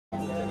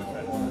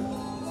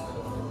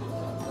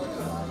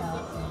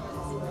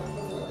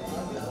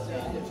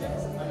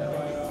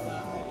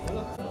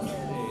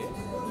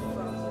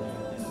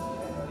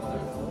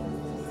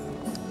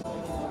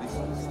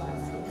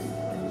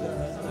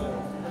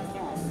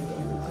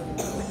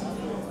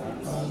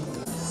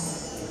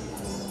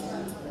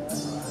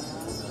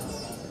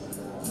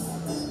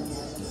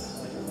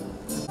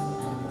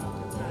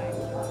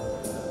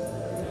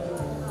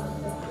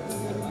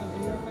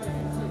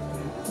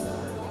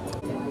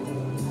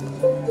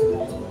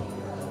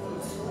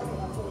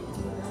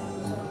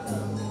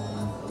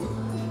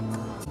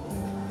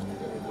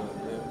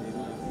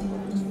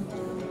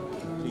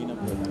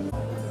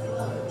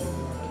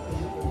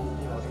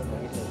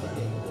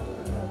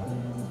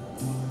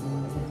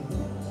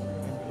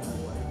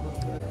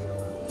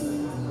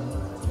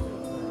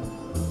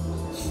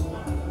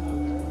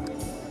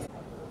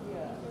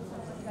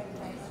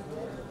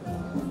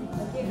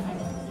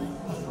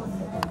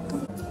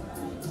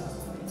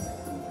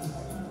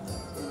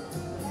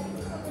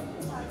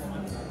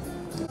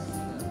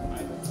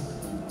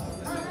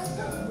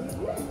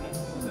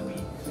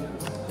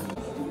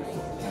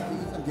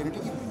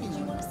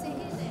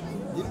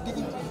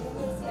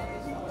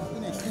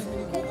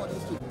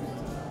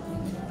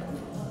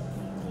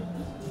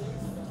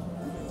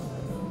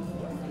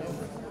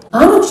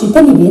ආරක්ෂිත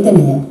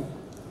නිවේදනය.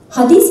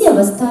 හදිසි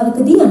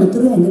අවස්ථාවකදී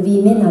අනතුරු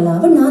හැඟවීමේ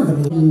නලාව නාද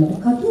වීමට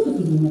කටයුතු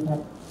කිරීමට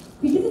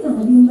පිටක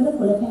කණවීම වල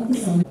කොළපැහැති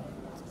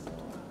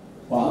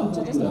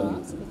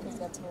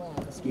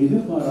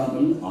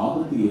எதிர்பாராமல்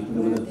ஆபத்து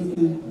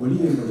ஏற்படுவதற்கு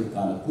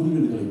வெளியேறுவதற்கான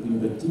குறியீடுகளை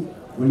பின்பற்றி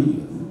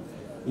வெளியேறி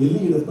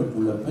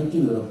எல்லையிடப்பட்டுள்ள பச்சை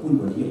நிற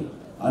புல்வெளியில்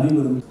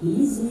அனைவரும்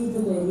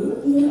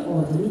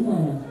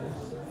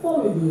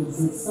follow the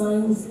exit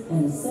signs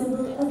and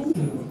assemble at the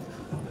end.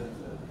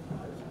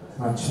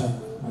 अच्छा.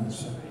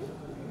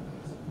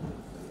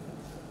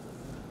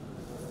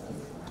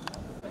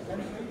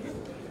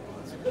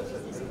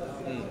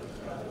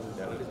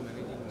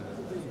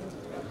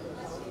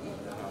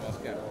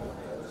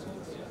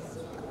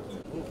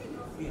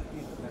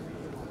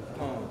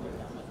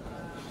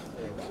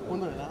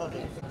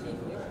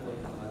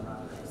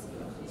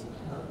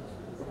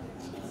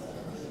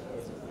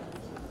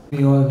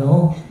 We all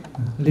know,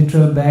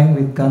 literal bang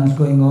with guns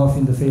going off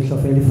in the face of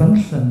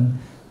elephants, and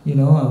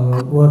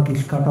our work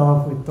is cut off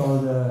with all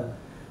the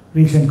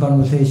recent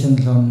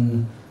conversations on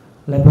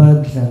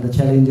leopards and the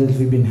challenges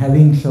we've been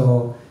having. So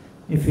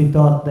if we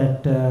thought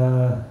that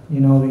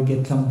we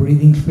get some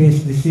breathing space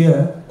this year,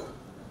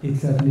 it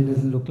certainly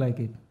doesn't look like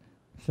it.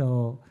 So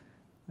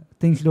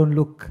things don't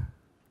look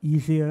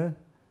easier,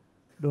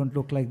 don't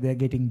look like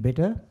they're getting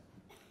better,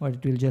 but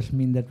it will just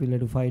mean that we'll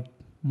have to fight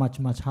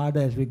much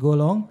harder as we go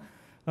along.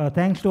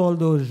 Thanks to all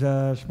those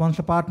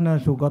sponsor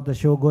partners who got the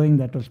show going.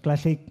 That was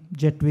Classic,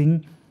 Jetwing,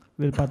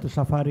 Wilpattu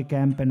Safari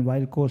Camp and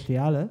Wild Coast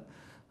Yala.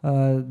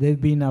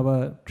 They've been our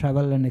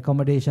travel and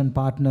accommodation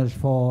partners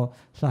for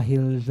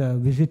Sahil's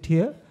visit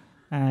here,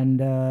 and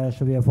so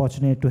we are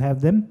fortunate to have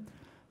them.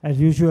 As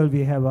usual,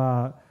 we have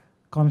our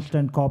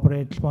constant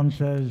corporate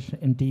sponsors,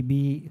 NTB,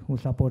 who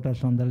support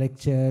us on the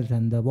lectures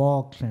and the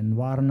walks, and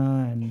Varna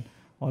and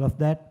all of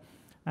that.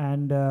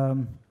 And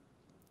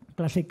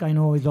Classic, I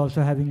know, is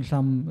also having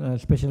some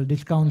special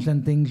discounts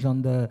and things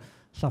on the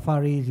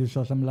safaris. You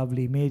saw some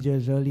lovely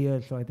images earlier,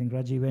 so I think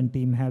Rajiv and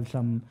team have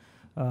some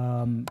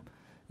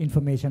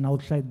information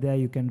outside there.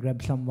 You can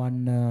grab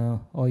someone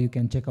or you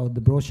can check out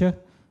the brochure,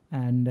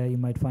 and you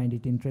might find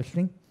it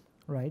interesting,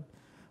 right?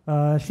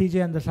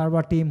 CJ and the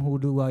Sarva team who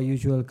do our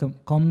usual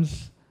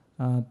comms,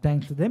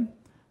 thanks to them.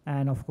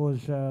 And of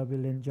course,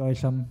 we'll enjoy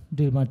some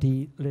Dilma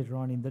tea later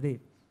on in the day,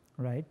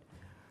 right?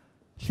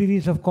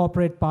 Series of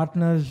corporate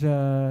partners.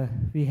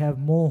 We have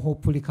more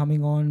hopefully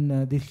coming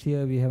on this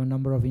year. We have a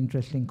number of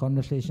interesting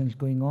conversations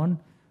going on,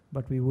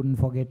 but we wouldn't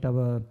forget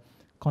our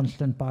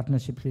constant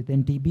partnerships with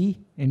NTB,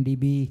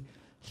 NDB,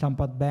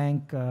 Sampath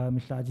Bank,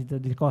 Mr.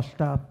 Ajita Di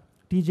Costa,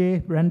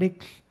 TJ,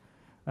 Brandix,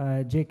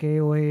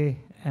 JKOA,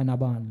 and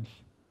Abans.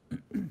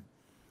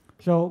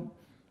 So,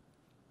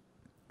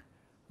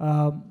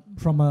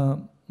 from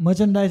a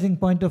merchandising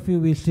point of view,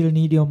 we still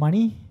need your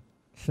money.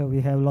 So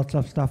we have lots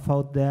of stuff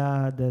out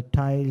there, the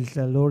tiles,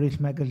 Loris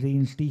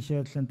magazines,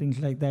 t-shirts and things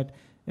like that.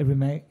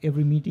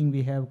 Every meeting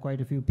we have quite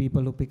a few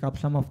people who pick up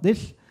some of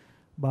this,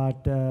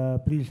 but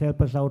please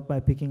help us out by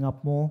picking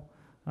up more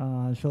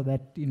so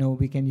that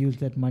we can use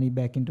that money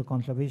back into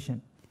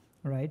conservation,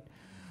 right?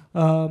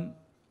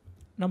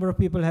 Number of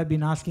people have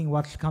been asking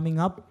what's coming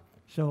up.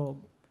 So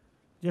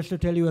just to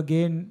tell you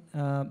again,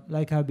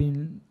 like I've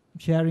been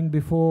sharing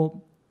before,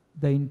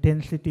 the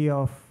intensity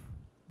of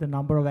the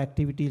number of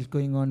activities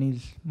going on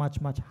is much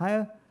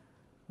higher.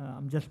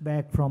 I'm just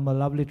back from a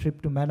lovely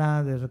trip to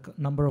Mana. There's a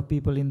number of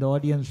people in the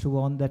audience who were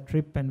on that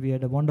trip, and we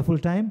had a wonderful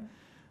time.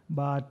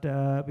 But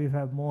we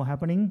have more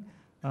happening.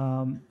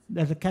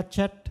 There's a cat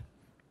chat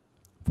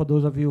for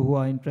those of you who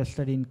are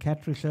interested in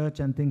cat research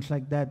and things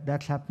like that.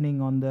 That's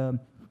happening on the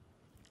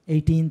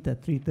 18th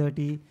at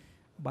 3:30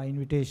 by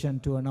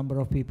invitation to a number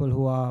of people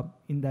who are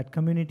in that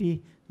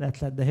community.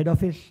 That's at the head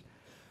office.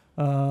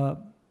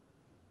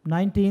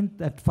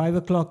 19th at 5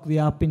 o'clock we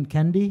are up in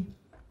Kandy.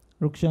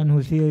 Rukshan,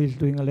 who's here, is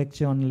doing a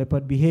lecture on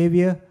leopard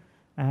behavior,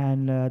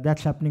 and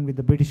that's happening with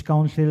the British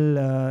Council.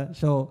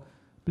 So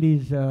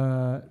please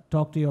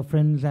talk to your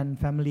friends and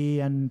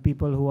family and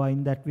people who are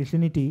in that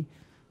vicinity,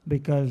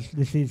 because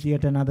this is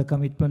yet another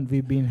commitment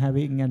we've been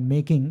having and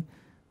making,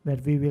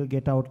 that we will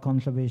get out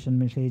conservation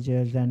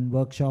messages and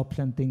workshops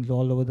and things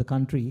all over the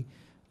country.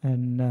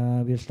 And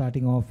we're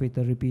starting off with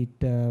a repeat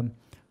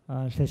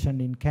session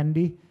in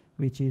Kandy,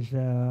 which is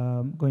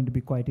going to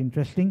be quite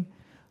interesting.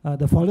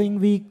 The following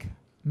week,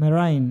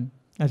 Marine,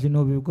 as you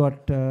know, we've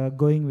got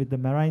going with the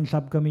Marine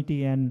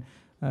subcommittee and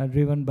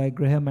driven by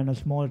Graham and a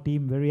small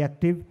team, very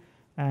active.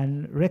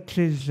 And Rex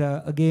is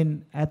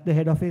again at the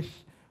head office.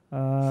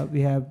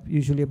 We have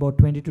usually about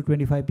 20 to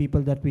 25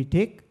 people that we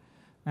take,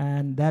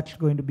 and that's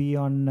going to be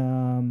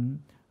on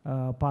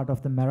part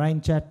of the Marine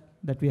chat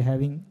that we're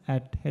having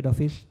at head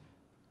office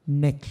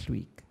next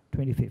week,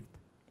 25th,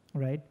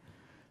 right?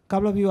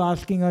 Couple of you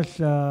asking us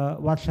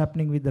what's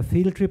happening with the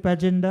field trip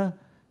agenda.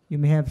 You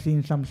may have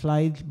seen some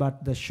slides,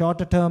 but the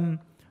shorter term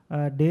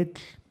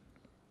dates,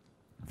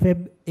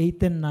 Feb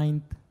 8th and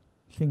 9th,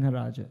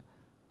 Singharaja,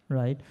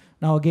 right?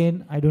 Now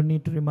again, I don't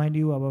need to remind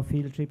you, our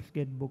field trips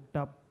get booked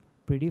up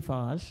pretty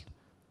fast,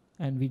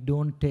 and we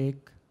don't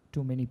take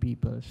too many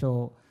people.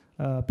 So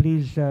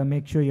please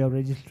make sure you're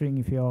registering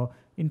if you're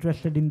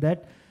interested in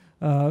that.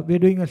 We're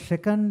doing a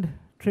second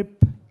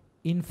trip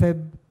in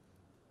Feb.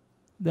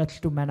 That's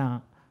to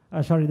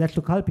that's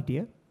to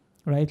Kalpitia,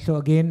 right? So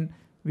again,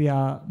 we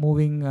are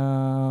moving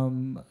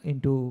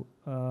into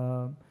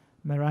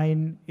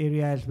marine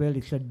area as well.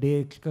 It's a day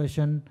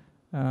excursion,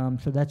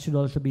 so that should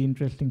also be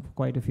interesting for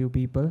quite a few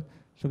people.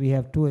 So we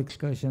have 2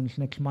 excursions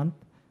next month,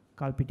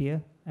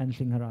 Kalpitia and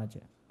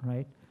Singharaja,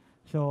 right?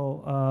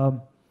 So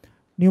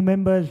new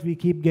members, we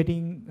keep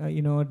getting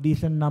a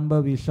decent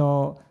number. We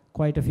saw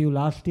quite a few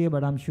last year,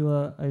 but I'm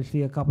sure I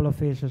see a couple of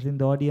faces in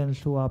the audience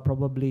who are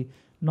probably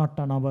not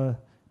on our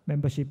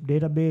membership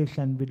database,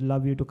 and we'd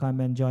love you to come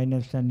and join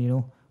us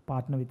and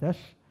partner with us.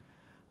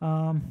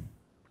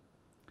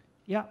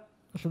 Yeah,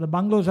 so the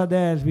bungalows are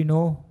there, as we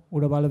know,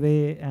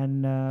 Udabalave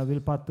and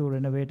Vilpattu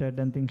renovated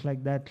and things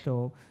like that.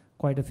 So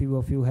quite a few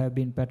of you have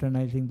been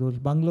patronizing those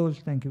bungalows.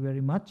 Thank you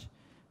very much.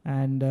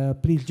 And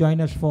please join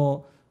us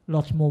for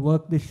lots more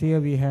work this year.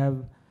 We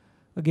have,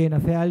 again, a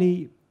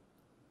fairly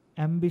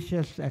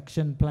ambitious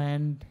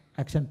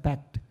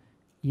action-packed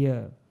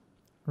year,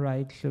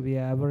 right? So we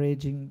are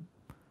averaging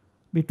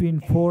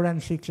between 4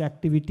 and 6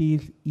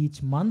 activities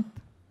each month,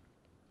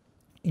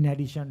 in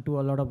addition to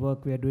a lot of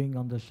work we are doing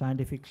on the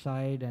scientific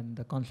side and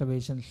the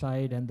conservation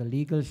side and the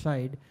legal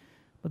side.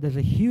 But there's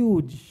a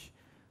huge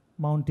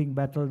mounting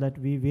battle that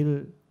we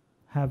will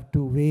have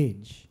to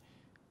wage,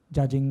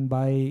 judging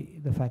by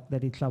the fact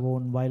that it's our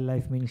own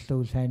wildlife minister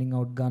who's handing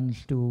out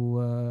guns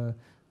to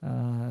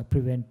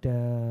prevent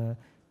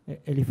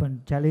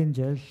elephant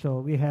challenges. So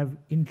we have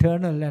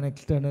internal and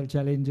external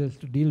challenges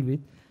to deal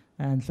with,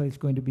 and so it's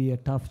going to be a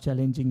tough,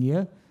 challenging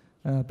year.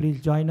 Please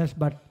join us,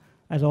 but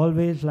as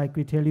always, like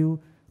we tell you,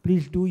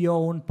 please do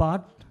your own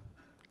part,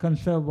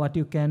 conserve what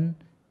you can,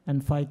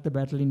 and fight the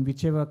battle in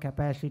whichever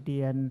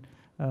capacity and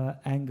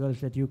angles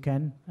that you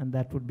can, and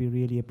that would be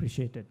really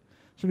appreciated.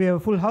 So we have a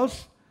full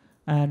house,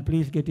 and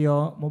please get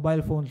your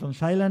mobile phones on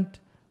silent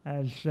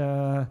as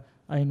I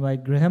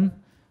invite Graham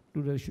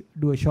to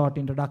do a short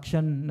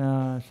introduction.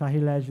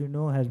 Sahil, as you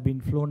know, has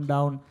been flown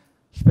down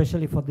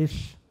specially for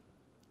this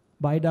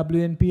by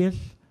WNPS.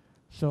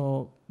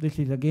 So this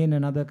is again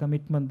another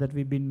commitment that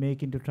we've been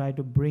making to try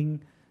to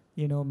bring,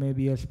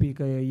 maybe a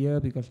speaker a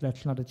year, because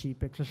that's not a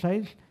cheap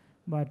exercise.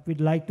 But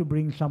we'd like to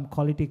bring some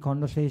quality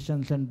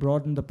conversations and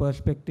broaden the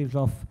perspectives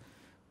of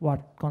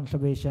what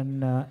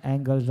conservation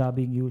angles are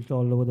being used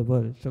all over the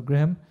world. So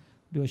Graham,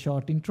 do a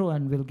short intro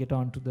and we'll get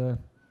on to the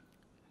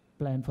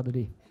plan for the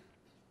day.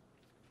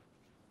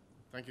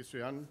 Thank you,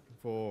 Sriyan,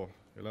 for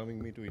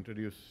allowing me to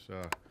introduce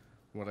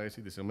what I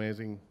see this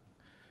amazing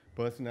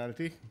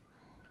personality.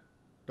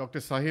 Dr.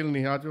 Sahil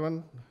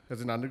Nijhawan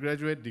has an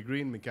undergraduate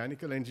degree in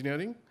mechanical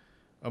engineering,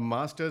 a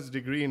master's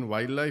degree in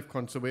wildlife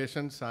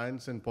conservation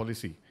science and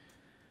policy,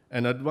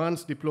 an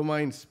advanced diploma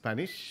in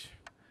Spanish,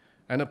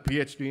 and a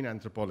PhD in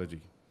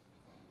anthropology.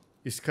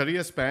 His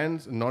career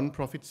spans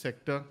non-profit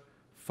sector,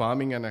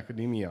 farming, and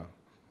academia.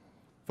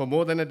 For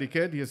more than a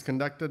decade, he has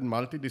conducted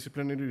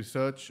multidisciplinary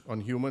research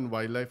on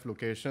human-wildlife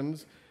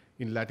locations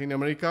in Latin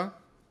America,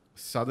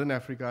 Southern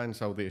Africa, and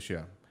South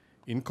Asia,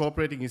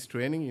 incorporating his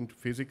training into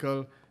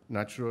physical,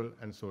 natural,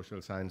 and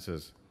social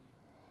sciences.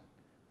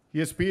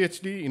 His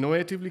PhD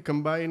innovatively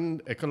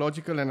combined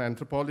ecological and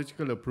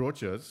anthropological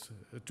approaches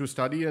to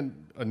study a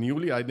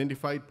newly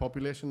identified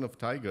population of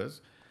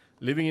tigers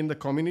living in the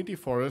community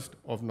forest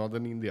of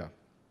northern India.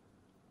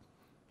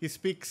 He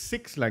speaks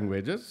 6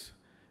 languages,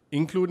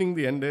 including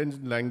the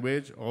endangered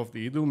language of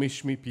the Idu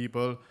Mishmi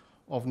people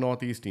of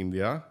northeast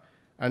India,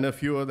 and with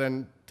fewer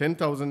than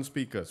 10,000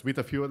 speakers.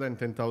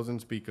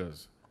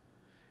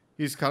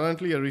 He is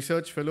currently a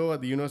research fellow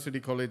at the University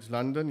College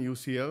London,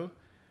 UCL,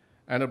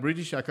 and a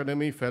British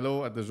Academy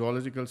Fellow at the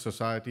Zoological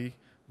Society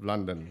of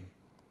London.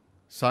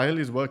 Sahil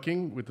is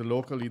working with the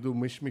local Idu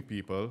Mishmi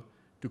people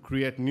to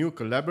create new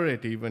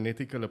collaborative and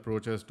ethical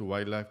approaches to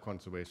wildlife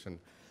conservation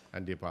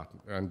and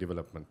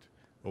development.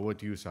 Over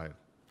to you, Sahil.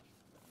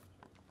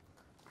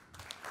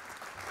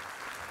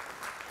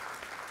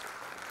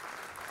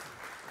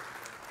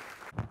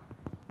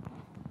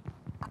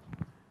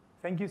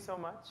 Thank you so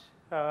much,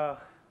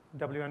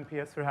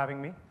 WNPS, for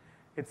having me.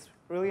 It's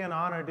really an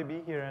honor to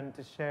be here and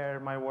to share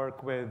my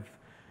work with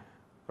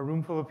a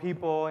room full of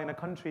people in a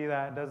country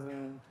that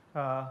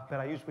that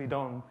I usually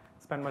don't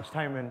spend much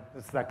time in.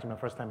 This is actually my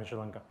first time in Sri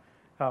Lanka.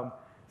 So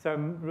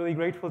I'm really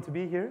grateful to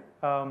be here.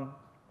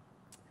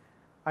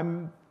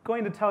 I'm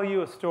going to tell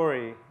you a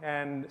story,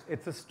 and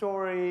it's a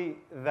story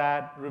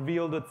that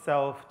revealed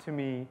itself to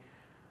me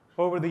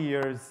over the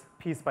years,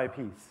 piece by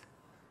piece.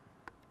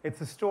 It's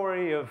a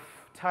story of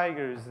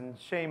tigers and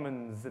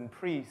shamans and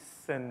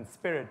priests and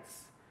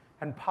spirits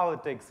and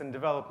politics and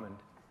development.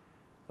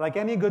 Like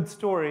any good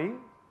story,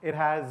 it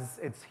has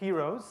its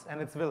heroes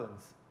and its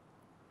villains.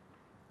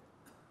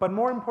 But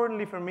more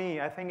importantly for me,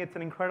 I think it's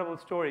an incredible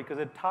story because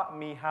it taught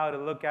me how to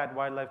look at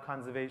wildlife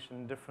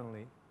conservation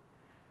differently.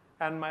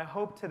 And my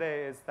hope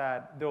today is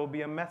that there will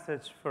be a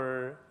message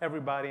for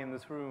everybody in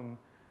this room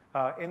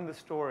in the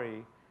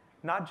story,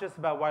 not just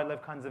about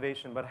wildlife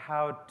conservation, but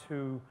how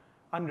to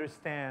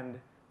understand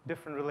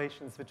different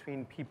relations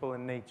between people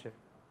and nature.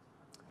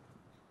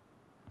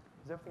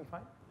 Is everything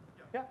fine?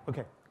 Yeah?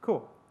 Okay,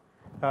 cool.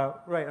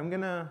 Right, I'm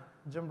going to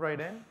jump right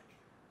in.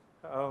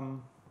 Well,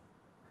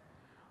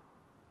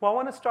 I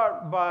want to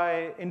start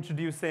by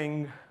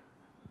introducing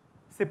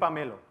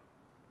Sipamelo,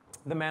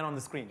 the man on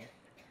the screen.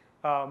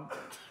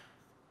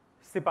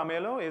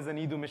 Sipamelo is an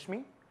Idu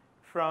Mishmi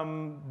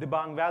from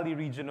Dibang Valley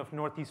region of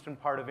northeastern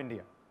part of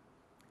India.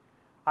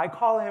 I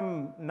call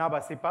him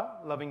Naba Sipa,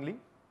 lovingly.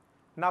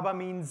 Naba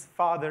means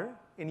father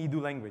in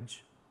Idu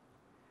language.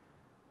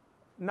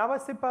 Naba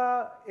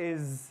Sipa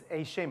is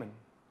a shaman.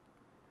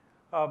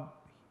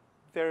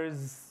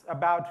 There's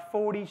about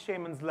 40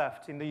 shamans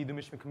left in the Idu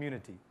Mishmi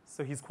community,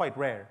 so he's quite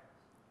rare.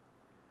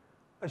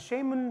 A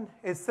shaman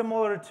is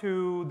similar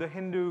to the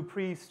Hindu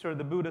priest or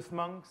the Buddhist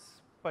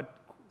monks, but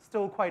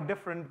still quite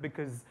different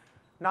because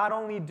not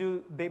only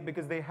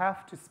because they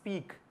have to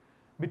speak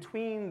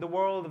between the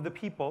world of the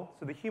people,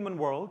 so the human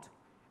world,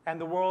 and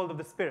the world of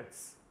the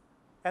spirits,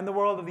 and the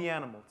world of the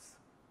animals.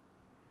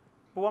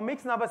 But what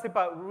makes Naba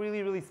Sipa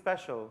really, really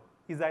special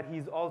is that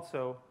he's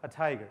also a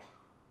tiger.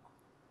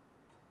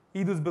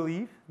 Idus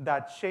believe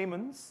that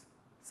shamans,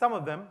 some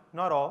of them,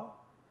 not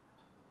all,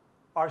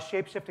 are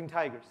shape-shifting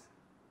tigers.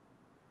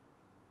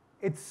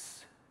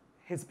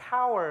 His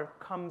power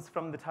comes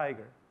from the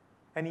tiger,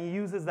 and he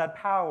uses that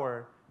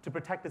power to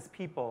protect his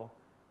people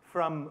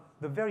from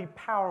the very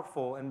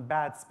powerful and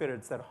bad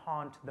spirits that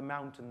haunt the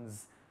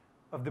mountains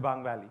of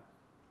Dibang Valley.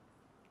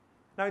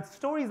 Now, it's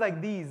stories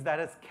like these that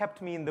has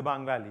kept me in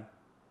Dibang Valley.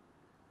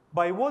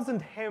 But it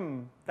wasn't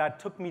him that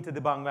took me to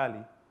Dibang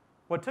Valley.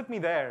 What took me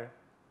there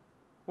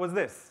was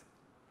this,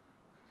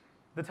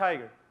 the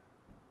tiger.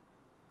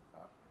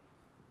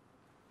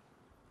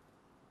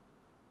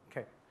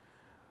 Okay.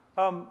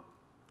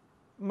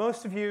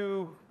 Most of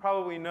you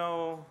probably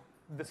know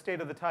the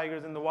state of the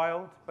tigers in the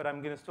wild, but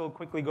I'm going to still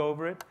quickly go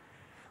over it.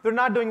 They're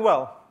not doing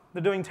well.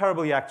 They're doing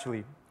terribly,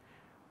 actually.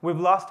 We've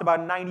lost about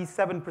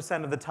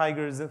 97% of the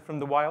tigers from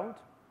the wild.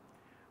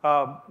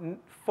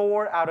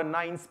 4 out of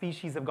 9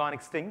 species have gone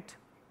extinct.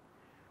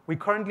 We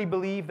currently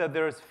believe that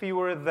there's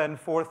fewer than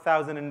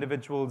 4,000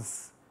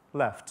 individuals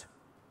left.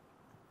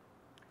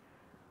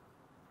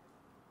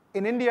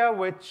 In India,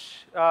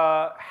 which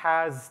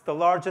has the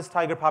largest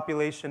tiger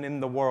population in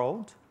the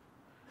world,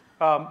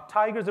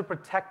 tigers are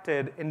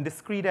protected in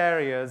discrete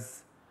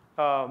areas.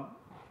 In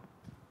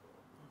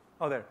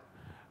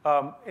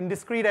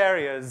discrete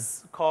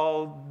areas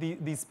called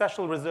these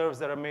special reserves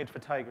that are made for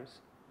tigers.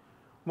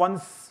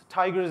 Once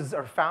tigers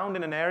are found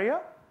in an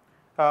area,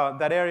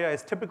 that area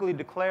is typically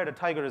declared a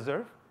tiger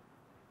reserve.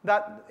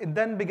 It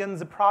then begins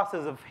a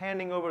process of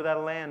handing over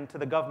that land to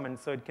the government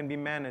so it can be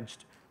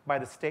managed by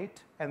the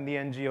state and the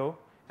NGO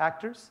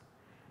actors.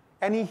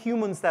 Any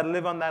humans that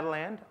live on that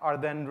land are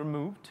then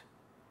removed,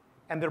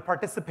 and their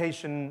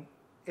participation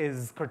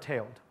is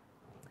curtailed.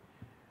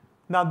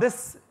 Now,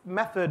 this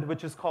method,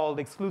 which is called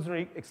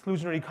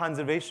exclusionary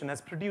conservation,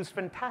 has produced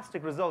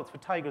fantastic results for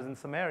tigers in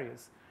some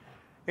areas.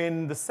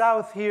 In the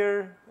south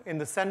here, in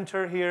the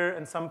center here,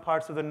 and some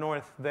parts of the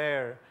north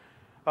there,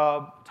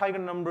 tiger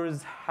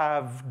numbers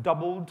have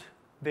doubled.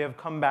 They have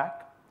come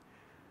back.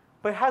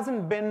 But it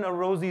hasn't been a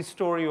rosy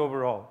story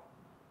overall.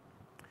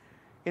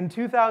 In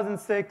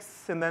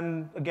 2006, and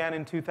then again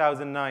in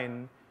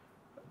 2009,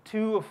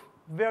 2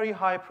 very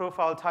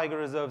high-profile tiger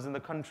reserves in the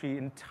country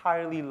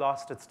entirely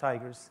lost its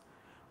tigers.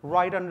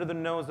 Right under the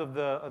nose of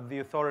the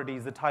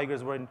authorities, the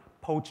tigers were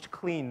poached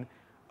clean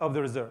of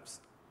the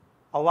reserves.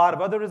 A lot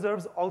of other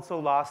reserves also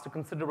lost a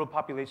considerable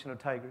population of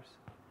tigers.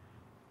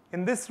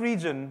 In this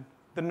region,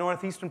 the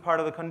northeastern part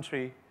of the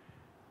country,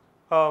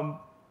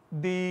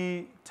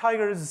 the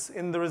tigers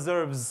in the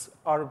reserves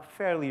are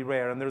fairly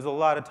rare, and there's a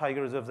lot of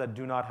tiger reserves that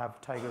do not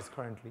have tigers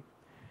currently.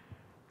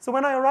 So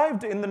when I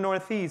arrived in the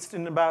Northeast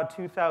in about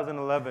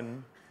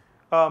 2011,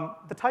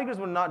 the tigers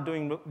were not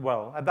doing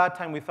well. At that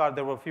time, we thought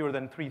there were fewer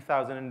than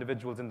 3,000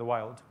 individuals in the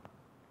wild.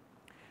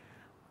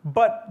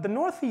 But the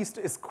Northeast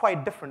is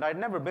quite different. I'd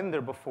never been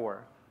there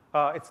before.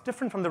 It's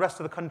different from the rest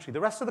of the country.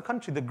 The rest of the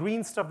country, the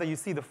green stuff that you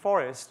see, the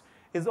forest,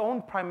 is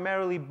owned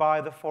primarily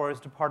by the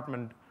forest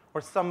department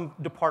or some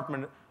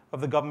department of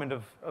the government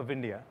of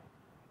India.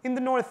 In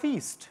the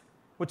Northeast,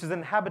 which is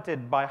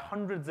inhabited by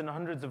hundreds and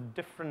hundreds of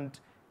different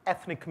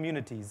ethnic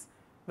communities,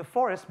 the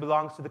forest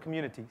belongs to the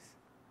communities.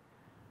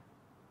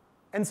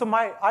 And so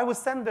I was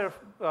sent there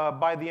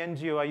by the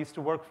NGO I used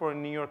to work for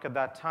in New York at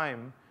that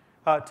time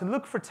to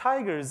look for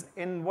tigers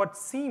in what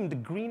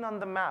seemed green on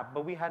the map,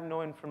 but we had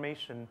no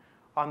information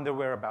on their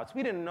whereabouts.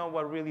 We didn't know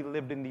what really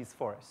lived in these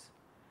forests.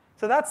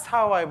 So that's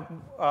how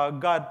I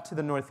got to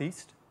the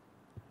Northeast.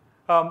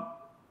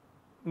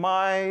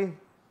 My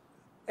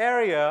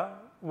area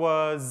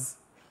was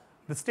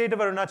the state of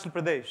Arunachal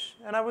Pradesh,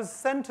 and I was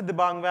sent to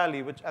Dibang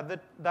Valley, which at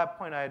that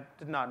point I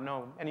did not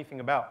know anything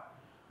about.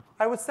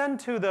 I was sent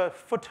to the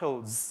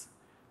foothills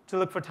to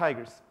look for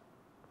tigers.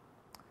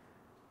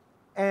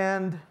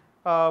 And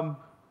I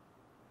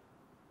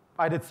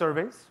did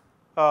surveys.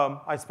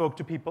 I spoke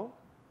to people.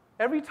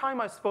 Every time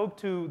I spoke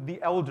to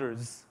the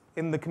elders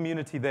in the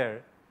community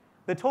there,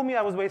 They told me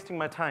I was wasting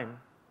my time,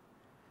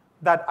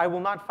 that I will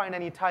not find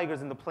any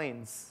tigers in the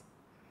plains,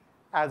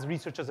 as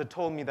researchers had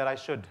told me that I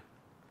should.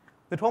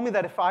 They told me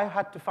that if I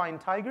had to find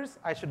tigers,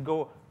 I should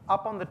go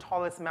up on the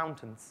tallest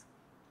mountains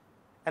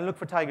and look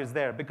for tigers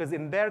there, because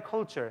in their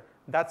culture,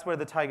 that's where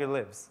the tiger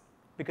lives,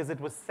 because it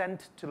was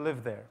sent to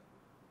live there.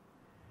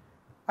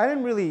 I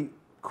didn't really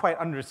quite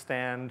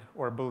understand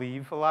or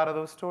believe a lot of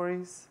those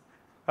stories.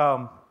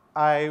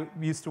 I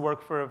used to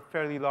work for a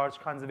fairly large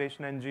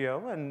conservation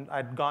NGO, and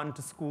I'd gone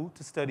to school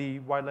to study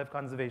wildlife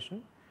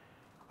conservation.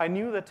 I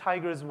knew that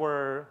tigers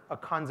were a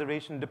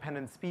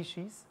conservation-dependent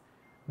species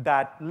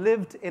that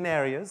lived in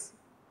areas,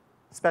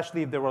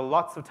 especially if there were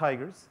lots of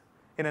tigers,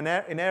 in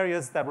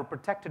areas that were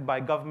protected by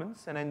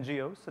governments and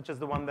NGOs, such as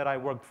the one that I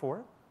worked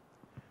for.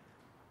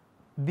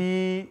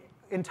 The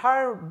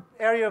entire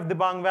area of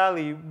Dibang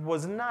Valley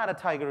was not a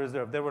tiger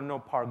reserve. There were no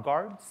park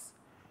guards.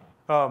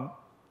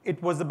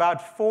 It was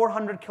about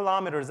 400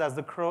 kilometers as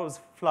the crow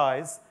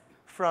flies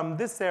from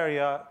this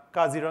area,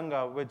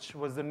 Kaziranga, which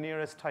was the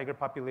nearest tiger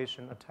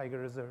population, a tiger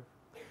reserve.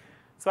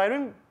 So I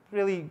didn't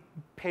really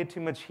pay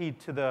too much heed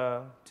to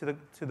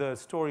the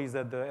stories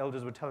that the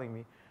elders were telling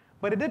me.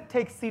 But it did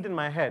take seat in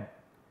my head.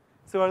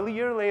 So a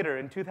year later,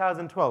 in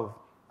 2012,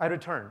 I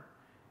returned.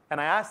 And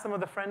I asked some of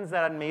the friends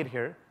that I'd made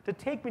here to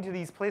take me to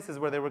these places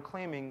where they were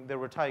claiming there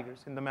were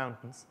tigers in the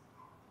mountains.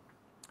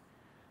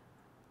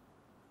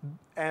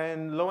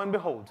 And lo and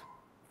behold,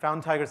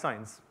 found tiger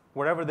signs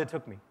wherever they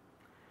took me.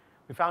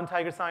 We found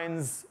tiger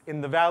signs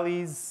in the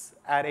valleys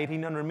at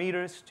 1,800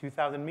 meters,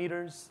 2,000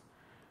 meters.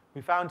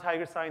 We found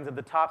tiger signs at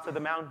the tops of the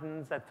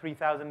mountains at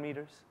 3,000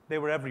 meters. They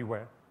were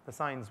everywhere, the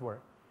signs were.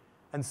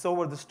 And so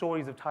were the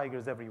stories of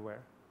tigers everywhere.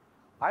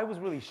 I was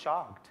really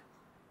shocked.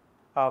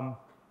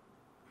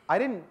 I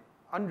didn't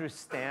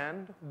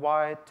understand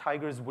why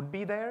tigers would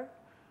be there.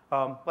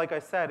 Like I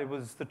said, it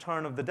was the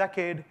turn of the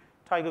decade.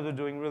 Tigers were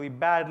doing really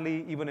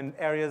badly, even in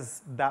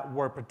areas that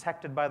were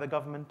protected by the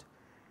government.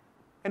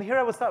 And here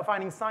I was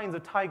finding signs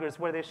of tigers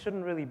where they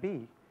shouldn't really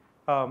be.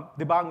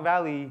 Dibang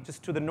Valley,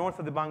 just to the north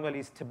of Dibang Valley,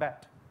 is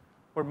Tibet,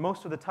 where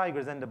most of the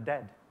tigers end up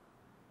dead.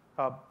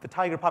 The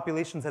tiger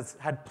populations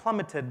had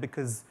plummeted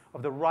because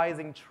of the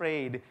rising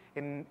trade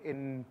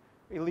in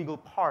illegal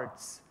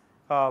parts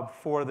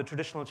for the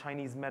traditional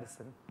Chinese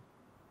medicine.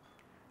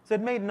 So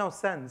it made no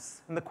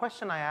sense. And the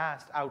question I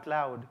asked out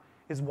loud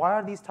is, why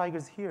are these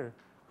tigers here?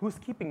 Who's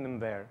keeping them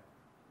there?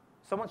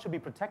 Someone should be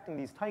protecting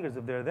these tigers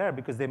if they're there,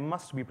 because they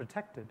must be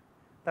protected.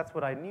 That's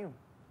what I knew.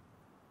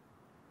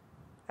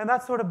 And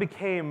that sort of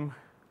became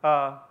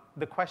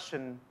the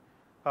question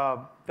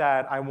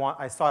that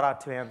I sought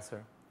out to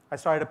answer. I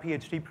started a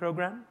PhD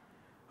program.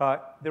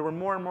 There were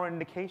more and more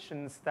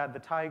indications that the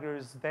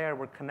tigers there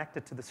were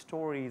connected to the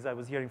stories I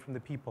was hearing from the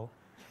people.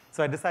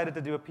 So I decided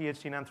to do a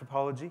PhD in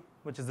anthropology,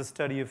 which is the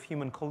study of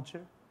human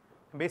culture,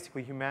 and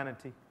basically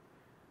humanity.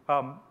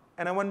 And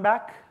I went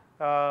back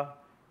to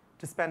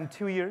spend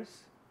 2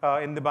 years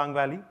in the Dibang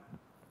Valley.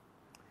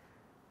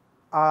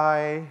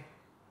 I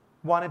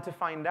wanted to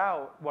find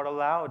out what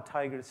allowed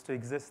tigers to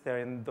exist there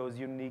in those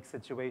unique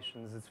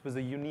situations. This was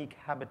a unique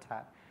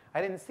habitat.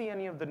 I didn't see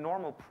any of the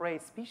normal prey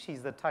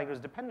species that tigers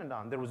depended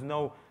on. There was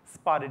no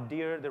spotted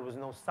deer. There was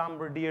no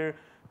somber deer.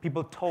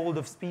 People told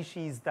of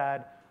species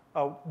that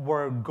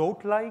were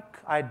goat-like.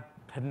 I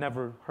had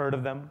never heard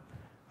of them.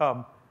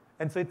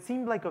 And so it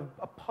seemed like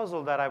a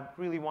puzzle that I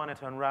really wanted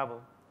to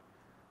unravel.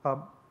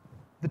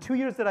 The 2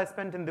 years that I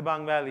spent in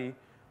Dibang Valley,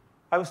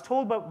 I was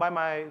told by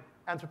my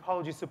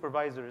anthropology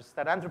supervisors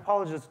that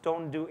anthropologists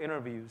don't do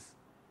interviews.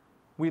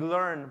 We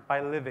learn by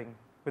living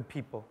with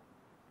people.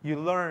 You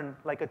learn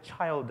like a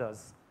child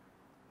does,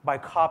 by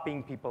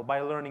copying people, by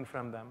learning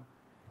from them.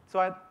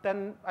 So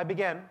then I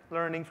began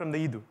learning from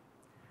the Idu.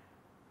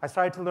 I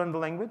started to learn the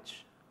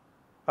language,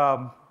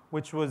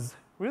 which was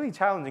really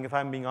challenging, if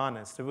I'm being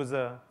honest. It's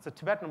a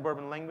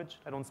Tibetan-Burman language.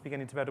 I don't speak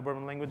any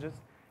Tibetan-Burman languages.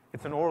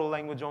 It's an oral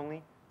language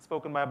only,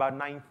 spoken by about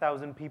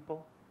 9,000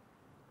 people.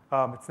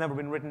 It's never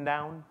been written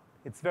down.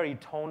 It's very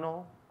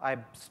tonal. I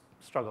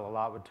struggle a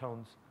lot with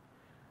tones.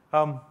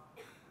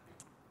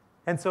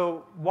 And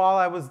so while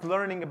I was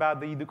learning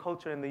about the Idu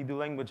culture and the Idu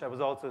language, I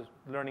was also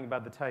learning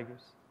about the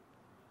tigers.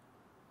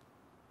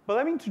 But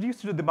let me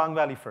introduce you to Dibang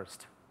Valley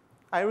first.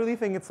 I really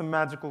think it's a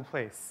magical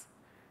place.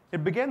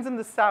 It begins in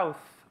the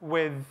south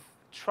with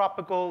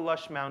tropical,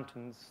 lush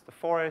mountains. The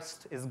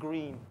forest is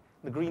green,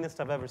 the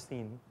greenest I've ever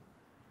seen.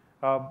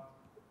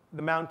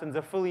 The mountains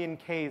are fully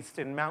encased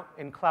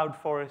in cloud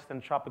forest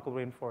and tropical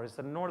rainforest,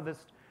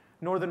 the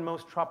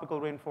northernmost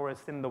tropical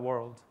rainforest in the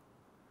world.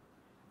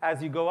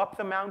 As you go up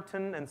the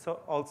mountain and so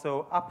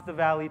also up the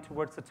valley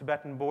towards the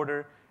Tibetan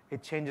border,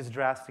 it changes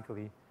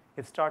drastically.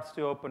 It starts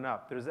to open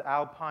up. There's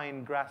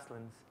alpine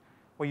grasslands.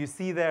 What you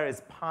see there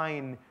is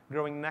pine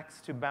growing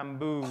next to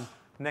bamboo,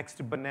 next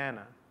to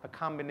banana, a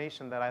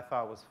combination that I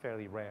thought was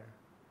fairly rare.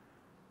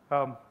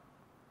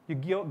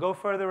 You go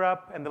further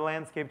up, and the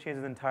landscape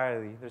changes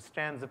entirely. There's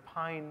stands of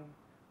pine,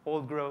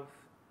 old growth,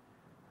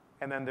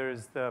 and then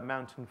there's the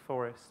mountain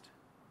forest.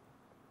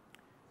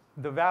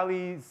 The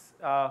valleys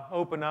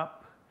open up.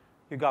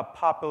 You got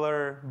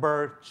poplar,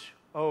 birch,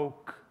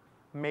 oak,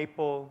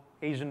 maple,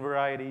 Asian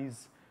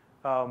varieties.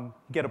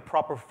 Get a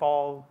proper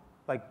fall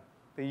like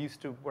they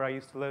used to where I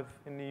used to live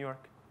in New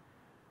York.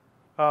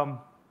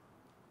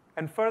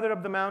 And further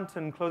up the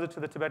mountain, closer to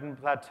the Tibetan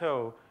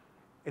plateau,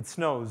 it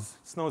snows.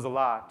 It snows a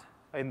lot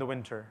in the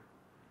winter.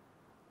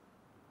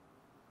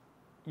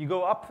 You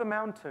go up the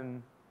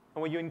mountain,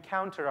 and what you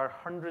encounter are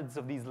hundreds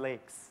of these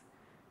lakes.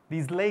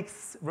 These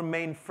lakes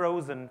remain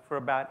frozen for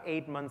about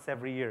 8 months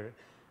every year.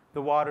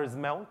 The waters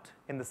melt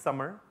in the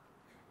summer,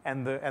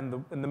 and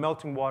the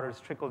melting waters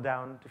trickle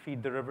down to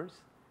feed the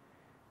rivers.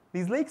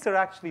 These lakes are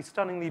actually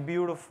stunningly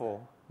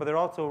beautiful, but they're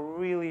also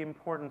really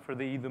important for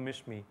the Idu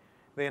Mishmi,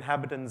 the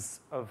inhabitants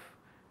of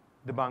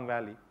Dibang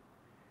Valley.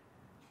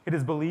 It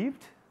is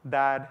believed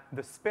that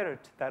the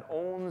spirit that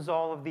owns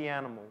all of the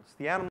animals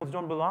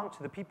don't belong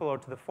to the people or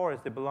to the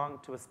forest, they belong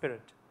to a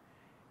spirit.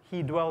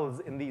 He dwells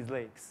in these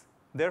lakes.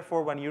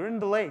 Therefore, when you're in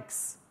the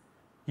lakes,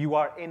 you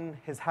are in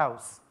his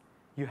house.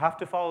 You have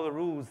to follow the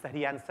rules that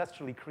he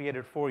ancestrally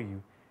created for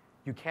you.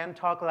 You can't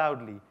talk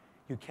loudly.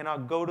 You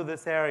cannot go to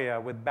this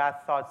area with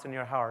bad thoughts in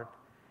your heart.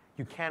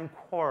 You can't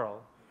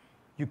quarrel.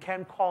 You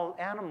can't call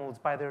animals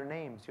by their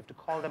names. You have to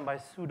call them by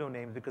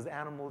pseudonames because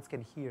animals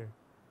can hear.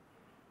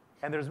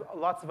 And there's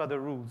lots of other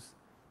rules.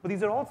 But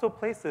these are also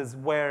places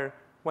where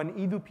when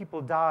Idu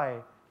people die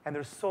and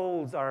their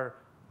souls are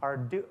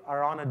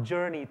on a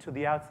journey to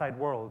the outside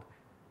world,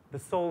 the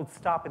souls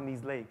stop in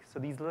these lakes. So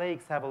these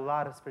lakes have a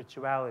lot of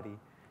spirituality.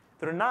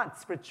 They're not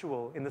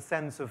spiritual in the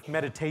sense of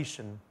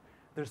meditation.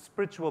 They're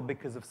spiritual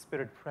because of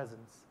spirit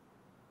presence.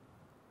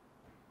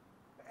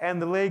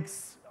 And the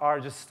lakes are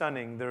just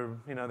stunning.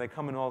 They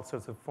come in all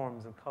sorts of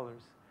forms and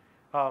colors.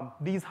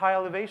 These high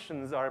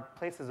elevations are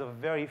places of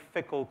very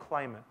fickle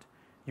climate.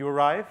 You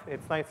arrive,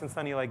 it's nice and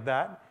sunny like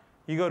that.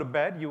 You go to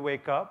bed, you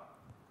wake up,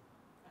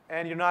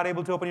 and you're not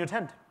able to open your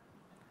tent.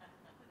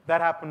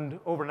 That happened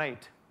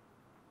overnight,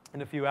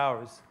 in a few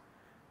hours.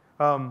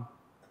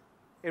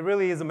 It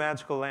really is a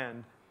magical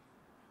land.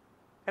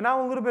 And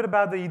now a little bit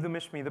about the Idu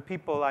Mishmi, the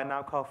people I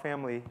now call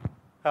family.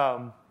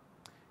 The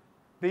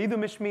Idu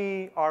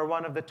Mishmi are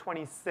one of the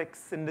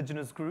 26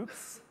 indigenous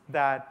groups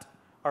that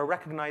are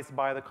recognized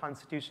by the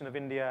Constitution of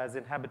India as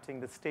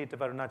inhabiting the state of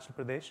Arunachal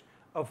Pradesh,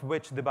 of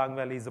which Dibang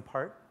Valley is a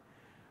part.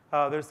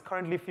 There's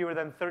currently fewer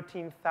than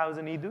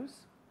 13,000 Idus.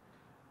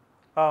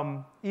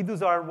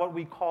 Idus are what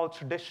we call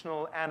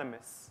traditional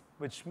animists,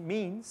 which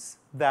means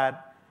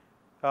that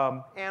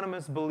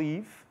animists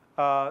believe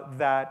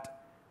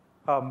that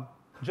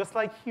just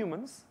like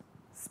humans,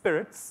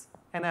 spirits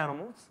and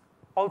animals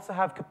also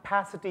have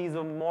capacities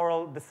of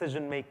moral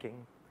decision-making.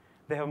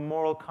 They have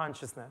moral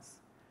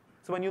consciousness.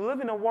 So when you live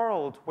in a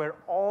world where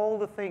all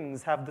the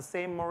things have the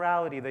same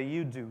morality that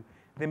you do,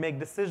 they make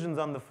decisions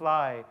on the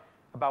fly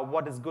about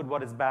what is good,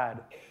 what is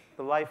bad,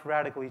 the life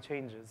radically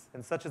changes.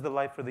 And such is the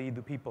life for the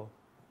Idu people.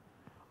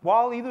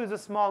 While Idu is a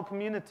small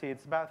community,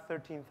 it's about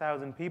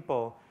 13,000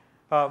 people,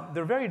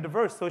 they're very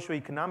diverse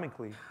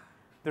socioeconomically.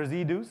 There's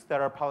Idus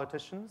that are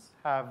politicians,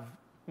 have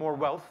more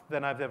wealth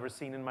than I've ever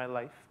seen in my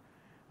life.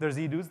 There's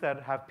Idus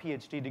that have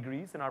PhD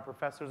degrees and are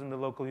professors in the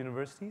local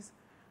universities.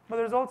 But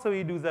there's also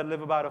Idus that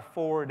live about a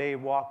 4-day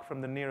walk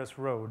from the nearest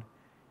road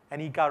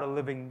and eke out a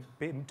living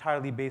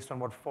entirely based on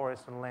what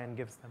forest and land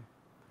gives them.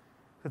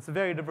 It's a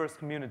very diverse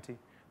community,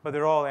 but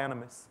they're all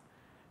animists.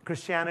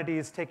 Christianity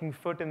is taking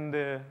foot in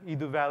the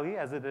Idu Valley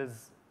as it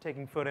is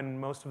taking foot in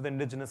most of the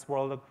indigenous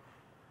world.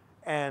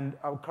 And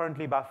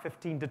currently about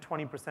 15 to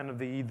 20% of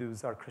the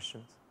Idus are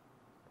Christians.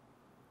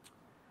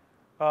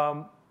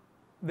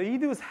 The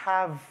Idus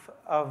have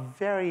a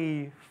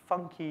very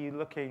funky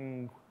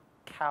looking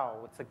cow.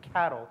 It's a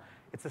cattle.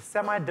 It's a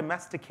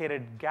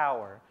semi-domesticated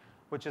gaur,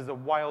 which is a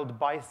wild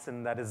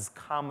bison that is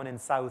common in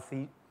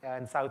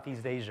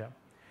Southeast Asia.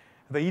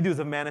 The Idus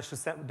have managed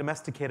to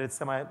domesticate it,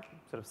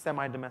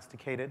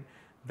 semi-domesticate it.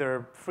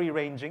 They're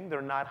free-ranging.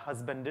 They're not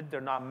husbanded.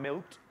 They're not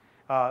milked.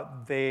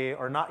 They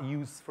are not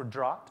used for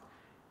draught.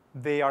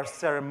 They are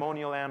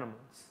ceremonial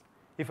animals.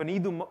 If an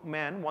Idu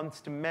man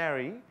wants to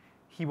marry,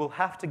 he will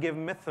have to give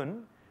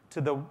mithun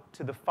to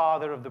the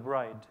father of the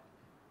bride,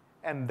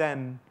 and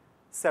then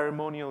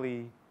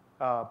ceremonially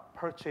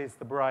purchase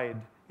the bride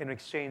in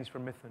exchange for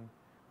mithun.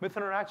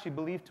 Mithun are actually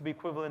believed to be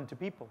equivalent to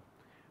people.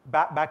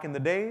 Back in the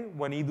day,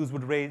 when Idus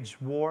would wage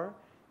war,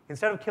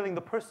 instead of killing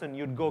the person,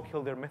 you'd go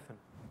kill their mithun.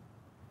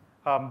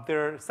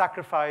 They're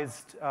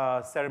sacrificed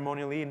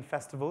ceremonially in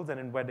festivals and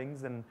in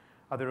weddings and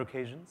other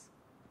occasions.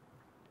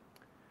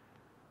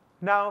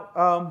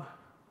 Now,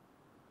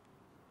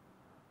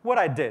 what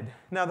I did.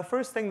 Now, the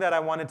first thing that I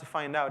wanted to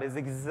find out is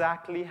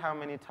exactly how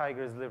many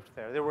tigers lived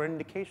there. There were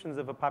indications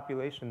of a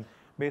population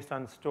based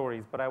on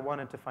stories, but I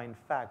wanted to find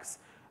facts.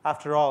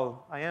 After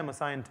all, I am a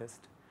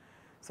scientist.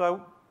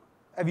 So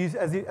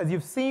as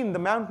you've seen, the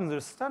mountains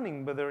are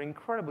stunning, but they're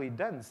incredibly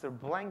dense. They're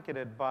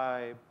blanketed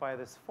by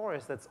this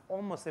forest that's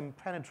almost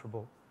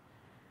impenetrable.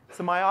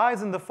 So my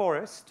eyes in the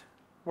forest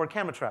were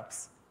camera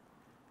traps.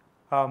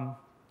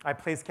 I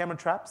placed camera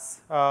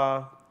traps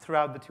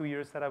throughout the 2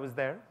 years that I was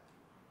there.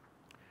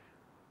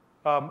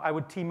 I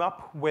would team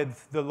up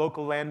with the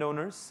local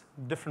landowners.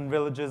 Different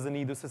villages in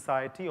Idu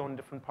society own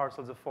different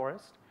parcels of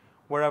forest.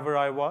 Wherever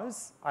I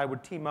was, I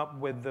would team up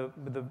with the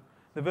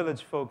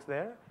village folks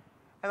there,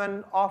 and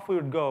then off we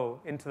would go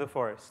into the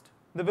forest.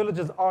 The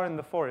villages are in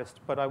the forest,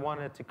 but I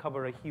wanted to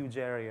cover a huge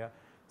area.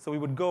 So we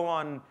would go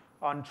on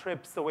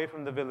trips away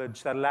from the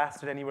village that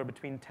lasted anywhere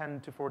between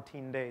 10 to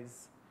 14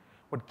 days.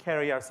 Would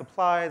carry our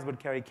supplies, would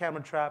carry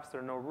camera traps.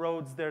 There are no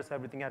roads there, so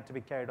everything had to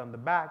be carried on the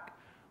back.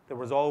 There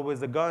was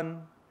always a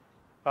gun.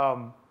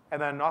 And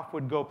then off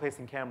we'd go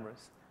placing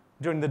cameras.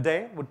 During the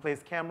day, would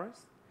place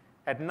cameras.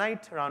 At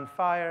night, around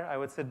fire, I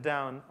would sit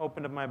down,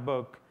 open up my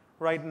book,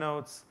 write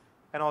notes,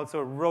 and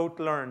also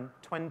learn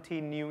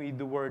 20 new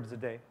Idu words a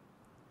day.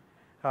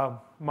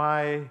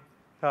 My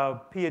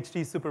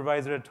PhD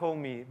supervisor had told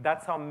me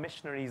that's how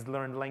missionaries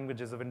learned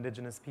languages of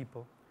indigenous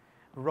people.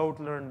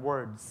 Learn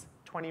words,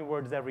 20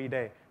 words every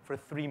day for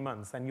 3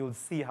 months, and you'll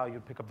see how you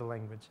pick up the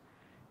language.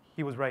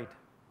 He was right.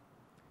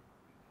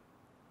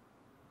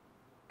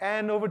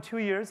 And over 2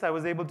 years, I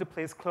was able to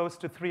place close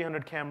to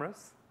 300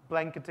 cameras,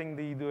 blanketing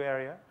the Idu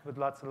area with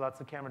lots and lots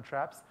of camera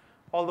traps,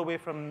 all the way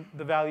from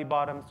the valley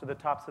bottoms to the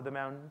tops of the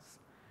mountains.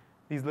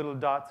 These little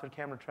dots are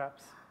camera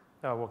traps,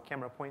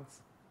 camera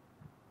points.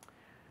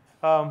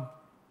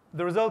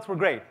 The results were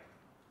great.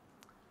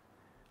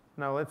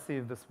 Now let's see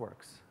if this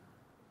works.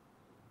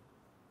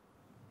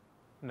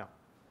 No.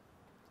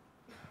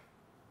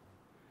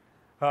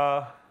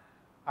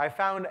 I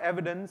found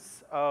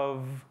evidence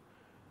of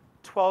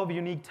 12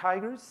 unique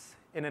tigers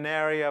in an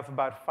area of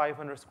about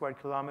 500 square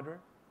kilometers.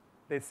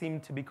 They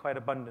seemed to be quite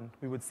abundant.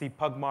 We would see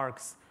pug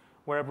marks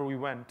wherever we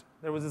went.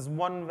 There was this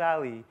one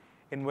valley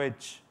in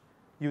which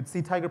you'd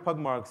see tiger pug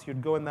marks,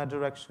 you'd go in that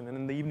direction, and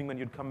in the evening when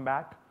you'd come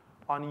back,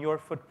 on your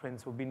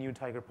footprints would be new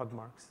tiger pug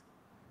marks.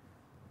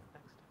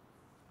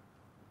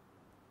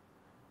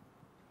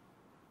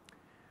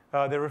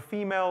 Next. There were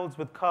females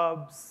with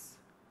cubs.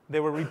 They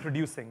were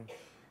reproducing.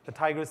 The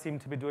tigers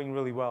seemed to be doing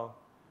really well.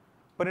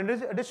 But in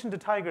addition to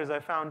tigers, I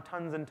found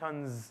tons and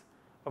tons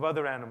of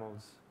other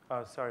animals.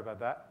 Sorry about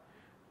that.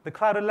 The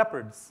clouded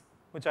leopards,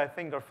 which I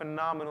think are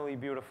phenomenally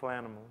beautiful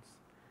animals.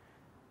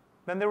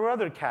 Then there were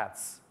other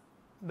cats,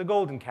 the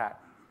golden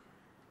cat.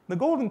 The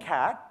golden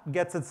cat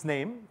gets its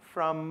name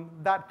from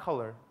that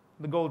color,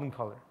 the golden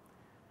color.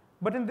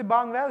 But in the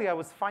Dibang Valley, I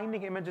was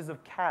finding images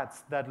of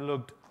cats that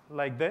looked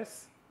like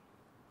this,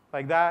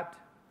 like that,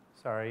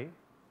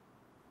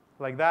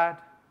 like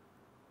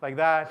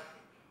that,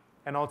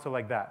 and also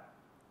like that.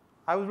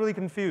 I was really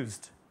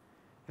confused.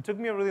 It took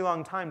me a really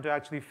long time to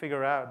actually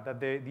figure out that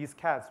these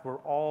cats were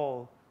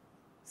all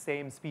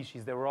same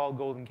species. They were all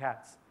golden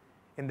cats.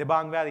 In the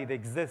Dibang Valley, they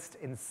exist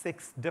in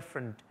 6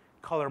 different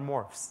color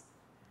morphs.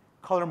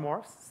 Color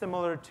morphs,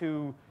 similar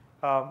to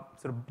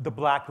sort of the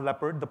black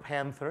leopard, the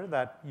panther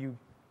that you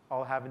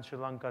all have in Sri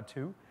Lanka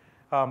too,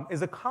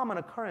 is a common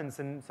occurrence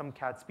in some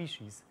cat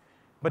species.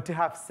 But to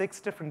have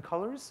 6 different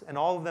colors and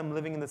all of them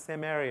living in the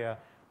same area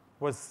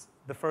was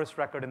the first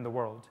record in the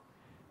world.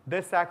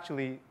 This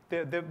actually,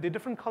 the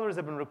different colors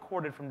have been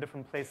recorded from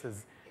different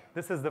places.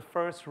 This is the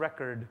first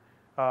record,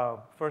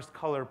 first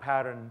color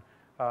pattern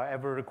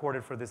ever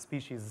recorded for this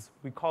species.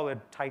 We call it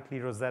tightly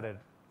rosetted.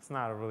 It's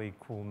not a really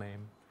cool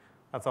name.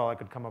 That's all I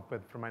could come up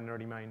with for my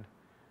nerdy mind.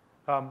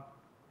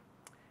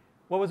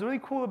 What was really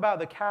cool about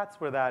the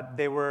cats were that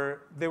they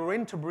were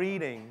into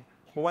breeding,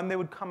 but when they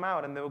would come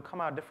out, and they would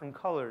come out different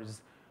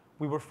colors,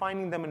 we were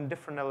finding them in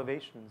different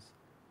elevations.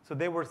 So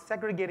they were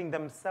segregating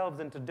themselves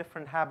into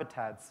different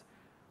habitats,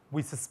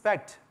 we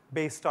suspect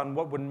based on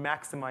what would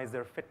maximize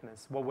their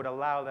fitness, what would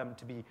allow them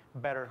to be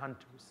better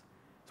hunters.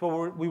 So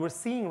what we were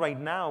seeing right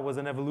now was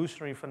an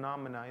evolutionary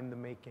phenomena in the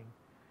making.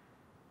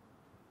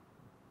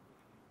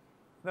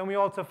 Then we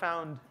also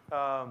found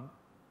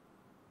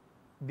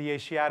the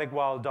Asiatic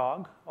wild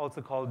dog,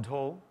 also called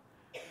dhole.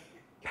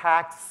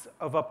 Packs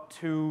of up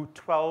to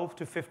 12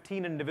 to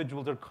 15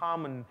 individuals are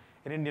common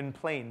in Indian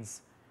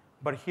plains.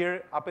 But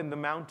here, up in the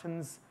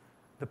mountains,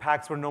 the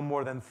packs were no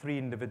more than 3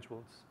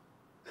 individuals.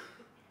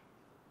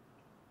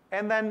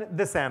 And then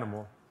this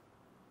animal.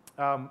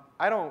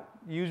 I don't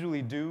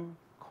usually do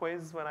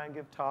quiz when I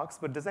give talks,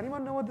 but does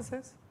anyone know what this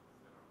is?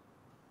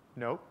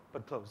 No,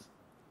 but close.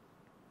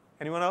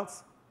 Anyone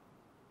else?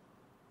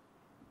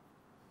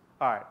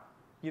 All right.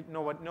 You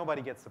know what?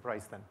 Nobody gets the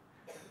prize then.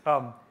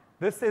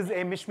 This is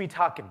a Mishmi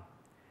takin.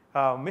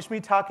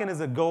 Mishmi takin is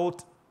a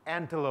goat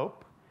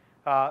antelope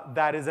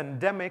that is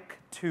endemic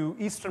to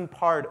eastern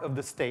part of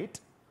the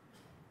state,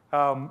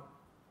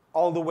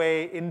 all the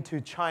way into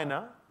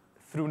China,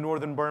 through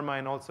northern Burma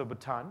and also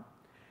Bhutan.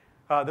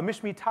 The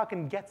Mishmi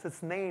takin gets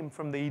its name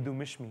from the Idu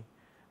Mishmi,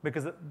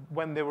 because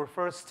when they were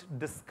first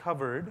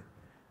discovered,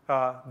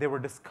 they were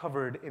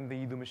discovered in the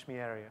Idu Mishmi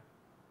area.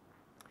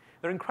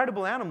 They're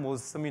incredible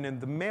animals. I mean,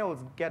 the males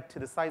get to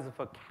the size of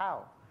a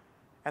cow,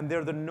 and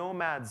they're the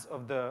nomads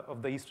of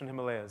the eastern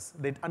Himalayas.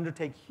 They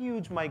undertake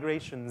huge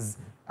migrations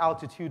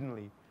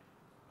altitudinally.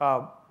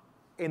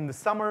 In the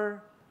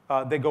summer,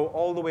 they go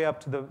all the way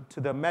up to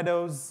the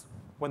meadows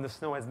when the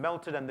snow has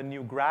melted and the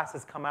new grass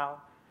has come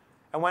out.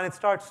 And when it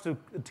starts to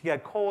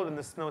get cold and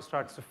the snow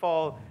starts to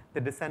fall, they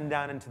descend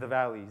down into the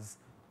valleys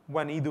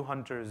when Idu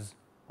hunters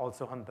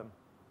also hunt them.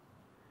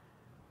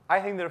 I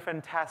think they're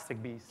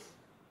fantastic beasts.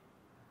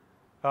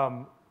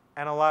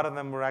 And a lot of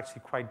them were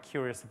actually quite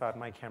curious about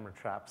my camera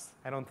traps.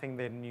 I don't think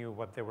they knew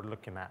what they were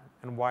looking at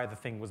and why the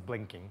thing was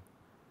blinking.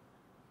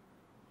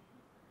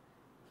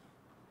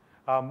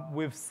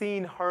 We've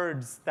seen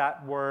herds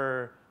that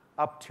were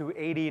up to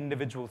 80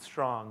 individuals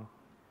strong.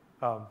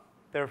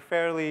 They're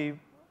fairly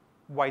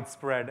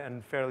widespread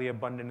and fairly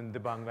abundant in the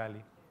Dibang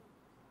Valley.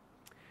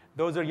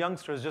 Those are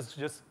youngsters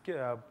just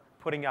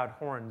putting out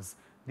horns.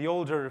 The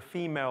older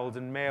females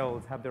and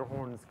males have their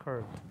horns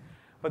curved.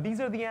 But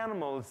these are the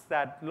animals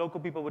that local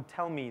people would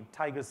tell me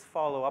tigers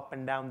follow up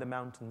and down the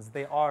mountains.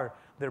 They are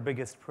their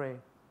biggest prey.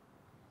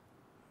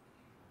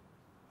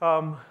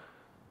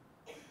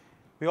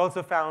 We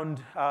also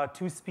found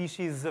 2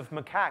 species of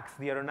macaques,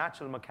 the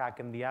Arunachal macaque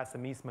and the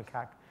Assamese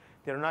macaque.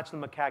 The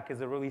Arunachal macaque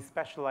is a really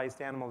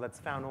specialized animal that's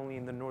found only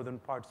in the northern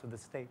parts of the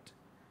state.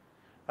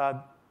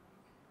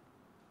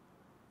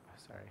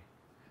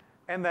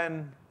 And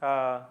then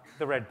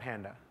the red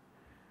panda.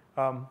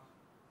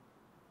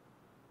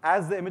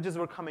 As the images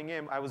were coming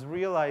in, I was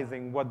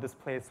realizing what this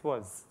place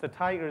was. The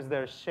tigers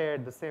there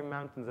shared the same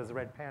mountains as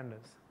red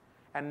pandas,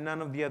 and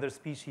none of the other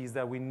species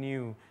that we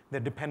knew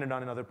that depended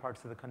on in other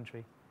parts of the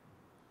country.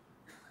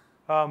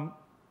 Sorry,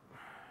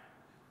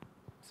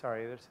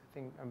 I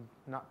think I'm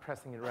not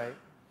pressing it right.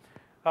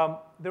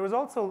 There was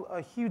also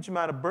a huge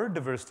amount of bird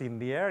diversity in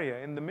the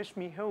area. In the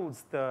Mishmi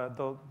Hills,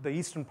 the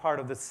eastern part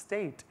of the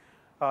state,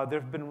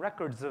 there have been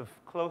records of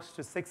close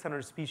to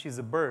 600 species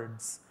of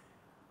birds,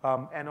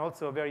 and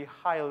also a very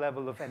high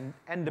level of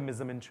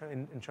endemism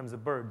in terms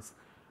of birds.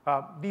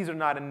 These are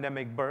not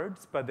endemic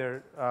birds, but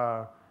they're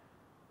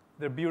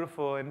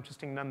beautiful and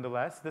interesting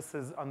nonetheless. This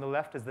is, on the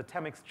left is the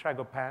Temix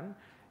tragopan,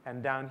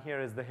 and down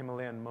here is the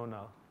Himalayan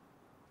monal.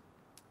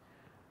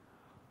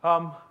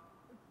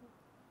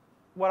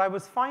 What I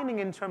was finding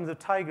in terms of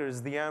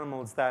tigers, the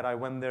animals that I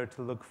went there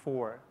to look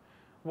for,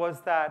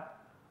 was that,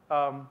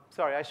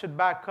 sorry, I should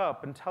back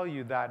up and tell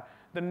you that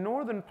the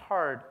northern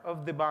part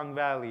of Dibang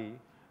Valley,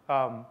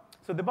 so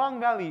Dibang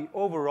Valley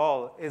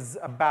overall is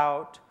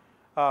about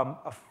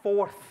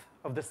 1/4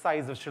 of the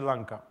size of Sri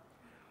Lanka,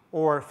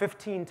 or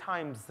 15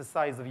 times the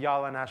size of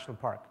Yala National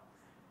Park.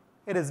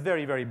 It is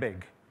very, very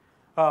big.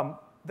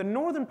 The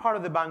northern part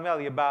of the Dibang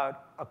Valley,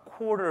 about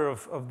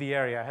 1/4 of the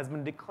area, has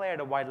been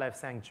declared a wildlife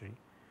sanctuary.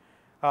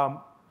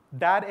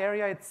 That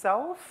area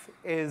itself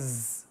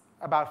is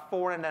about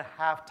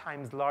 4.5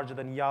 times larger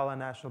than Yala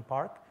National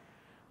Park,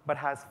 but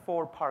has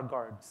 4 park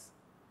guards.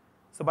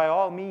 So by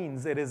all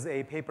means, it is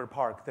a paper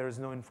park. There is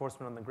no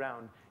enforcement on the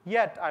ground.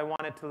 Yet, I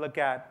wanted to look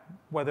at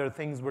whether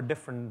things were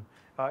different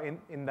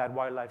in that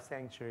wildlife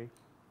sanctuary.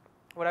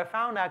 What I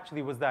found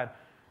actually was that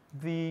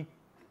the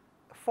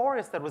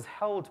forest that was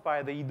held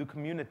by the Idu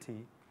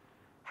community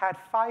had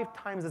 5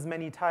 times as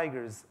many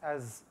tigers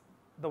as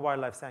the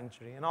wildlife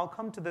sanctuary. And I'll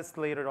come to this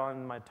later on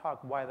in my talk,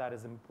 why that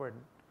is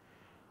important.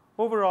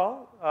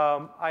 Overall,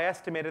 I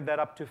estimated that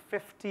up to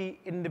 50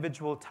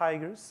 individual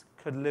tigers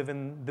could live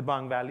in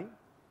Dibang Valley,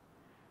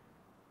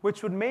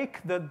 which would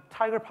make the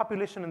tiger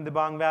population in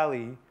Dibang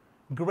Valley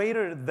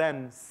greater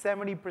than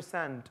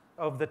 70%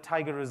 of the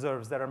tiger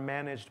reserves that are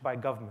managed by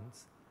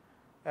governments,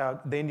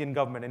 the Indian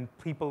government, in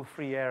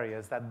people-free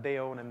areas that they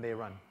own and they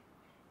run.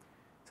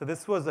 So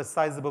this was a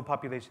sizable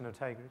population of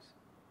tigers.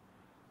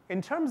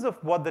 In terms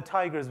of what the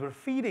tigers were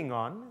feeding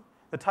on,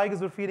 the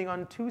tigers were feeding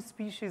on 2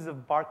 species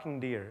of barking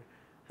deer.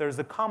 There's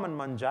a common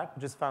muntjac,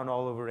 which is found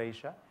all over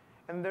Asia,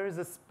 and there is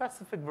a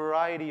specific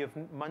variety of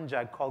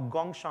muntjac called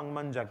Gongshang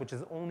muntjac, which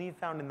is only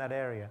found in that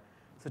area.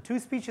 So 2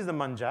 species of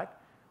muntjac,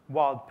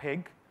 wild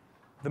pig,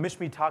 the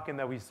Mishmi takin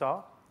that we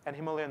saw, and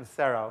Himalayan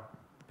sarau.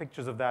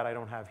 Pictures of that I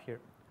don't have here.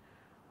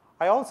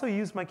 I also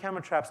used my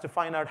camera traps to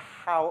find out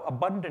how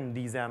abundant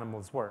these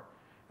animals were.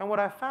 And what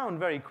I found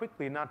very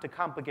quickly, not to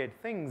complicate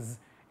things,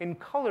 in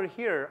color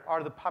here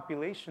are the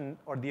population,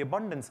 or the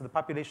abundance of the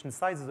population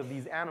sizes of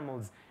these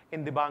animals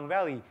in Dibang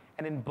Valley,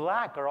 and in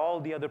black are all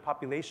the other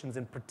populations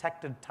in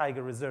protected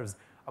tiger reserves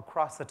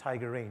across the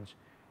tiger range.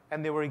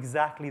 And they were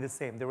exactly the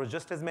same. There were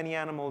just as many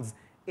animals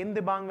in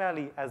Dibang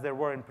Valley as there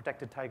were in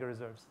protected tiger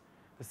reserves.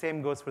 The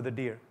same goes for the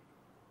deer.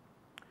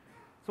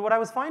 So what I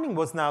was finding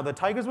was now the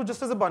tigers were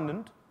just as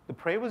abundant, the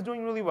prey was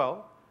doing really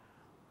well,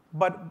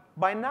 but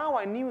by now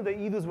I knew the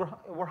Idus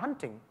were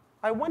hunting.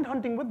 I went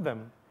hunting with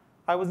them.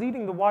 I was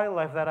eating the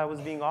wildlife that I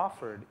was being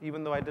offered,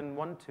 even though I didn't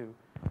want to.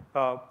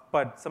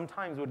 But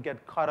sometimes would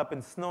get caught up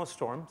in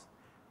snowstorms,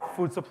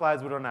 food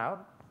supplies would run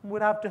out,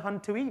 would have to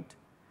hunt to eat.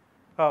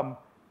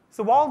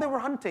 So while they were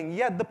hunting,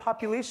 yet the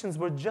populations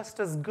were just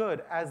as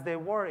good as they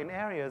were in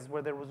areas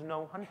where there was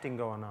no hunting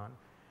going on.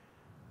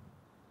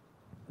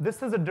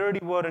 This is a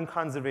dirty word in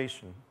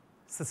conservation,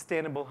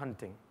 sustainable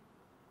hunting.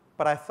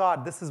 But I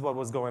thought this is what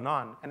was going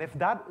on. And if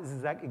that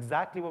is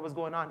exactly what was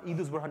going on,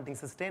 Idus were hunting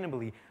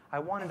sustainably, I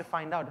wanted to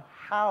find out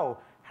how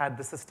had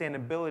the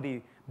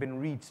sustainability been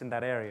reached in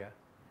that area.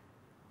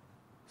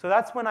 So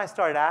that's when I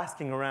started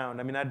asking around.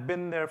 I mean, I'd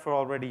been there for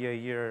already a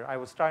year. I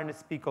was starting to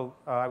speak,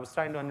 I was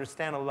starting to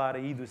understand a lot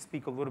of Idu,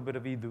 speak a little bit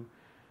of Idu.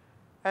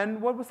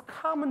 And what was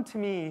common to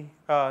me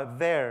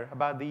there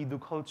about the Idu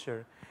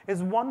culture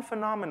is one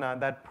phenomena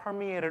that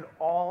permeated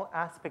all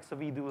aspects of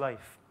Idu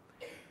life.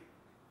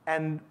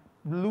 And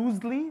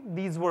loosely,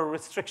 these were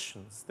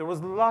restrictions. There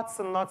was lots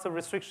and lots of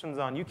restrictions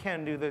on, you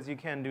can't do this, you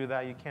can't do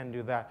that, you can't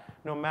do that,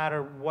 no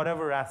matter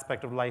whatever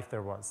aspect of life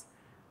there was.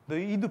 The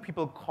Idu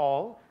people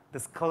call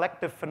this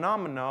collective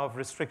phenomena of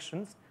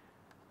restrictions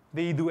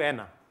the Idu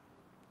Ena.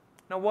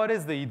 Now, what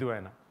is the Idu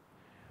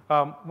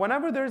Ena?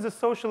 Whenever there is a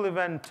social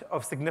event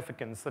of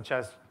significance, such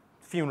as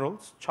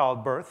funerals,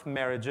 childbirth,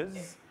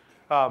 marriages,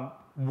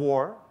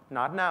 war,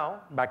 not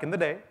now, back in the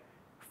day,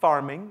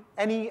 farming,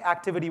 any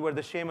activity where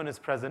the shaman is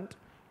present,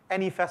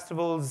 any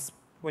festivals,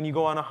 when you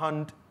go on a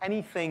hunt,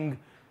 anything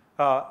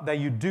that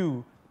you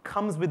do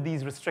comes with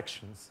these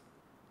restrictions.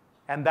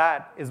 And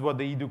that is what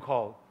the Idu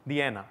call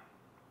the Ena.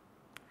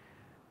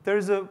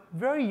 There's a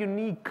very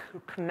unique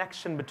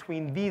connection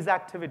between these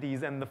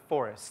activities and the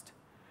forest.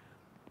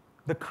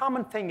 The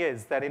common thing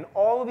is that in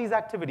all of these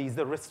activities,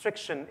 the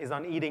restriction is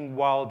on eating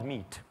wild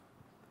meat.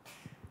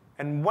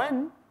 And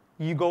when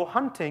you go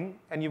hunting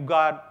and you've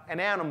got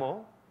an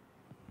animal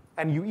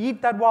and you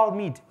eat that wild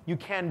meat, you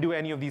can't do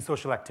any of these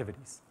social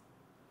activities.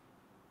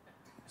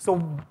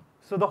 So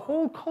the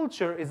whole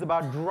culture is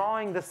about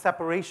drawing the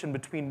separation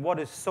between what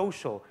is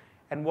social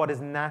and what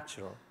is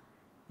natural.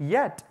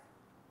 Yet,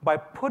 by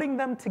putting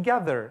them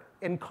together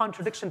in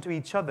contradiction to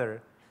each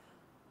other,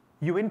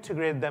 you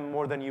integrate them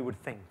more than you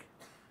would think.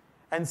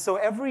 And so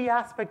every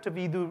aspect of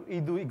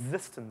Idu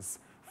existence,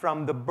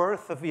 from the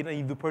birth of an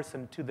Idu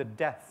person to the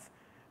death,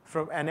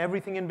 and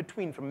everything in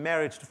between, from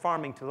marriage to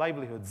farming to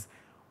livelihoods,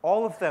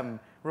 all of them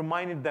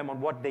reminded them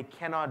on what they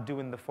cannot do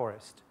in the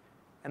forest,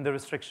 and the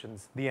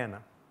restrictions, the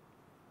Ena.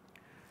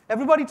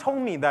 Everybody told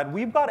me that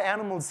we've got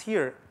animals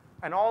here,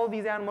 and all of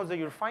these animals that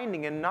you're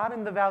finding, and not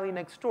in the valley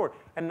next door,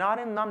 and not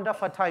in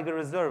Namdapha Tiger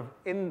Reserve,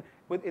 in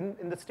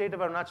the state of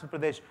Arunachal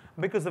Pradesh,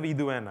 because of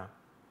Idu Ena.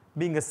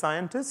 Being a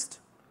scientist,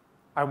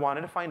 I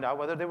wanted to find out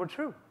whether they were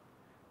true.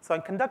 So I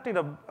conducted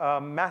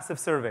a massive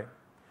survey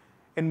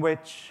in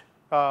which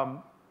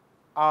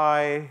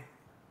I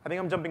think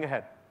I'm jumping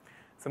ahead.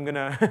 So I'm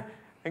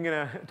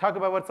gonna talk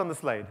about what's on the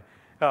slide.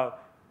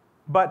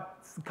 But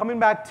coming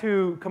back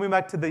to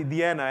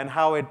the Ena and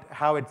how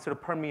it sort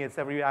of permeates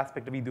every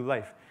aspect of Idu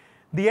life.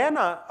 The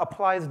Ena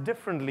applies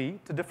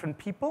differently to different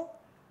people,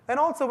 and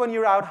also when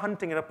you're out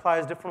hunting, it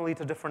applies differently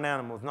to different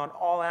animals. Not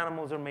all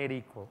animals are made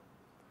equal.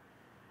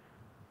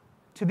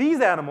 To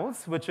these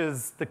animals, which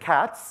is the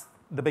cats,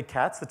 the big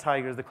cats, the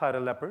tigers, the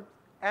clouded leopard,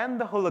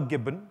 and the hula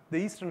gibbon, the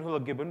eastern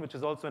hula gibbon, which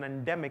is also an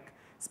endemic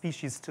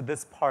species to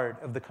this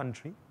part of the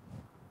country,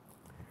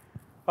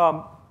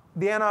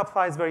 the Ena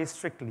applies very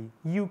strictly.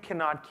 You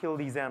cannot kill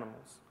these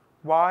animals.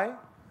 Why?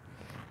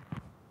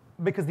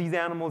 Because these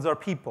animals are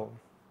people.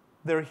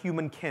 They're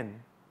human kin.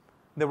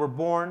 They were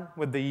born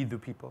with the Idu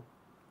people.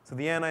 So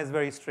the Ena is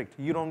very strict.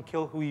 You don't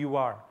kill who you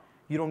are.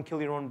 You don't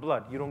kill your own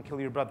blood. You don't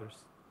kill your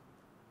brothers.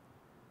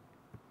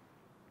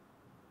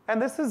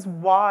 And this is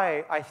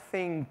why I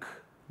think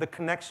the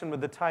connection with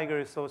the tiger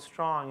is so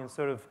strong, and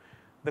sort of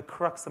the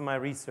crux of my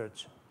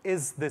research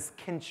is this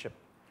kinship,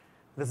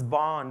 this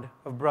bond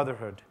of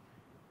brotherhood.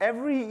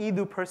 Every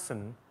Idu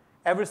person,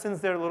 ever since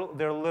they're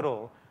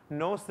little,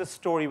 knows the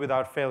story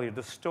without failure,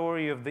 the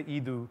story of the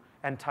Idu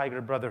and tiger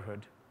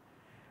brotherhood.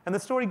 And the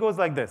story goes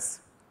like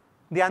this.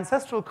 The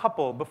ancestral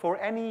couple, before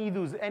any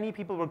Idus, any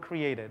people were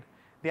created,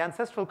 the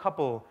ancestral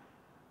couple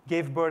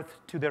gave birth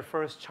to their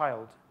first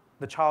child.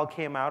 The child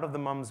came out of the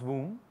mom's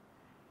womb,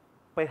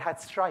 but it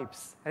had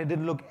stripes, and it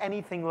didn't look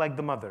anything like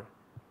the mother.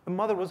 The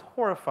mother was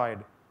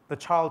horrified. The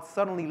child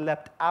suddenly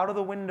leapt out of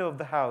the window of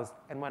the house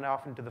and went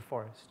off into the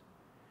forest.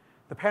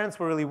 The parents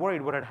were really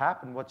worried what had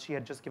happened, what she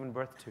had just given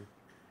birth to.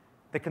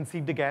 They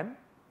conceived again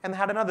and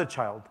had another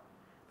child.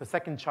 The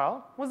second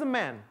child was a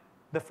man,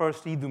 the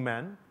first Idu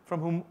man, from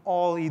whom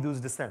all Idus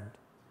descend.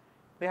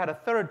 They had a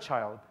third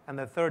child, and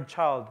the third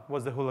child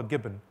was the hula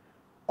gibbon.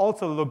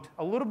 Also looked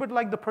a little bit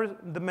like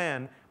the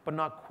man, but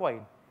not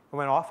quite, and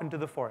went off into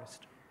the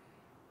forest.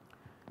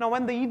 Now,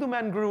 when the Idu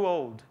man grew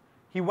old,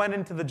 he went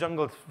into the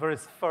jungle for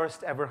his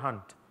first ever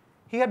hunt.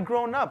 He had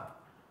grown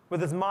up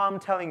with his mom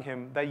telling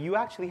him that you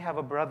actually have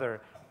a brother.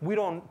 We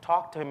don't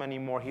talk to him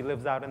anymore. He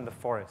lives out in the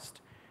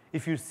forest.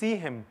 If you see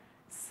him,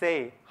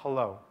 say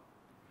hello.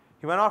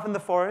 He went off in the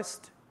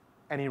forest,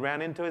 and he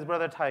ran into his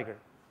brother tiger.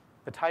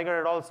 The tiger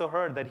had also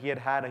heard that he had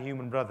had a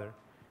human brother.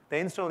 They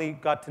instantly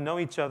got to know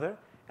each other,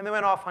 and they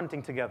went off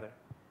hunting together.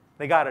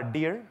 They got a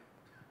deer,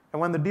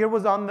 and when the deer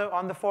was on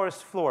the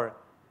forest floor,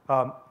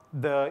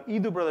 the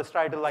Idu brothers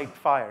tried to light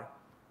fire.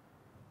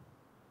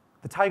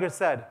 The tiger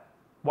said,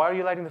 "Why are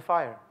you lighting the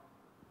fire?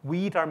 We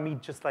eat our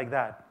meat just like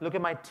that. Look at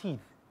my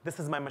teeth.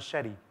 This is my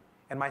machete.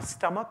 And my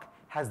stomach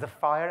has the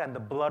fire, and the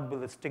blood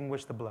will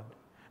extinguish the blood,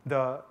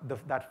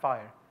 that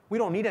fire. We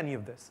don't need any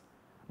of this."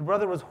 The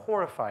brother was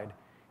horrified.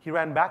 He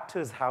ran back to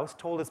his house,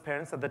 told his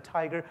parents that the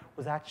tiger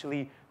was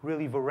actually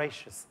really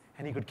voracious,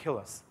 and he could kill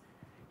us.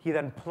 He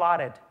then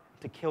plotted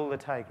to kill the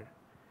tiger.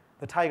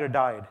 The tiger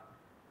died.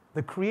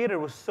 The creator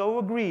was so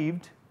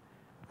aggrieved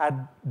at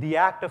the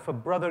act of a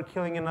brother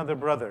killing another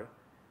brother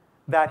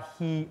that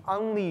he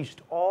unleashed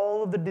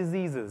all of the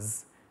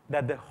diseases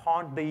that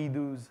haunt the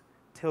Idus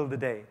till the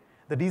day.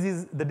 The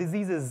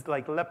diseases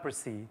like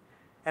leprosy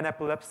and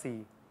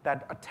epilepsy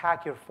that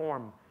attack your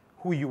form,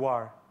 who you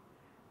are.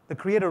 The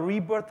creator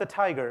rebirthed the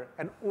tiger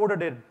and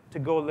ordered it to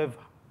go live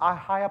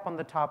high up on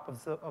the top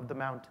of the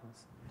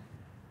mountains.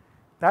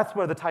 That's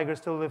where the tiger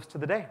still lives to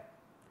the day.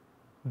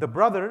 The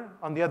brother,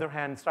 on the other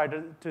hand,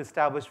 started to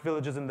establish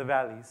villages in the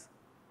valleys.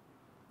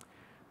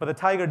 But the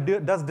tiger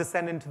does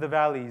descend into the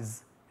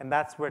valleys, and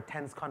that's where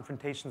tense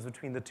confrontations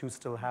between the two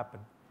still happen.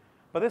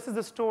 But this is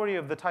the story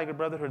of the tiger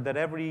brotherhood that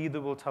every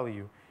Idu will tell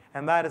you,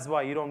 and that is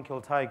why you don't kill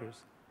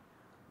tigers.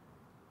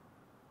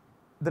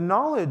 The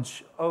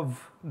knowledge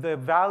of the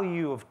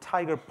value of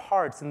tiger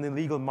parts in the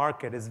legal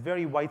market is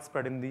very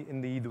widespread in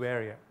the Idu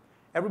area.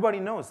 Everybody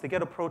knows. They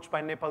get approached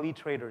by Nepali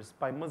traders,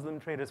 by Muslim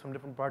traders from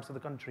different parts of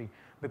the country,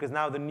 because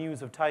now the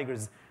news of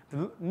tigers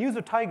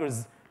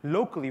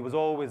locally was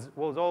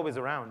always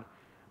around.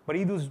 But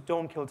Idus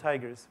don't kill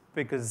tigers,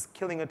 because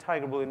killing a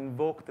tiger will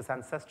invoke this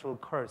ancestral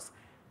curse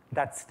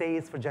that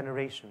stays for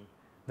generation.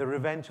 The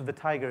revenge of the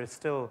tiger is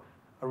still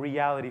a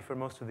reality for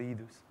most of the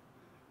Idus.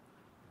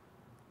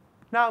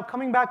 Now,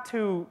 coming back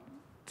to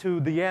the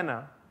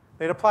hyena,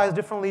 it applies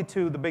differently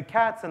to the big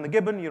cats and the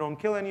gibbon. You don't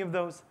kill any of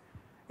those.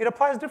 It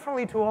applies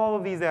differently to all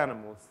of these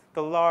animals,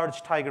 the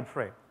large tiger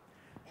prey.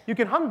 You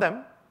can hunt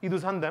them,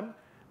 Idus hunt them,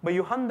 but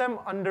you hunt them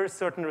under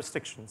certain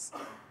restrictions.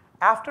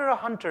 After a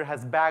hunter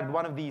has bagged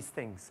one of these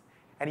things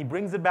and he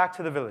brings it back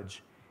to the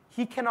village,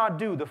 he cannot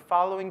do the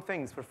following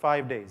things for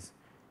 5 days.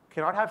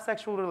 Cannot have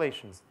sexual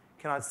relations,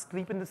 cannot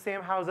sleep in the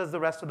same house as the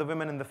rest of the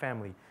women in the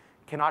family,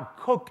 cannot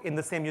cook in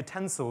the same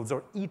utensils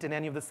or eat in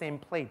any of the same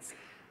plates,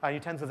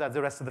 utensils as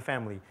the rest of the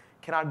family,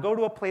 cannot go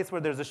to a place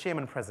where there's a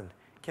shaman present,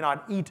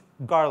 cannot eat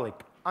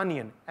garlic,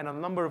 onion, and a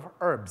number of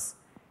herbs,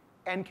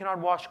 and cannot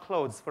wash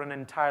clothes for an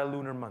entire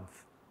lunar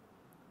month.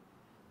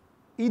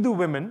 Idu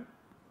women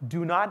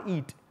do not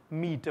eat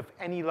meat of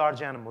any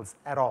large animals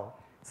at all,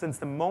 since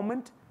the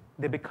moment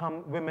they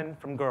become women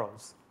from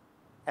girls.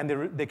 And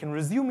they can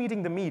resume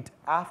eating the meat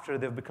after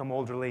they've become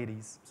older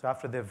ladies, so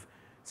after they've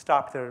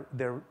stopped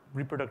their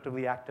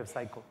reproductively active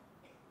cycle.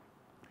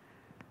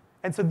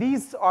 And so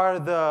these are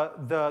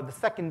the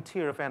second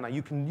tier of hyena.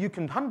 You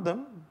can hunt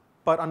them,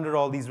 but under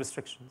all these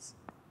restrictions.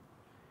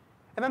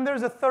 And then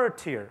there's a third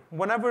tier.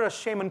 Whenever a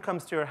shaman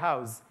comes to your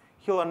house,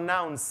 he'll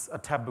announce a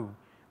taboo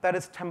that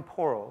is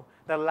temporal,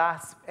 that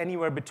lasts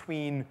anywhere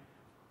between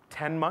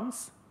 10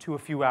 months to a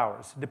few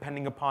hours,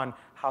 depending upon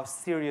how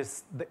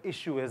serious the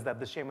issue is that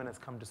the shaman has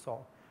come to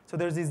solve. So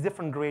there's these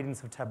different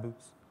gradients of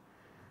taboos.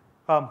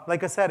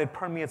 Like I said, it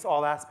permeates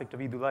all aspects of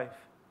Idu life.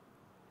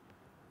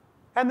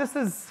 And this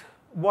is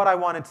what I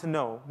wanted to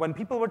know. When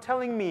people were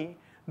telling me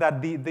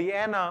that the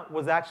hyena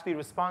was actually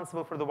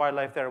responsible for the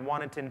wildlife there, I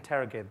wanted to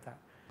interrogate that.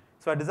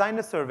 So I designed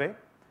a survey.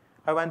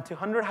 I went to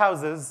 100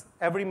 houses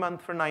every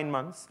month for 9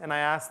 months, and I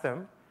asked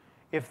them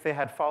if they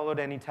had followed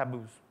any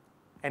taboos,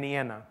 any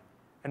hyena,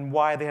 and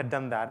why they had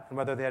done that, and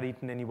whether they had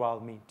eaten any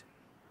wild meat.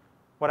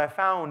 What I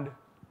found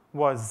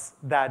was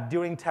that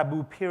during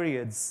taboo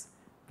periods,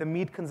 the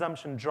meat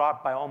consumption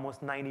dropped by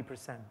almost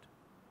 90%.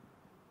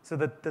 So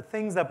the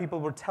things that people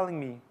were telling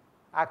me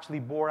actually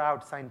bore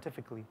out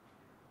scientifically.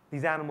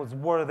 These animals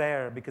were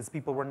there because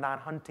people were not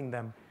hunting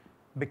them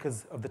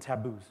because of the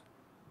taboos.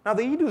 Now,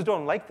 the Idus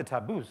don't like the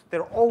taboos.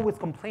 They're always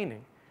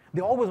complaining.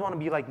 They always want to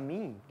be like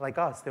me, like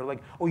us. They're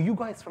like, oh, you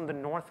guys from the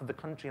north of the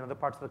country and other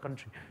parts of the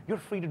country, you're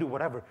free to do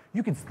whatever.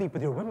 You can sleep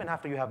with your women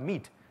after you have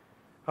meat.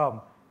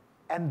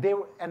 And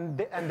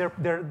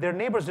their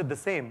neighbors did the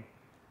same.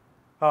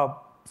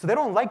 So they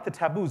don't like the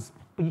taboos,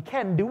 but you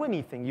can't do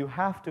anything. You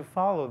have to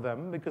follow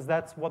them because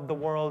that's what the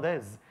world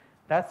is.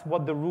 That's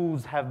what the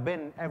rules have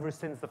been ever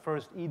since the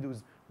first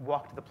Idus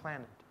walked the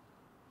planet.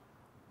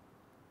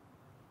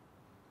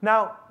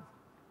 Now,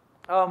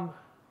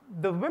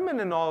 the women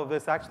in all of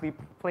this actually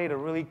played a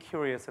really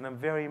curious and a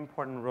very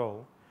important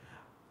role.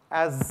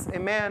 As a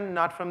man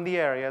not from the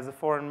area, as a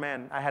foreign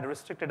man, I had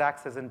restricted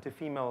access into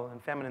female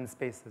and feminine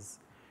spaces.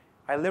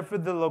 I lived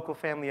with the local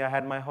family. I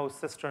had my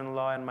host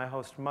sister-in-law and my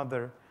host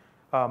mother.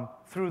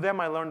 Through them,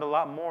 I learned a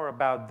lot more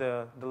about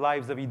the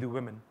lives of Idu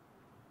women.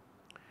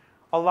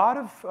 A lot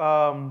of,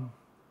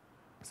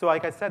 so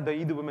like I said, the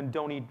Idu women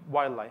don't eat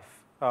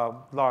wildlife,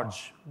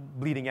 large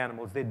bleeding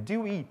animals. They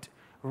do eat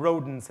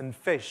rodents and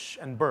fish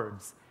and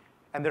birds.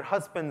 And their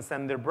husbands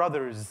and their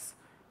brothers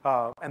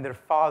and their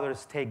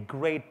fathers take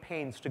great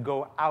pains to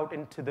go out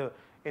into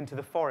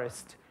the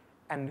forest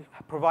and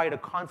provide a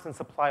constant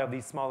supply of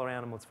these smaller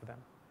animals for them.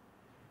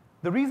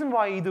 The reason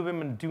why Idu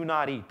women do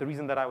not eat, the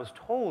reason that I was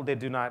told they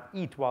do not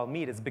eat wild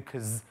meat is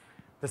because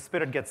the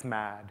spirit gets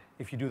mad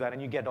if you do that and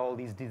you get all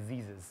these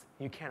diseases.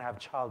 You can't have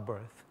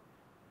childbirth.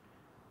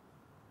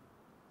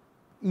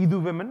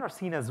 Idu women are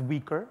seen as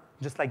weaker,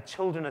 just like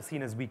children are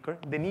seen as weaker.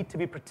 They need to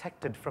be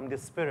protected from the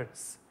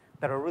spirits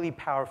that are really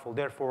powerful.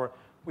 Therefore,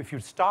 If you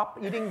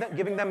stop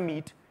giving them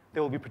meat, they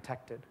will be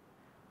protected.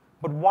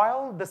 But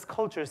while this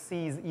culture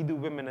sees Idu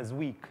women as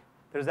weak,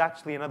 there's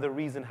actually another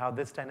reason how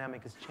this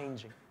dynamic is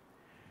changing.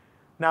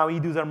 Now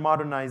Idus are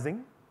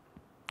modernizing.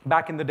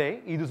 Back in the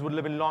day, Idus would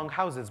live in long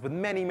houses with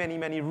many, many,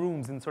 many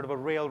rooms in sort of a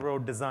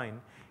railroad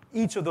design.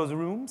 Each of those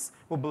rooms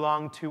would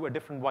belong to a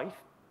different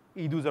wife.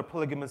 Idus are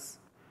polygamous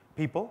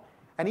people.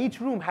 And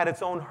each room had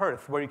its own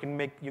hearth where you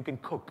can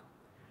cook.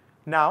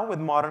 Now, with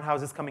modern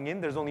houses coming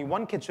in, there's only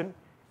one kitchen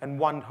and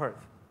one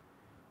hearth.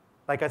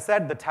 Like I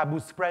said, the taboo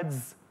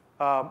spreads,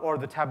 or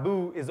the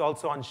taboo is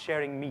also on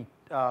sharing meat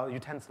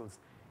utensils.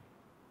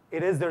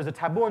 There's a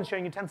taboo on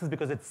sharing utensils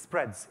because it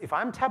spreads. If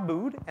I'm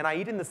tabooed and I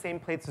eat in the same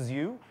plates as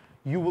you,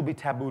 you will be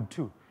tabooed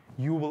too.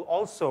 You will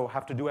also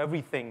have to do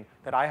everything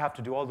that I have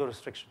to do, all the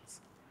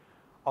restrictions.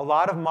 A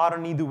lot of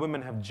modern Idu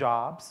women have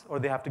jobs, or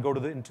they have to go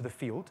into the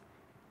field.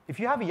 If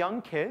you have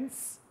young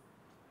kids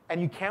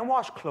and you can't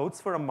wash clothes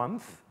for a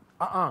month,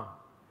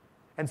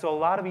 And so a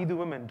lot of Idu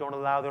women don't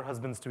allow their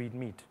husbands to eat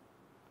meat.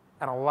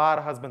 And a lot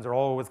of husbands are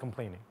always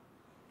complaining.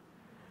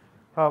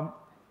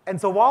 And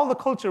so while the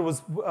culture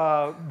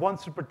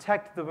wants to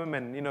protect the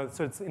women,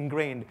 so it's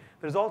ingrained,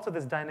 there's also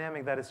this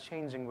dynamic that is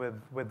changing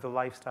with the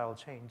lifestyle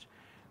change.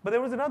 But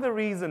there was another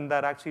reason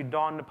that actually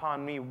dawned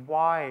upon me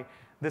why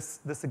this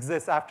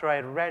exists after I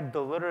had read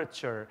the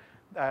literature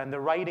and the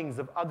writings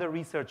of other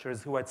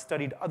researchers who had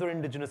studied other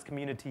indigenous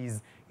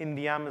communities in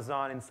the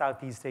Amazon in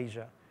Southeast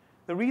Asia.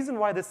 The reason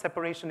why this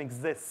separation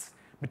exists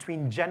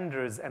between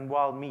genders and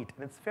wild meat,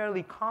 and it's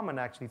fairly common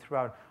actually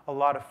throughout a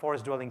lot of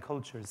forest-dwelling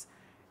cultures,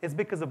 is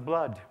because of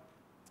blood.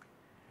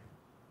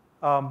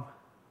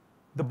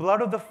 The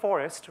blood of the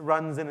forest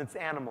runs in its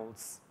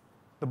animals.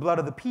 The blood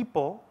of the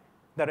people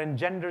that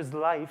engenders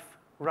life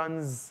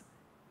runs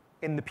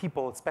in the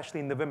people, especially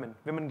in the women.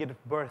 Women give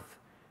birth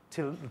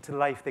to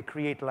life, they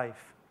create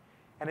life.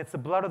 And it's the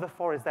blood of the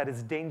forest that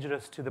is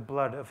dangerous to the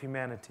blood of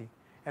humanity.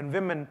 And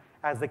women,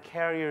 as the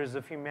carriers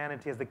of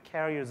humanity, as the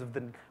carriers of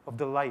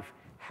the life,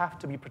 have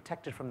to be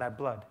protected from that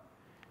blood.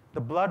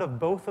 The blood of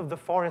both of the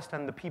forest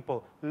and the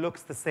people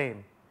looks the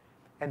same.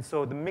 And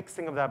so the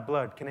mixing of that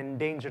blood can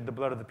endanger the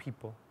blood of the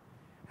people.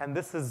 And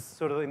this is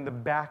sort of in the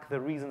back the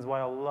reasons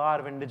why a lot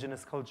of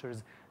indigenous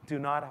cultures do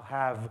not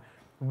have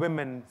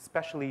women,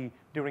 especially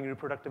during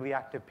reproductively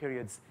active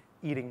periods,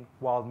 eating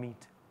wild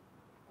meat.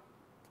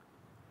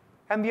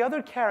 And the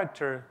other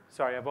character,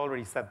 sorry, I've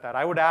already said that.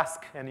 I would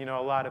ask, and a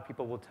lot of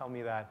people will tell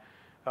me that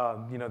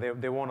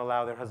they won't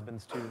allow their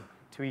husbands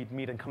to eat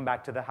meat and come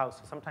back to the house.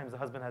 So sometimes the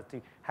husband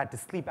had to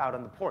sleep out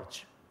on the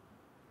porch.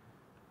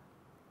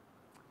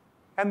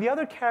 And the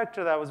other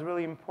character that was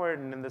really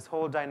important in this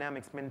whole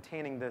dynamics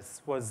maintaining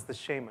this was the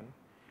shaman.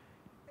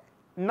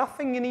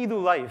 Nothing in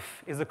Idu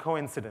life is a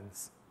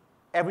coincidence.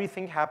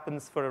 Everything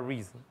happens for a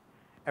reason.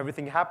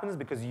 Everything happens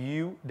because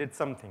you did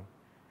something.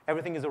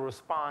 Everything is a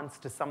response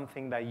to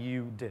something that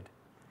you did.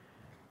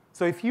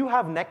 So if you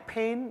have neck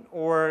pain,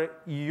 or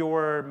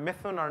your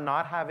mithun are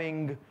not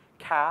having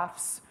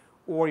calves,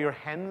 or your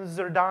hens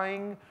are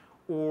dying,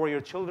 or your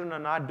children are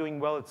not doing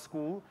well at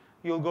school,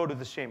 you'll go to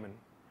the shaman.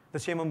 The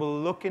shaman will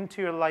look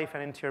into your life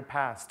and into your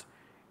past.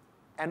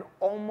 And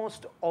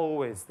almost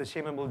always, the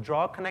shaman will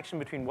draw a connection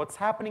between what's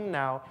happening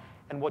now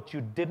and what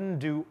you didn't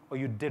do or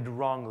you did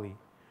wrongly.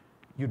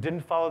 You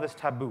didn't follow this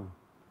taboo.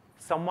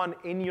 Someone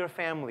in your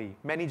family,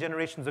 many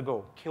generations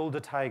ago, killed a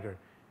tiger.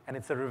 And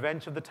it's a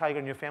revenge of the tiger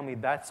in your family.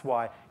 That's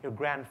why your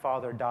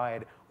grandfather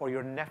died, or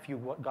your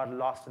nephew got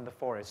lost in the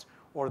forest,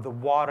 or the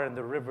water and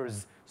the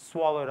rivers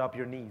swallowed up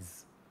your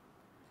knees.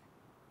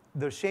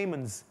 The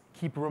shamans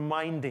keep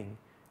reminding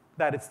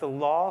that it's the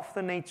law of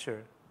the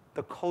nature,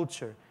 the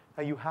culture,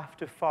 that you have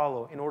to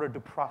follow in order to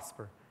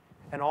prosper.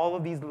 And all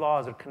of these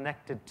laws are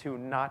connected to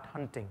not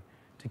hunting,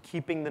 to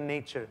keeping the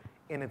nature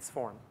in its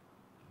form.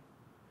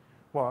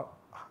 Well,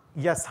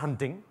 yes,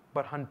 hunting,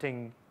 but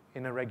hunting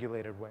in a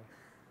regulated way.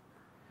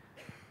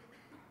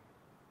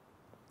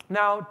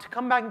 Now, to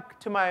come back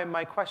to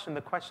my question,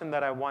 the question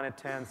that I wanted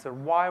to answer,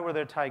 why were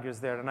there tigers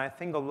there? And I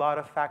think a lot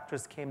of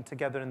factors came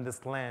together in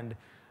this land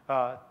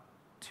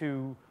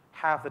to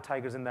have the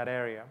tigers in that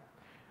area.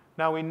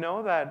 Now, we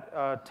know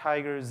that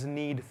tigers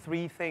need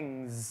three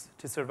things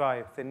to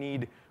survive. They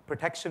need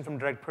protection from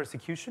direct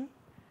persecution.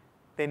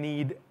 They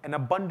need an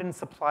abundant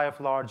supply of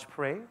large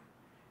prey.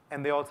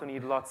 And they also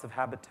need lots of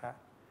habitat.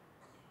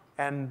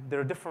 And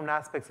there are different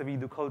aspects of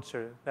Idu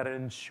culture that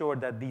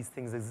ensured that these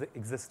things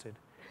existed.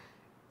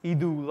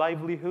 Idu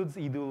livelihoods,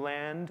 Idu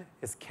land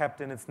is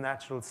kept in its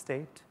natural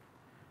state.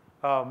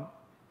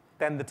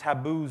 Then the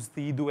taboos,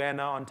 the Idu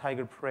Ena on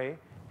tiger prey,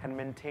 had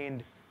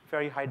maintained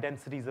very high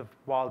densities of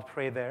wild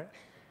prey there.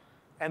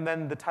 And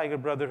then the Tiger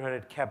Brotherhood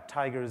had kept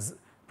tigers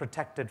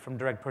protected from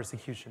direct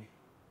persecution.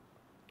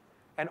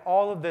 And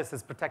all of this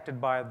is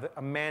protected by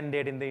a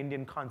mandate in the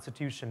Indian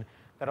Constitution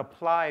that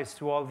applies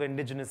to all the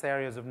indigenous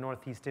areas of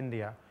Northeast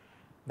India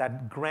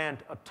that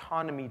grant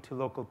autonomy to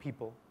local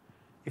people.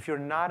 If you're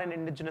not an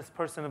indigenous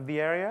person of the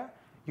area,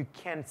 you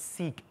can't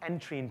seek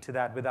entry into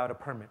that without a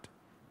permit.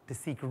 To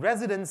seek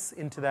residence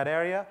into that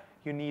area,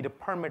 you need a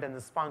permit and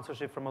the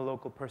sponsorship from a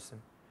local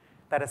person.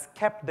 that has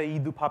kept the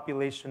Idu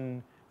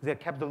population,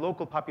 that kept the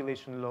local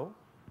population low,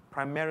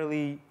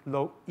 primarily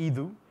low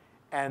Idu,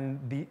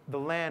 and the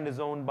land is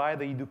owned by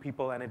the Idu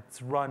people and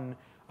it's run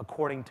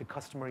according to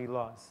customary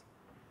laws.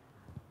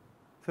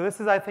 So this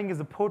is, I think, is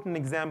a potent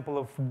example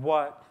of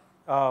what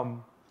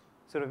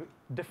sort of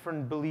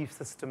different belief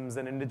systems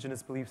and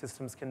indigenous belief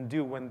systems can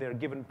do when they're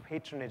given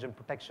patronage and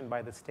protection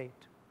by the state.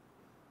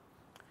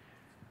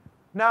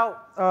 Now,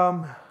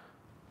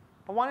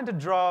 I wanted to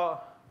draw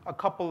a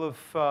couple of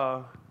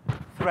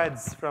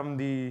threads from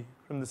the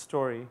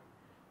story.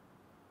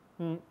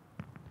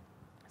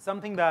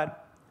 Something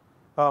that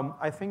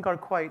I think are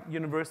quite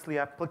universally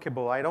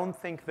applicable. I don't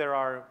think there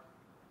are,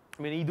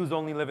 I mean, Idus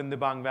only live in the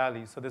Dibang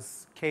Valley, so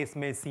this case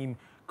may seem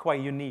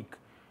quite unique.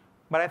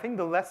 But I think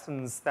the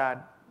lessons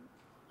that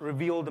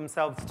revealed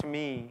themselves to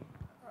me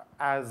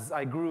as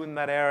I grew in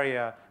that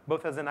area,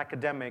 both as an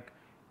academic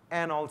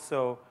and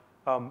also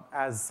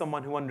as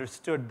someone who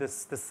understood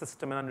this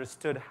system and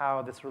understood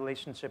how this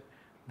relationship,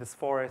 this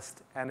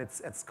forest and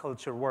its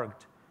culture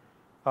worked.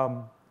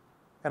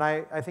 And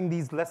I think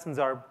these lessons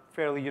are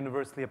fairly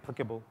universally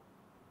applicable.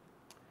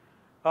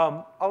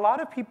 A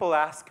lot of people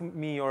ask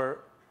me or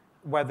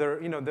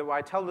whether,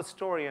 I tell the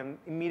story and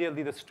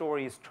immediately the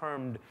story is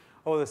termed,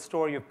 oh, the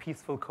story of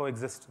peaceful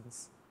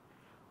coexistence.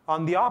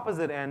 On the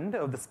opposite end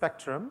of the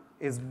spectrum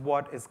is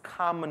what is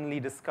commonly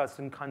discussed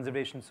in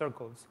conservation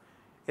circles,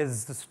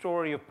 is the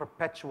story of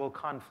perpetual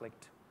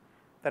conflict,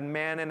 that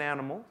man and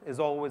animal is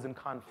always in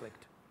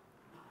conflict.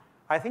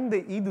 I think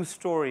the Idu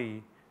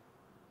story,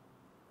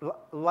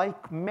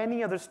 like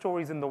many other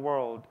stories in the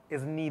world,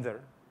 is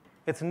neither.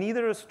 It's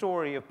neither a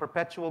story of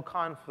perpetual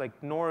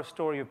conflict nor a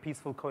story of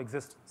peaceful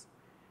coexistence.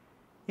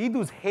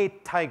 Idus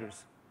hate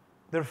tigers.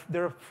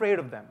 They're afraid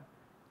of them.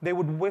 They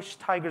would wish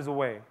tigers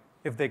away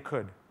if they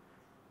could.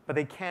 But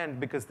they can't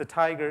because the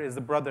tiger is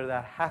the brother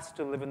that has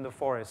to live in the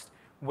forest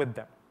with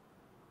them.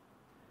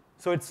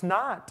 So it's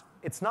not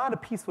a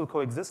peaceful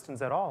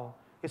coexistence at all.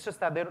 It's just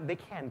that they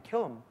can't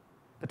kill him.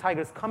 The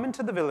tigers come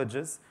into the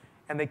villages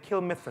and they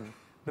kill Mithun,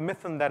 the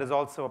Mithun that is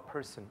also a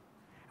person.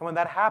 And when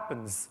that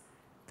happens,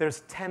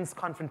 there's tense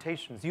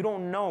confrontations. You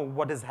don't know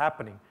what is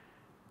happening.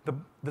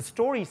 The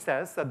story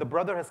says that the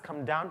brother has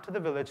come down to the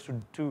village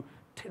to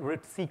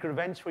seek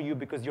revenge for you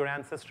because your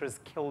ancestors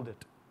killed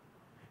it.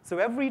 So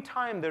every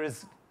time there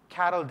is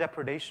cattle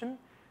depredation,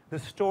 the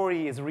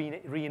story is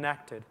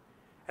reenacted.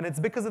 And it's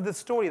because of this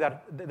story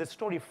that the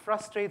story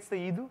frustrates the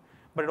Idu,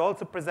 but it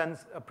also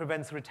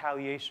prevents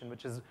retaliation,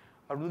 which is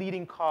a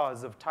leading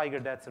cause of tiger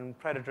deaths and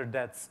predator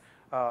deaths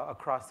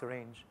across the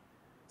range.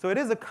 So it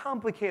is a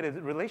complicated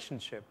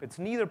relationship. It's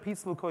neither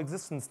peaceful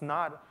coexistence,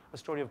 not a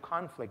story of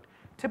conflict.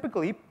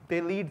 Typically,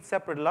 they lead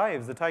separate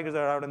lives. The tigers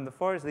are out in the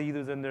forest, the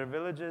Idus in their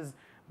villages,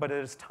 but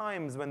there's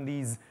times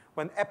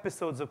when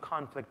episodes of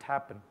conflict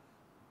happen.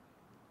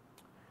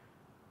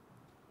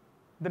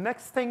 The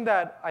next thing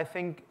that I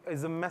think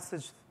is a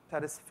message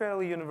that is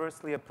fairly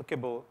universally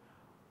applicable,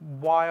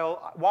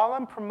 while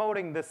I'm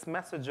promoting this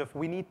message of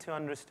we need to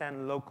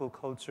understand local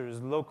cultures,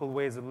 local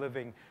ways of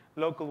living,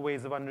 local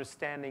ways of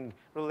understanding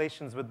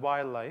relations with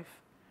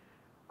wildlife,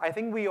 I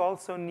think we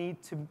also need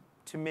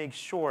to make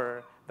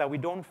sure that we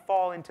don't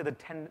fall into the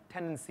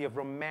tendency of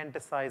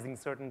romanticizing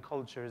certain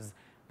cultures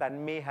that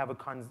may have a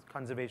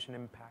conservation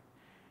impact.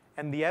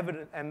 And the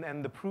evidence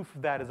and the proof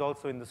of that is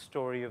also in the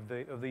story of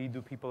the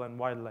Idu people and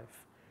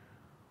wildlife.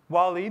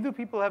 While the Idu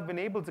people have been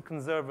able to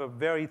conserve a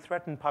very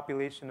threatened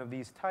population of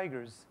these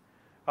tigers,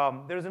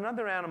 there's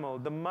another animal,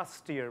 the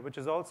musk deer, which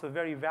is also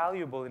very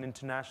valuable in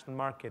international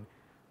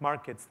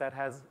markets that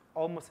has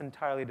almost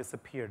entirely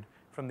disappeared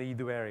from the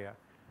Idu area.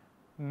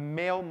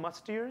 Male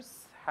musk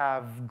deers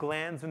have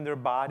glands in their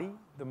body,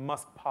 the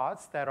musk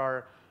pods, that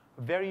are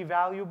very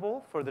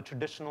valuable for the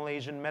traditional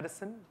Asian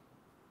medicine.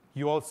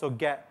 You also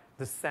get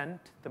the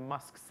scent, the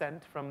musk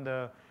scent from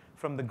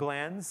the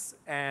glands,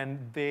 and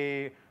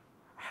they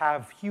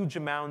have huge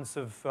amounts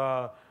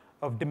of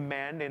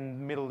demand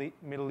in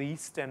Middle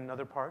East and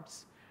other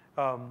parts.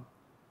 Am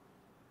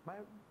I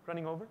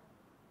running over?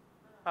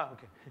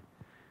 Okay.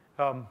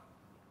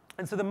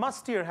 And so the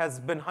musk deer has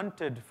been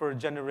hunted for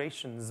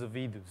generations of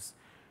Idus.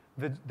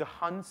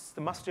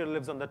 The musk deer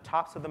lives on the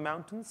tops of the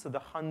mountains, so the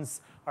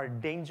hunts are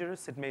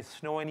dangerous. It may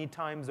snow any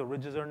time, the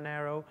ridges are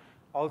narrow.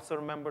 Also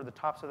remember, the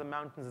tops of the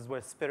mountains is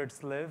where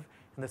spirits live,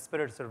 and the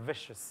spirits are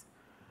vicious.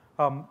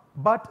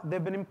 But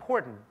they've been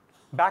important.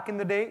 Back in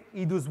the day,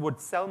 Idus would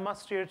sell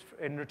musk deer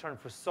in return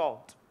for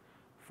salt,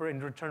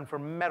 in return for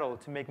metal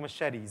to make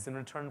machetes, in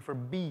return for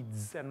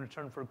beads, in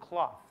return for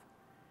cloth.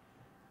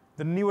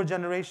 The newer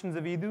generations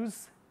of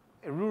Idus,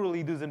 rural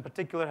Idus in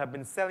particular, have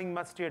been selling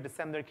musk deer to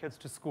send their kids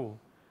to school,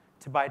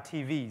 to buy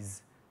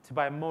TVs, to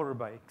buy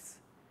motorbikes.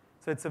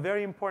 So it's a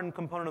very important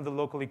component of the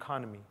local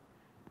economy.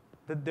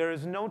 There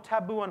is no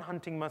taboo on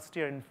hunting musk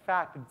deer. In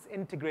fact, it's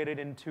integrated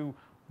into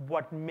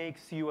what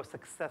makes you a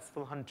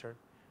successful hunter.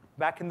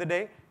 Back in the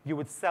day, you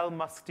would sell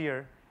musk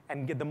deer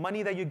and get the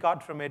money that you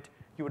got from it,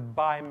 you would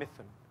buy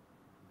Mithun.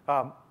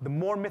 The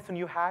more Mithun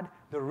you had,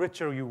 the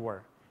richer you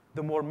were.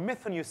 The more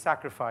Mithun you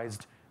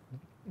sacrificed,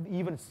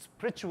 even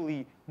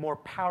spiritually more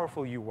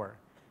powerful you were.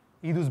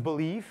 Idus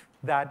believe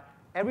that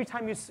every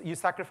time you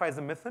sacrifice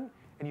a mithun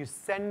and you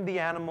send the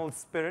animal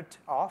spirit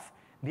off,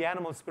 the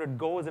animal spirit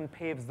goes and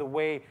paves the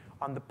way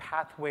on the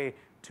pathway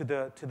to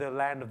the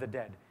land of the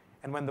dead.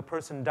 And when the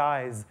person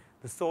dies,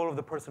 the soul of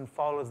the person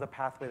follows the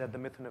pathway that the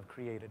mithun have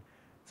created.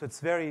 So it's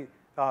very,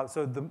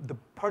 so the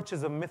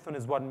purchase of mithun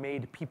is what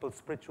made people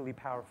spiritually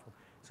powerful.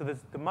 So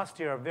the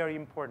mustir are very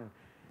important.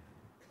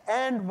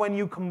 And when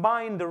you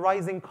combine the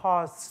rising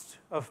cost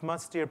of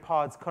mustir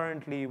pods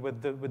currently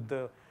with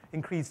the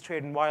increased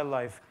trade in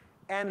wildlife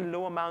and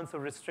low amounts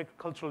of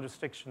cultural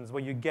restrictions,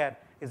 what you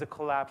get is a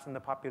collapse in the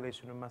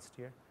population of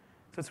mustir.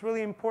 So it's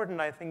really important,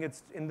 I think,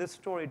 it's in this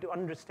story to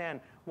understand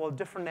what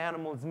different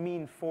animals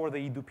mean for the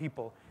Idu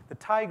people. The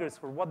tigers,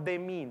 for what they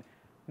mean,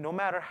 no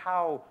matter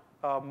how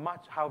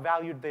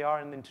valued they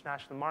are in the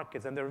international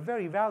markets, and they're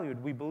very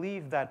valued. We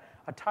believe that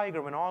a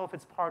tiger, when all of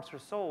its parts are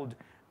sold,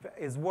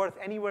 is worth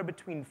anywhere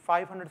between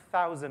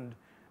 50,000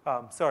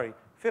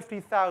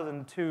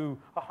 to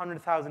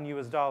 100,000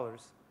 US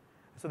dollars.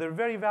 So they're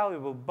very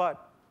valuable,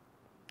 but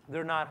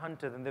they're not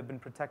hunted and they've been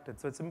protected.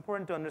 So it's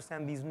important to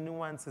understand these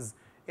nuances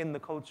in the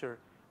culture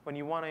when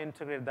you want to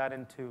integrate that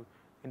into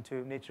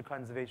nature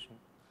conservation.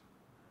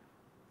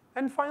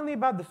 And finally,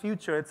 about the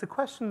future, it's a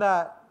question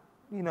that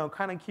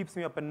kind of keeps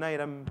me up at night.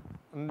 I'm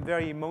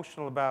very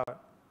emotional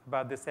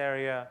about this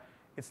area.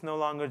 It's no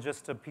longer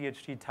just a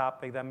PhD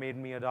topic that made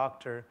me a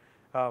doctor.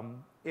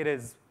 It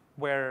is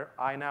where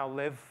I now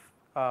live.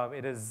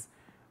 It is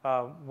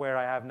where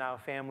I have now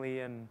family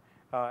and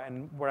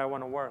where I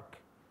want to work.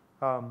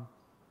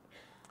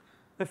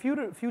 The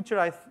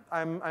future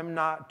I'm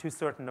not too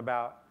certain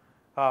about.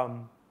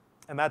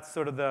 And that's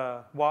sort of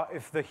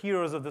if the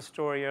heroes of the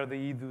story are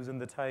the Idus and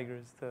the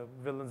tigers, the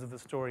villains of the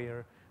story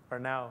are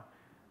now.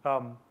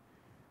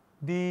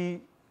 The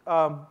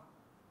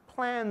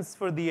plans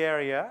for the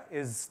area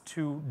is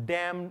to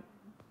dam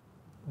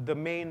the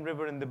main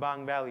river in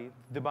Dibang Valley,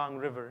 Dibang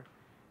River,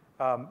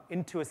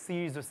 into a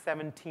series of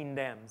 17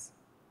 dams.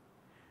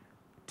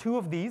 2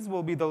 of these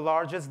will be the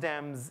largest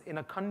dams in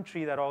a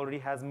country that already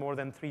has more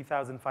than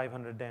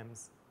 3,500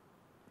 dams.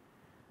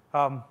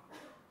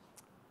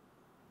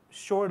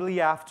 Shortly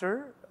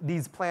after,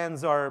 these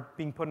plans are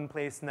being put in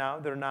place now.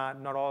 They're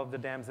not all of the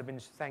dams have been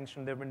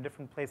sanctioned. There have been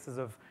different places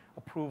of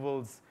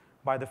approvals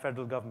by the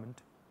federal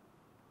government.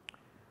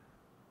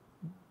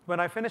 When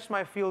I finished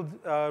my field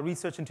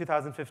research in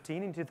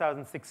 2015, in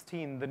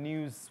 2016, the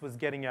news was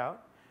getting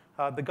out.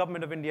 The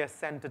government of India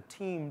sent a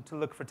team to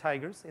look for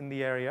tigers in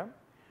the area.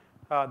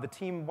 The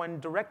team went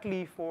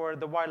directly for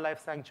the wildlife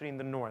sanctuary in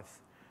the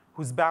north,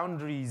 whose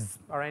boundaries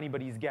are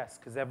anybody's guess,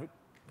 because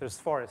there's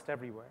forest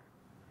everywhere.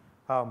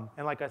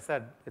 And like I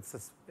said,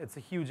 it's a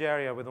huge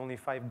area with only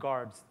 5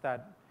 guards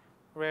that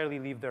rarely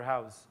leave their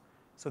house.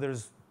 So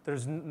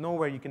there's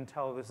nowhere you can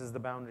tell this is the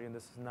boundary and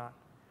this is not.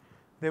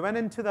 They went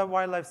into the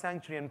wildlife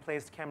sanctuary and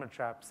placed camera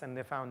traps, and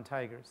they found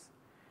tigers.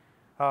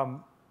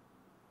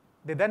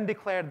 They then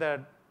declared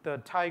that the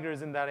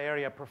tigers in that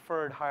area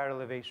preferred higher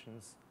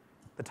elevations.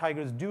 The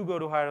tigers do go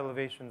to higher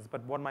elevations,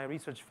 but what my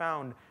research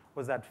found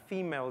was that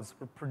females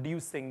were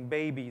producing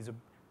babies or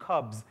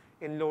cubs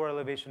in lower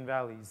elevation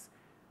valleys,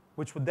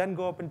 which would then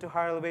go up into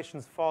higher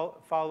elevations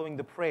following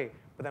the prey,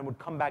 but then would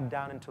come back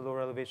down into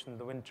lower elevation in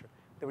the winter.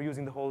 They were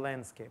using the whole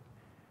landscape.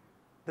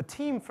 The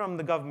team from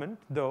the government,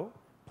 though,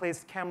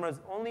 placed cameras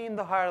only in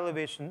the higher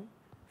elevation,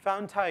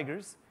 found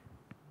tigers,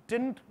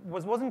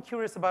 wasn't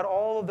curious about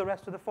all of the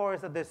rest of the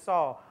forest that they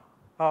saw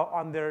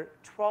on their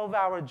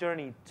 12-hour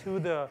journey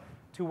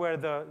to where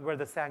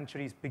the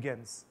sanctuary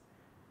begins.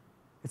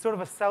 It's sort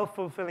of a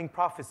self-fulfilling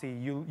prophecy.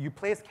 You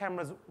place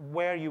cameras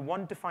where you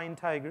want to find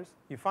tigers,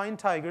 you find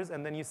tigers,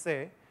 and then you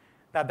say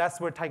that that's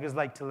where tigers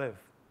like to live.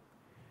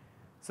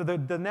 So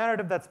the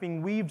narrative that's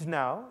being weaved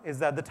now is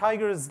that the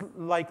tigers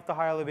like the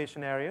higher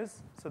elevation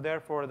areas, so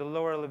therefore the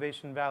lower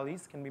elevation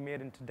valleys can be made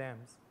into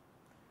dams.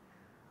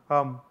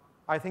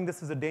 I think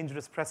this is a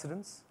dangerous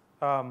precedence.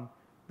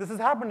 This has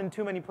happened in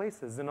too many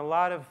places, and a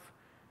lot of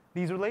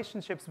these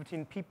relationships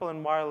between people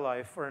and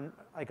wildlife,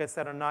 like I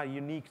said, are not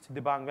unique to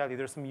Dibang Valley.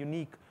 There's some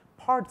unique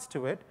parts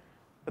to it,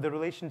 but the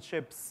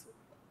relationships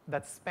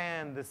that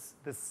span this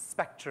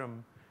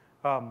spectrum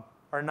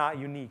are not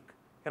unique.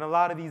 In a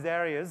lot of these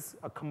areas,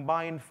 a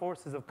combined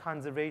forces of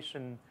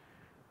conservation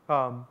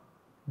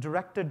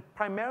directed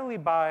primarily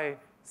by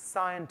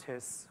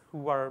scientists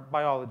who are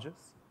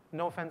biologists.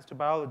 No offense to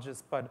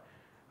biologists, but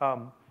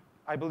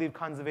I believe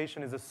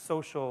conservation is a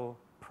social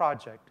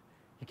project.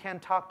 You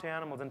can't talk to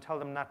animals and tell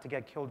them not to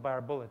get killed by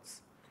our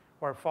bullets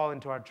or fall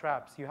into our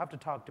traps. You have to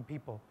talk to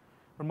people.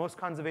 Where most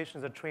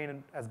conservationists are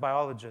trained as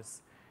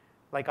biologists,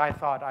 like I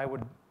thought I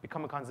would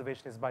become a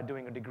conservationist by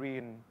doing a degree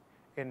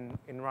in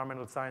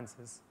environmental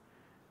sciences.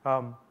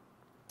 So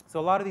a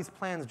lot of these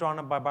plans drawn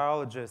up by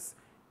biologists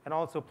and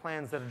also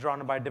plans that are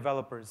drawn up by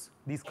developers,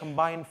 these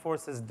combined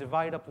forces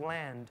divide up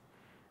land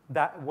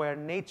where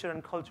nature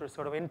and culture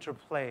sort of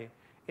interplay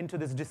into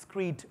this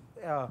discrete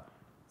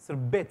sort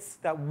of bits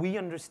that we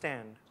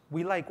understand.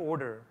 We like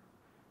order.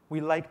 we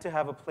like to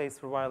have a place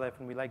for wildlife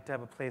and we like to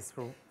have a place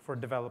for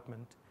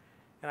development.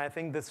 And I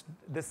think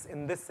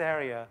in this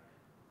area,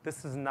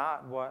 this is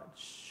not what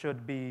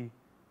should be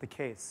the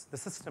case. The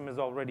system is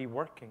already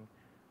working.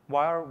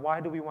 Why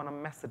do we want to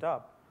mess it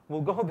up? We'll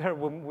go there,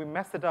 we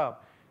mess it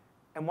up,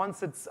 and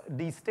once it's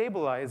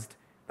destabilized,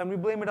 then we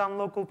blame it on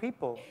local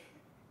people.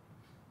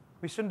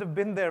 We shouldn't have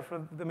been there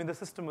the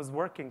system was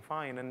working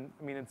fine, and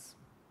it's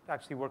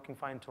actually working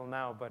fine till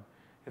now, but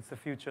it's the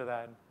future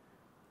that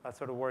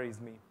sort of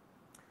worries me.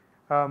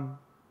 I'm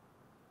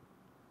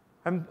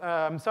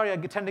sorry, I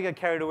tend to get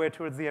carried away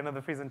towards the end of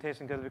the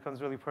presentation because it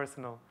becomes really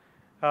personal.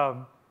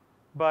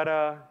 But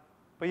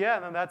yeah,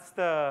 no, that's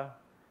the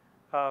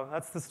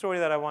story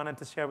that I wanted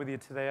to share with you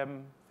today.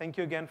 Thank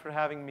you again for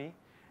having me,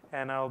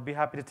 and I'll be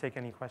happy to take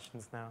any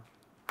questions now.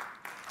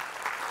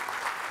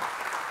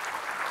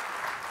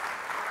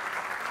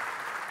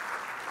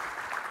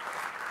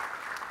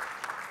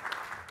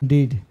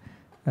 Indeed,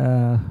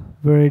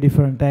 very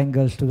different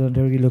angles to the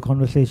regular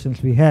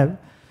conversations we have.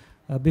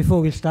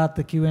 Before we start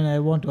the Q&A, I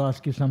want to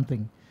ask you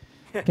something.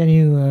 Can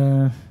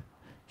you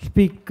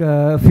speak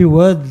a few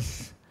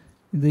words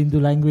in the Hindu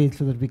language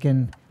so that we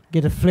can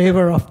get a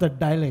flavor of that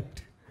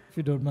dialect, if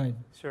you don't mind?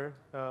 Sure.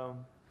 Well,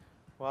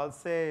 I'll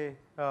say,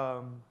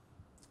 hello,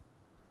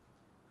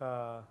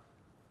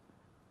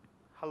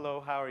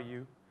 how are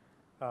you?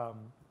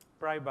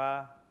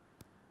 Braiba,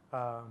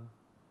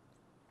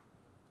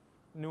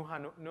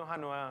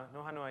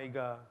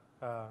 Nuhanoaiga,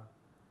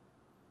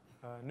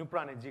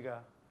 Nupranejiga.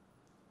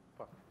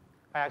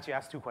 I actually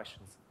asked 2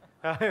 questions.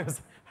 It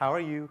was, how are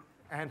you?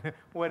 And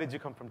where did you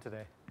come from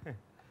today?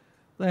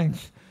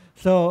 Thanks.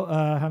 So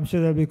I'm sure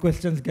there'll be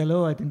questions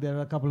galore. I think there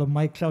are a couple of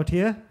mics out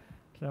here.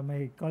 So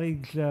my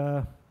colleagues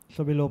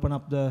will open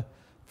up the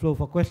floor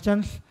for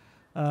questions.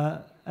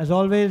 As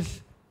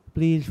always,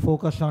 please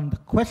focus on the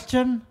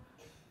question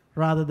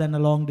rather than a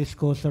long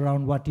discourse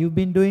around what you've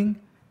been doing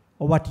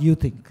or what you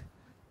think.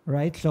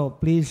 Right? So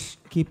please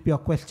keep your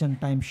question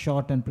time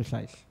short and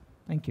precise.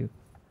 Thank you.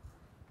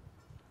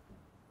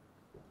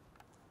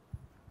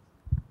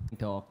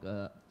 Talk,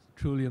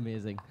 truly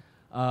amazing.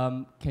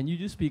 Can you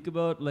just speak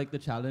about the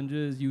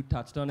challenges? You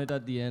touched on it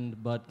at the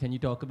end, but can you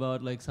talk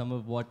about some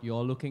of what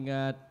you're looking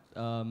at,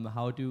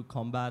 how to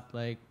combat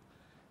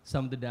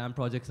some of the dam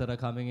projects that are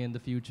coming in the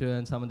future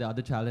and some of the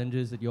other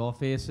challenges that you're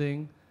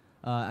facing,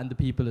 and the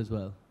people as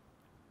well?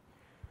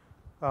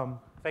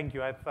 Thank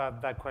you. I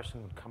thought that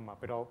question would come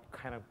up. It all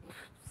kind of,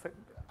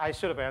 I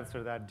should have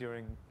answered that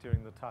during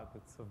the talk.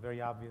 It's a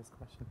very obvious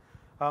question.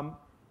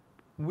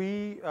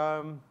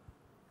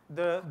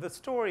 The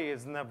story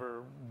is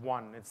never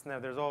one.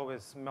 There's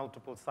always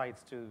multiple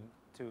sides to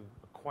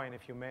a coin,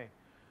 if you may.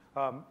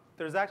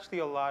 There's actually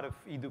a lot of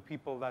Idu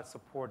people that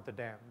support the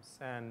dams,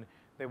 and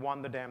they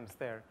want the dams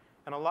there.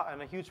 And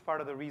a huge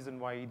part of the reason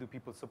why Idu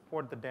people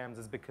support the dams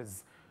is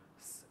because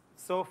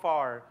so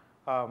far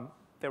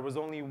there was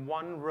only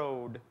one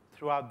road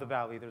throughout the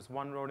valley. There's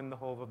one road in the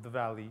whole of the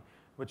valley,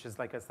 which is,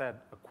 like I said,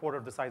 a quarter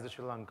of the size of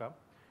Sri Lanka,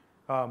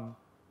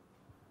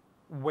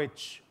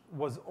 which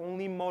was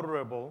only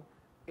motorable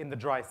in the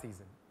dry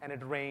season, and it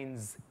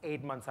rains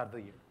 8 months out of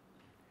the year.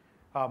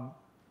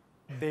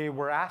 They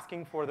were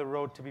asking for the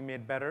road to be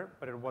made better,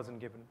 but it wasn't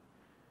given.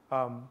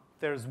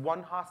 There's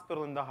one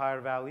hospital in the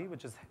higher valley,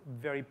 which is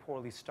very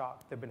poorly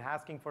stocked. They've been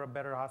asking for a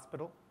better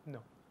hospital. No.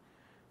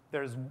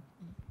 There's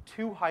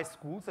 2 high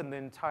schools in the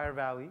entire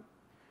valley.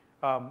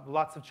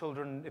 Lots of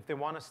children, if they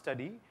want to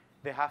study,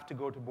 they have to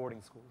go to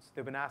boarding schools.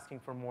 They've been asking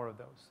for more of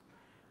those.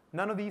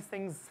 None of these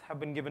things have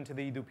been given to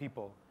the Idu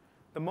people.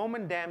 The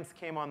moment dams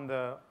came on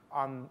the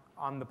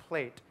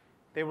plate,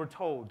 they were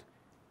told,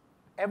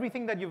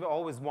 everything that you've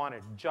always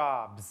wanted,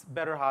 jobs,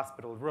 better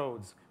hospital,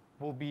 roads,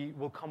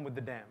 will come with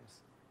the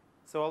dams.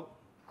 So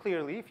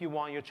clearly, if you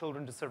want your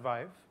children to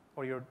survive,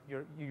 or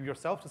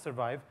yourself to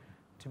survive,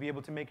 to be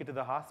able to make it to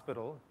the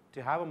hospital,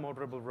 to have a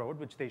motorable road,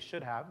 which they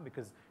should have,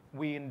 because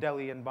we in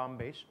Delhi and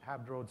Bombay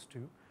have roads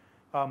too,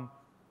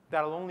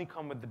 that'll only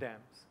come with the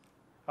dams.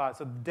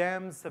 So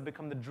dams have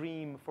become the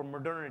dream for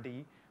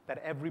modernity that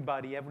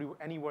everybody,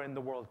 anywhere in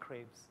the world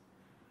craves.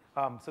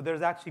 So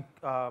there's actually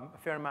a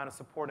fair amount of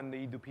support in the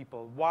Idu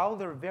people. While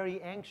they're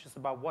very anxious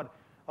about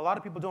a lot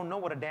of people don't know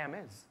what a dam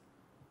is.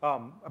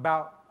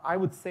 I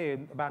would say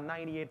about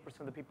 98%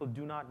 of the people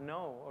do not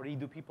know, or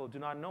Idu people do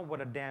not know what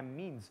a dam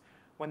means.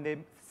 When they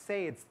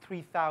say it's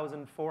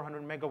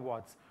 3,400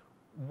 megawatts,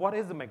 what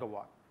is a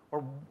megawatt?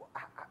 Or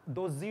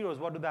those zeros,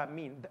 what do that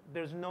mean?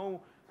 There's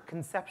no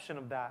conception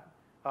of that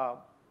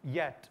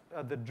yet.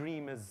 The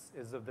dream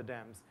is of the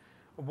dams.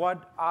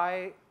 What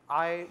I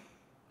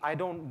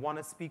don't want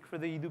to speak for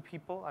the Idu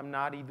people. I'm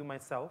not Idu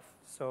myself.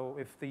 So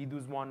if the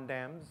Idus want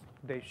dams,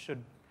 they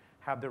should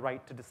have the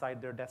right to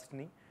decide their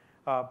destiny.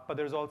 But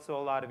there's also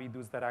a lot of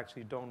Idus that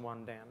actually don't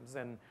want dams.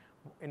 And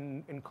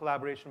in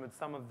collaboration with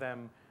some of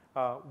them,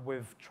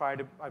 I've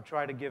tried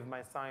to give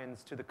my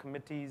science to the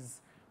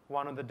committees.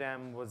 One of the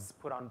dam was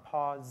put on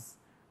pause.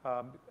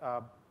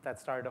 That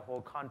started a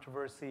whole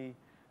controversy.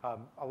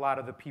 A lot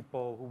of the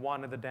people who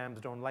wanted the dams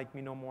don't like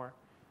me no more.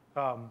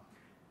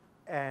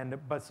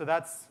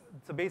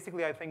 So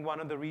basically, I think one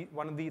of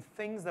the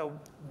things that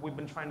we've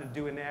been trying to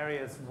do in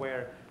areas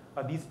where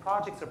these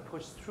projects are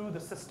pushed through the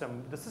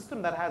system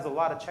that has a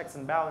lot of checks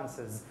and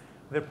balances,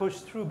 they're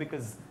pushed through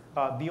because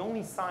the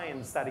only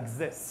science that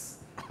exists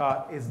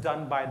is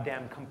done by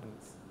damn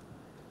companies.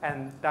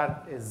 And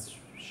that is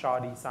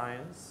shoddy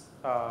science,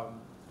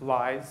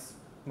 lies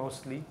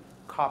mostly,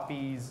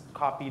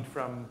 copied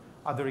from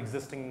other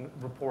existing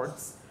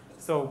reports.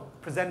 So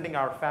presenting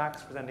our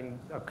facts, presenting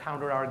a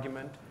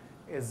counter-argument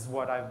is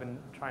what I've been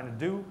trying to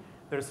do.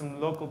 There's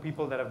some local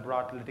people that have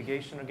brought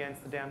litigation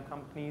against the dam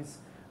companies.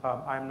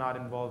 I'm not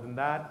involved in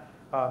that.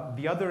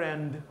 The other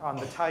end on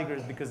the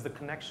tigers, because the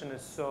connection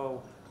is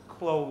so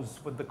close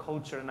with the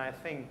culture, and I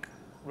think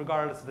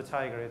regardless of the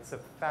tiger, it's a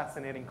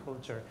fascinating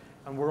culture,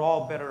 and we're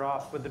all better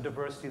off with the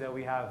diversity that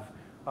we have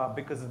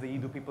because of the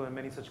Idu people in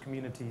many such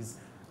communities.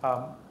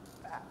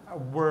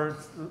 We're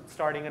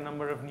starting a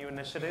number of new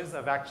initiatives.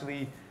 I've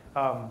actually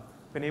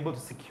been able to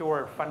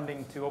secure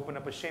funding to open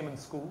up a shaman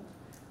school.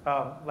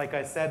 Like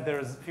I said,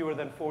 there's fewer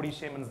than 40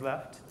 shamans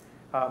left.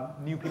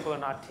 New people are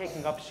not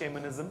taking up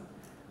shamanism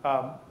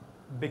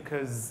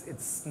because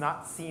it's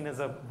not seen as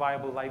a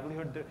viable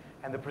livelihood,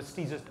 and the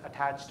prestige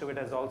attached to it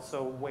has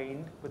also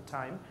waned with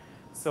time.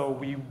 So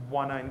we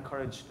want to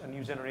encourage a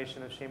new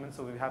generation of shamans,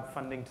 so we have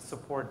funding to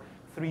support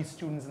 3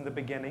 students in the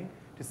beginning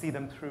to see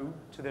them through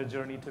to their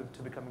journey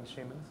to becoming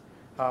shamans.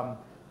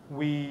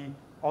 We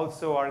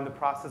also are in the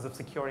process of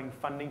securing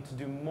funding to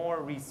do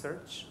more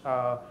research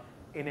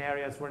in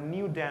areas where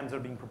new dams are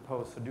being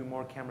proposed, so do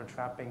more camera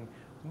trapping.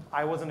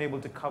 I wasn't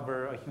able to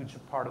cover a huge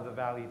part of the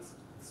valley, it's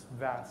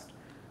vast,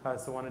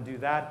 so I want to do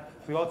that.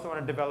 We also want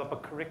to develop a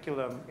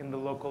curriculum in the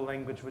local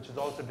language, which is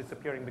also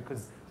disappearing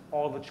because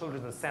all the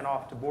children are sent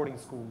off to boarding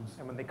schools,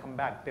 and when they come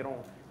back, they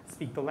don't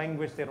speak the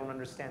language, they don't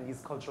understand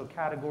these cultural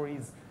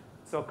categories.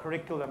 So a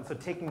curriculum, so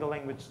taking the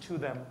language to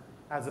them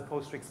as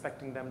opposed to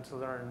expecting them to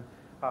learn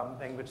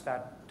language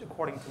that,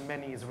 according to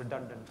many, is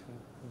redundant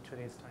in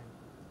today's time.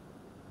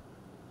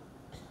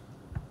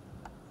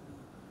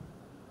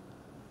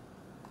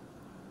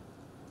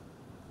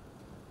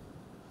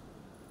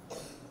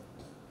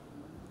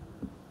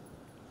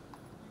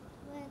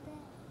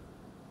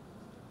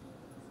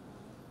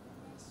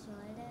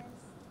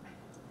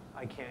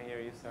 I can't hear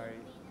you, sorry.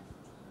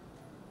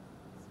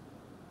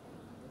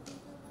 The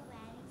people were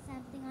wearing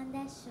something on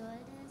their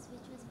shoulders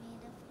which was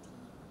made of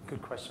teeth.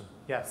 Good question,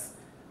 yes.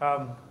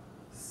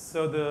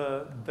 So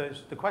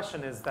the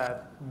question is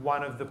that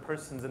one of the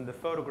persons in the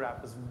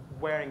photograph was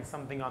wearing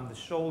something on the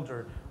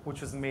shoulder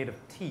which was made of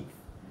teeth.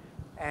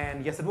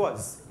 And yes, it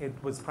was. It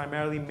was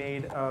primarily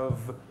made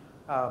of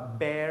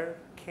bear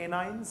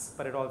canines,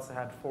 but it also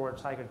had 4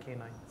 tiger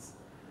canines.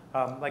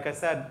 Like I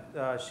said,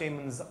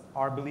 shamans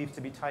are believed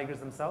to be tigers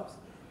themselves,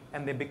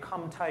 and they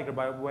become tiger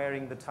by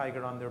wearing the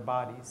tiger on their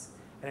bodies.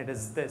 And it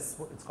is this,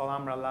 it's called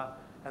amrala,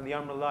 and the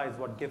amrala is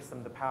what gives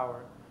them the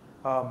power.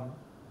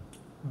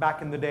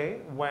 Back in the day,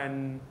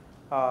 when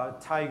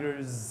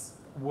tigers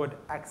would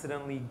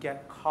accidentally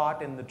get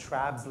caught in the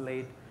traps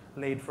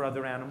laid for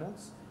other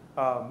animals,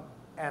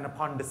 and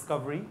upon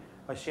discovery,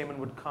 a shaman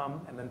would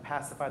come and then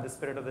pacify the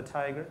spirit of the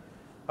tiger,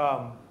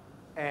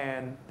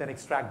 and then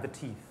extract the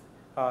teeth.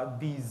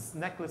 These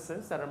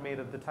necklaces that are made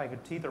of the tiger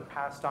teeth are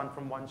passed on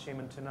from one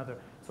shaman to another.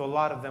 So a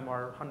lot of them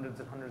are hundreds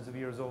and hundreds of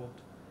years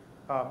old.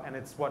 And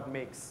it's what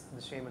makes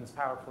the shamans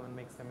powerful and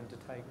makes them into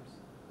tigers.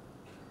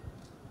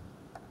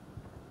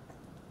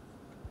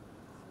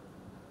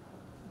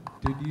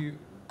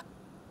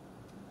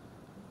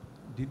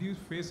 Did you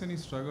face any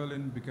struggle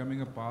in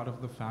becoming a part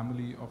of the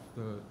family of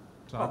the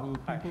tribal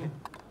people?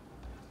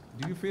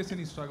 Did you face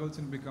any struggles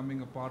in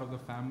becoming a part of the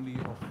family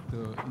of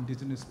the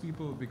indigenous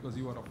people, because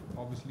you are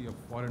obviously a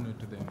foreigner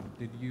to them?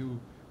 Did you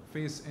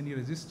face any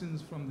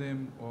resistance from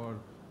them, or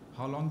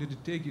how long did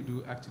it take you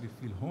to actually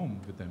feel home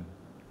with them?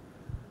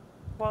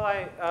 Well,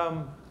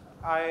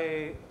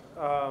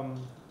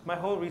 my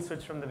whole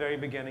research from the very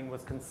beginning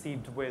was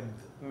conceived with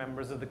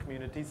members of the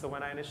community. So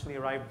when I initially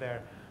arrived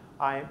there,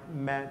 I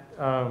met,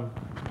 am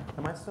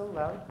I still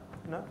loud?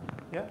 No?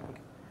 Yeah?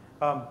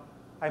 Okay.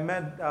 I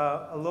met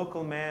a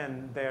local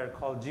man there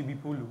called Jibi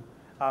Pulu.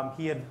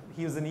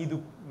 He was an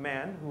Idu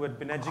man who had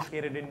been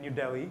educated in New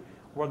Delhi,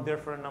 worked there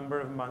for a number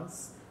of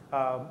months.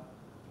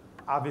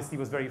 Obviously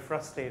was very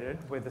frustrated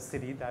with the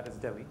city that is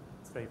Delhi.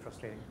 It's very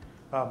frustrating.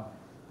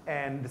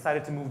 And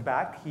decided to move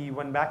back. He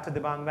went back to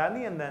Dibang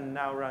Valley and then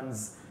now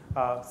runs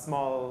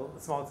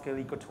small-scale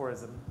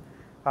ecotourism.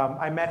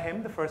 I met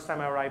him the first time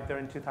I arrived there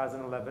in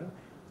 2011.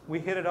 We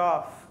hit it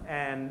off,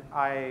 and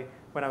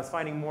when I was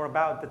finding more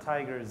about the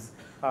tigers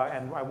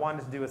and I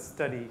wanted to do a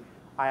study,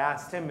 I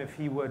asked him if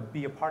he would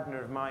be a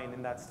partner of mine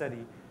in that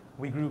study.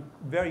 We grew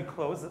very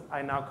close.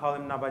 I now call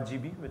him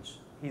Nabajibi, which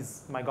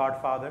he's my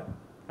godfather,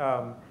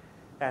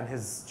 and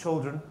his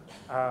children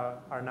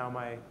are now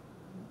my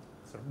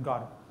sort of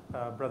god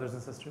brothers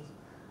and sisters.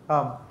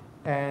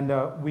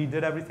 We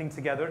did everything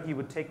together. He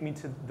would take me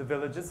to the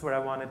villages where I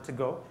wanted to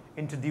go,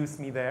 introduce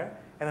me there,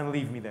 and then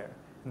leave me there.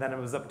 And then it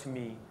was up to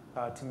me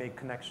to make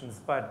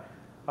connections. But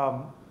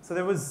so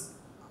there was,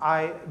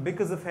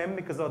 Because of him,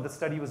 because the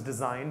study was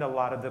designed, a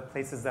lot of the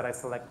places that I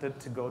selected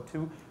to go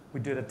to, we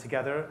did it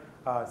together.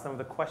 Some of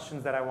the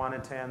questions that I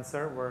wanted to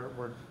answer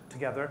were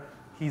together.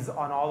 He's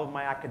on all of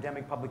my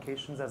academic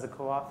publications as a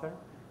co-author.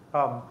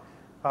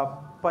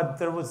 But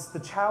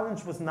the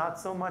challenge was not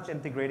so much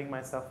integrating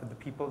myself with the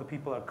people. The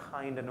people are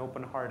kind and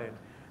open-hearted.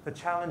 The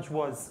challenge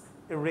was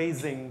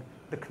erasing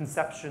the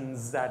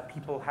conceptions that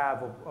people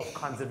have of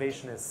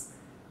conservationists.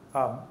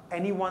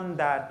 Anyone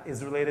that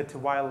is related to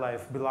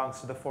wildlife belongs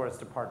to the forest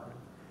department.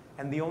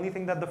 And the only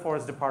thing that the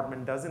forest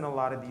department does in a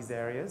lot of these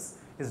areas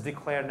is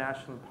declare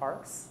national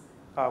parks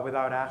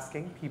without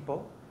asking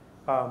people.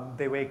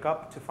 They wake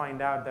up to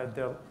find out that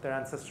their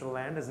ancestral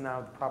land is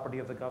now the property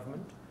of the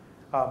government.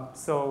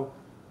 So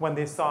when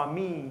they saw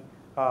me,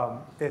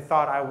 they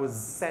thought I was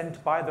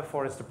sent by the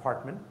forest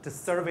department to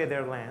survey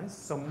their lands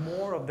so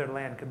more of their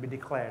land could be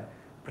declared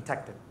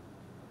protected.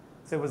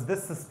 So it was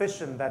this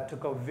suspicion that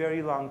took a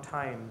very long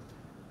time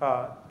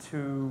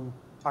to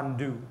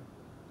undo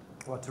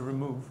or to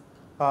remove.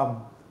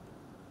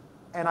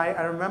 And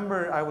I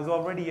remember I was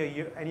already a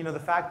year, and the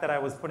fact that I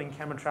was putting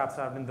camera traps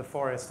out in the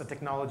forest, a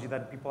technology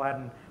that people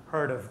hadn't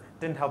heard of,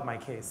 didn't help my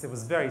case. It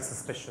was very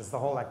suspicious, the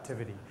whole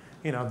activity.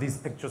 These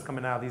pictures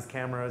coming out, these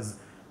cameras.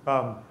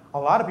 A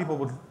lot of people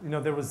would,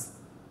 there was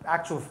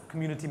actual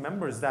community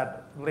members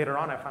that later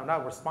on I found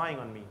out were spying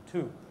on me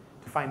too,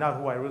 to find out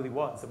who I really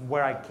was and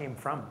where I came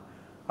from.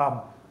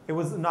 It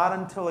was not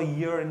until a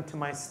year into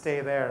my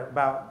stay there,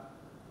 about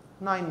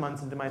 9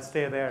 months into my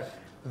stay there,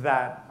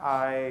 that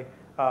I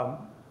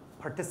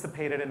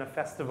participated in a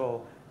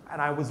festival.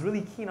 And I was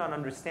really keen on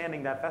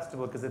understanding that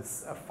festival because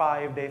it's a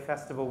 5-day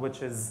festival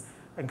which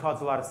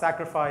includes a lot of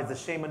sacrifice. The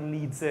shaman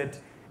leads it,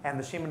 and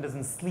the shaman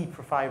doesn't sleep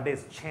for 5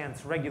 days,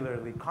 chants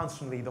regularly,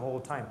 constantly, the whole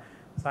time.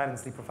 So I didn't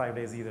sleep for 5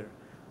 days either.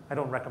 I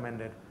don't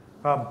recommend it.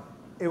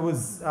 It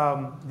was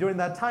during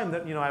that time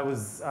that I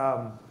was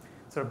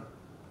sort of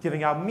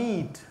giving out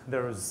meat.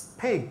 There was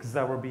pigs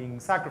that were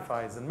being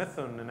sacrificed and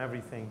mithun and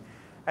everything.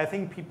 I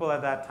think people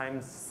at that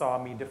time saw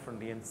me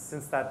differently, and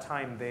since that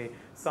time they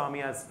saw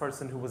me as a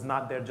person who was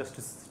not there just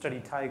to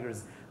study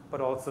tigers, but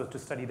also to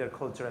study their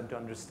culture and to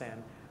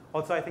understand.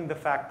 Also, I think the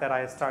fact that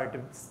I started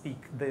to speak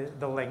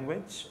the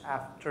language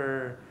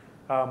after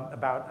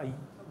about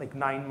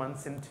 9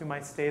 months into my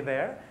stay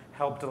there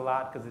helped a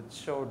lot, because it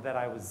showed that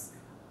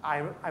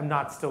I'm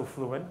not still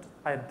fluent.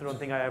 I don't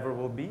think I ever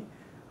will be,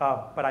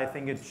 but I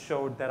think it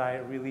showed that I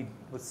really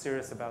was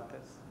serious about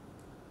this.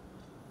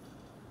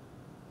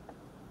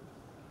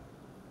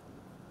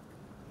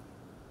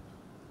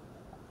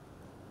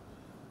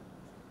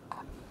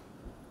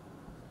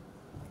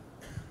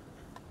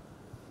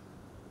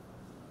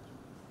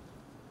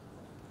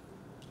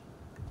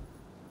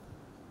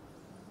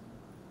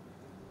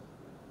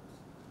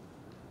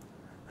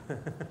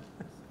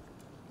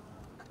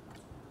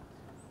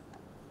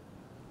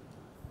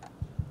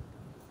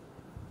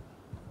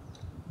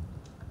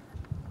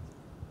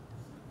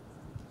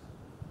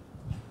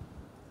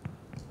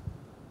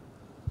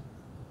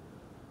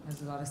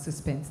 There's a lot of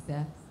suspense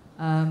there.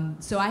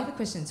 So I have a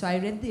question. So I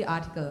read the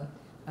article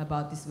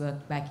about this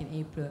work back in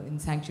April in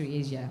Sanctuary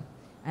Asia,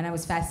 and I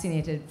was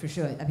fascinated for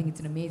sure. I think it's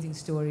an amazing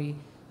story.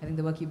 I think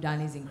the work you've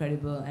done is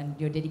incredible, and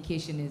your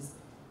dedication is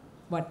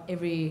what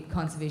every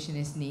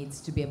conservationist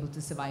needs to be able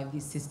to survive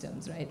these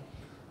systems, right?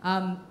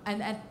 And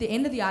at the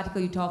end of the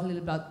article, you talk a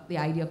little about the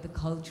idea of the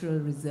cultural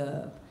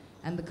reserve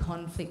and the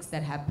conflicts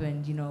that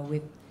happened,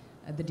 with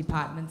the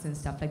departments and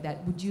stuff like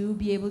that. Would you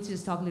be able to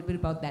just talk a little bit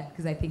about that?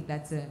 Because I think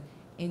that's an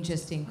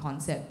interesting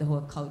concept, the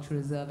whole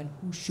cultural reserve, and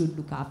who should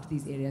look after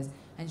these areas,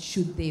 and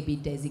should they be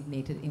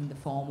designated in the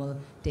formal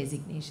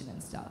designation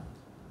and stuff?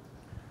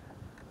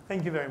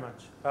 Thank you very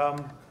much.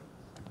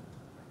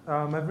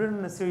 I've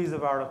written a series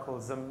of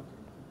articles.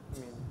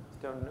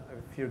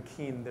 If you're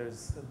keen,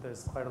 there's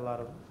quite a lot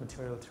of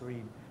material to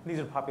read. These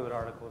are popular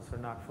articles, they're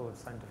not full of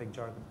scientific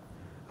jargon.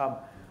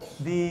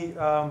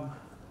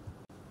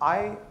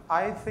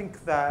 I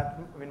think that,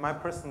 my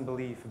personal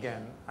belief,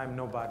 again, I'm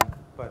nobody,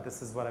 but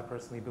this is what I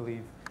personally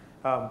believe.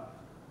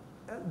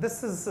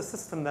 This is a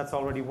system that's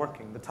already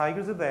working. The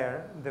tigers are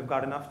there, they've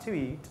got enough to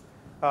eat,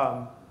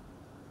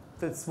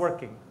 it's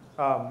working.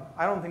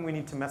 I don't think we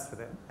need to mess with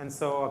it. And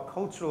so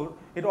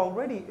it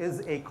already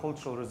is a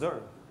cultural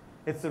reserve.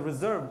 It's a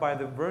reserve by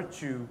the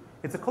virtue,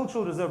 it's a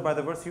cultural reserve by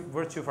the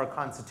virtue of our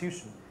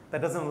constitution that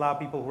doesn't allow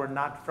people who are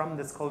not from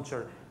this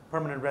culture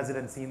permanent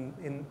residency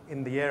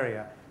in the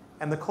area.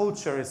 And the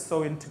culture is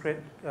so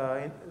intricately,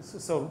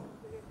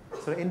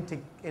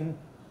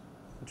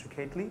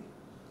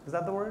 is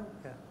that the word?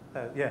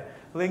 Yeah.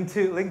 Linked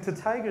to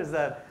tigers,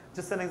 that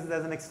just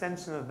as an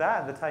extension of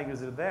that, the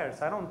tigers are there.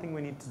 So I don't think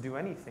we need to do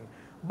anything.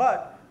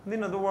 But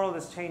the world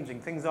is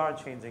changing, things are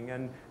changing,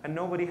 and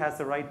nobody has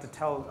the right to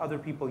tell other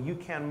people you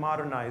can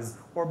modernize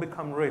or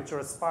become rich or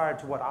aspire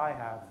to what I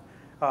have.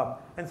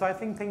 And so I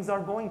think things are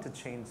going to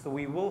change. So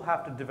we will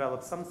have to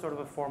develop some sort of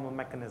a formal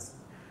mechanism.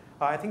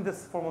 I think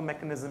this formal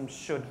mechanism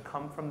should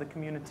come from the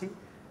community.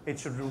 It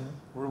should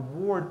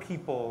reward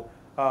people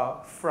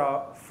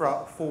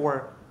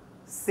for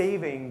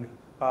saving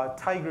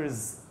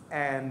tigers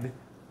and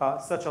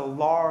such a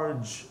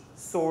large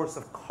source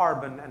of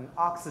carbon and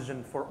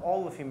oxygen for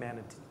all of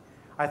humanity.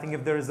 I think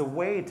if there is a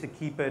way to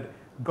keep it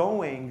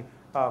going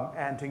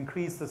and to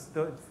increase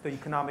the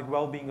economic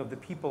well-being of the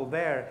people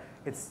there,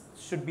 it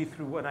should be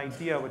through an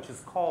idea which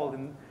is called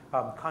in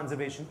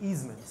conservation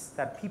easements,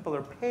 that people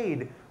are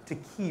paid to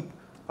keep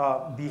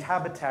the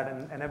habitat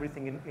and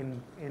everything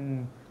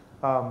in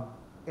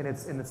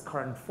its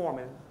current form.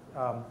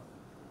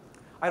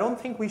 I don't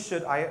think we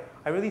should. I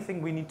really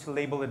think we need to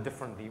label it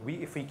differently.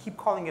 If we keep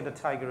calling it a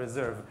tiger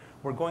reserve,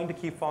 we're going to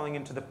keep falling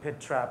into the pit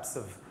traps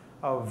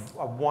of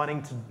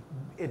wanting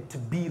it to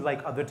be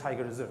like other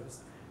tiger reserves.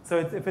 So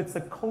if it's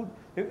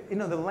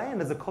the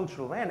land is a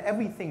cultural land.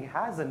 Everything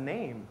has a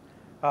name.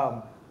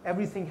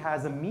 Everything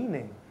has a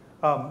meaning.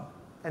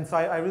 And so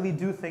I really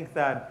do think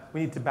that we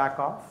need to back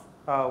off.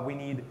 We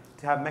need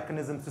to have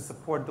mechanisms to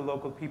support the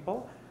local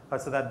people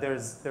so that there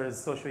is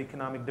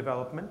socioeconomic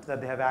development, that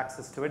they have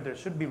access to it. There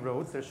should be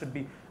roads. There should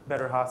be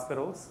better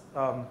hospitals.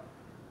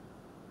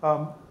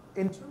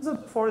 In terms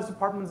of the Forest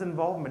Department's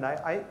involvement,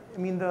 I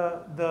mean,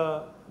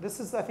 this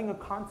is, I think, a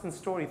constant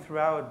story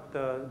throughout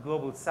the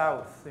Global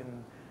South.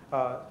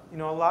 A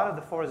lot of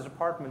the forest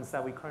departments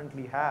that we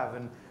currently have,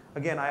 and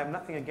again, I have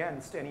nothing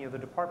against any of the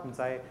departments.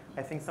 I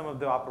think some of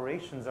the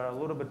operations are a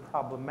little bit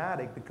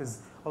problematic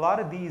because a lot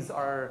of these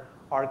are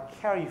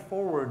carry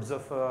forwards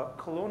of a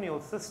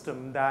colonial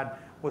system that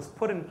was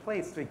put in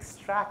place to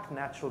extract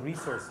natural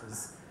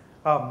resources.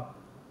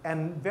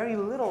 And very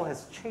little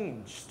has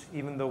changed,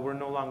 even though we're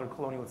no longer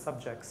colonial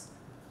subjects.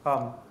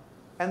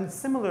 And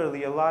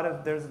similarly,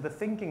 the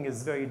thinking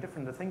is very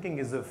different. The thinking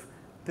is of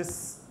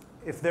this,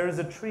 if there is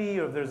a tree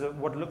or if there's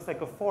what looks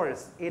like a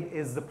forest, it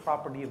is the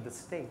property of the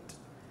state.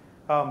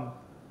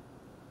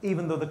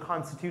 Even though the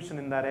constitution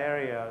in that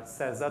area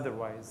says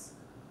otherwise.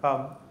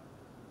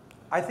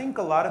 I think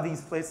a lot of these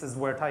places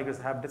where tigers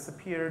have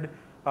disappeared,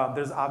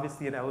 there's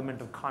obviously an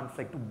element of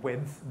conflict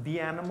with the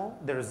animal.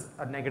 There's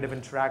a negative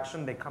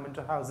interaction. They come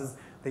into houses,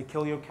 they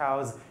kill your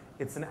cows.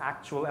 It's an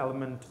actual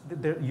element.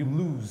 You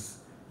lose.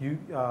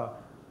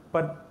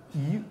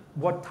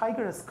 What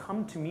tiger has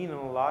come to mean in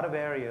a lot of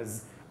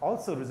areas,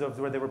 also reserves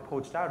where they were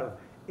poached out of,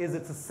 is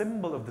it's a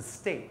symbol of the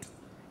state.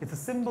 It's a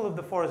symbol of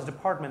the forest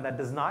department that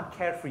does not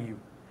care for you,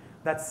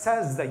 that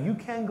says that you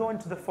can't go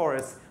into the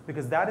forest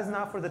because that is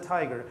not for the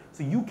tiger,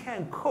 so you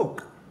can't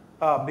cook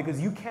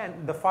because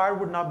the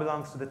firewood now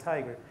belongs to the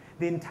tiger.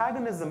 The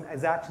antagonism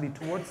is actually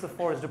towards the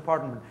forest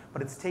department,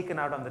 but it's taken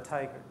out on the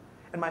tiger.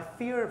 And my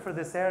fear for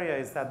this area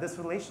is that this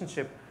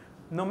relationship,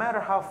 no matter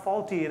how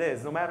faulty it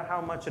is, no matter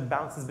how much it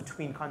bounces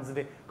between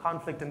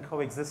conflict and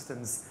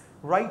coexistence,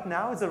 right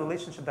now is a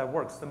relationship that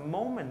works. The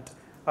moment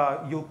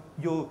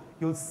you'll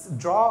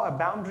draw a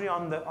boundary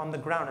on the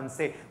ground and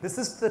say, this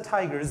is the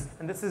tiger's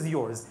and this is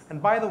yours. And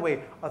by the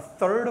way, a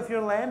third of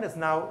your land is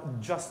now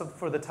just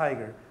for the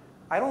tiger.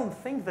 I don't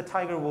think the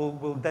tiger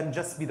will then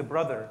just be the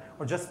brother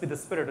or just be the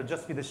spirit or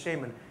just be the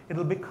shaman.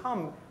 It'll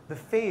become the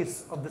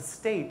face of the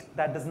state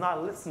that does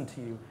not listen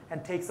to you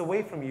and takes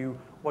away from you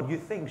what you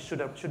think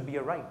should be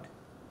a right.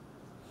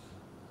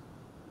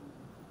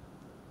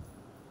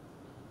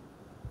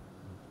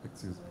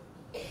 Excuse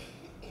me.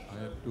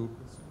 I have two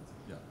questions.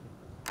 Yeah.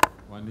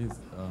 One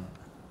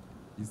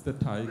is the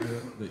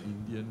tiger the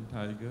Indian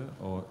tiger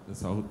or the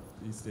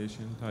Southeast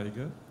Asian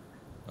tiger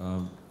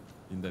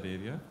in that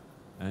area?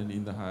 And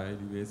in the high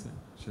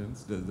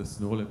elevations, does the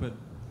snow leopard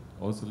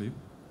also live?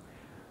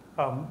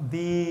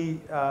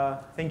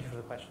 Thank you for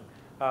the question.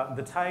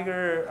 The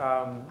tiger,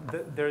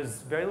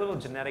 there's very little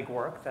genetic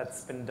work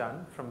that's been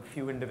done from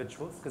few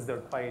individuals because they're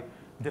quite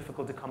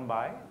difficult to come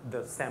by,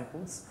 the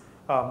samples,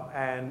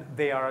 and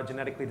they are a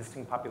genetically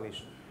distinct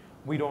population.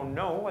 We don't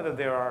know whether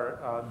they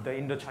are the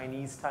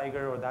Indo-Chinese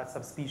tiger or that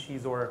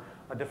subspecies or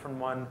a different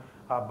one,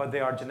 but they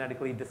are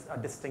genetically a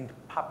distinct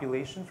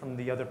population from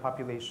the other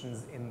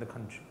populations in the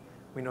country.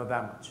 We know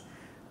that much.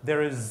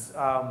 There is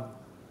a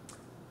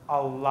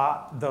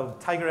lot, the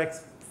Tiger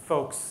X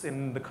folks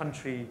in the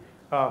country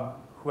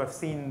who have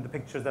seen the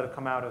pictures that have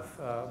come out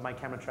of my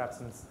camera traps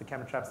and the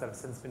camera traps that have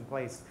since been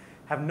placed,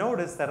 have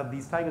noticed that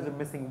these tigers are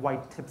missing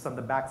white tips on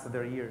the backs of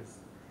their ears.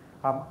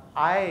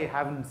 I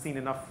haven't seen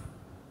enough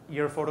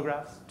ear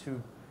photographs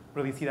to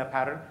really see that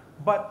pattern,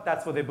 but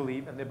that's what they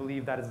believe, and they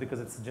believe that is because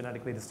it's a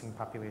genetically distinct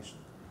population.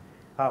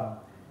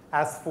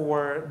 As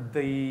for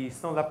the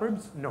snow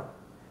leopards, no.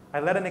 I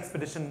led an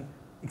expedition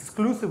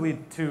exclusively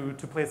to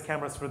place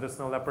cameras for the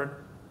snow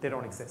leopard. They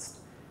don't exist.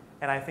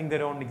 And I think they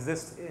don't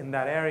exist in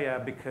that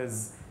area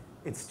because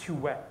it's too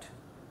wet.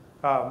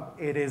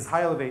 It is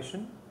high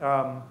elevation,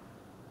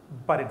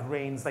 but it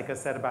rains, like I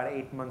said, about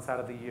 8 months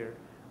out of the year.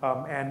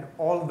 And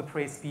all of the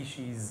prey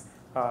species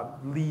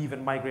leave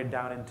and migrate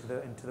down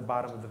into the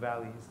bottom of the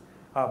valleys.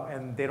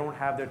 And they don't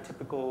have their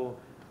typical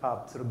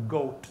sort of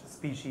goat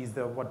species,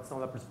 what snow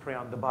leopards prey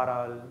on, the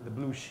baral, the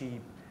blue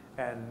sheep,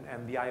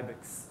 and the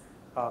ibex.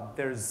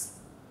 There's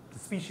the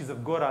species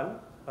of goral,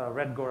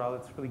 red goral.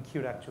 It's really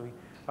cute, actually.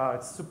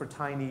 It's super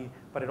tiny,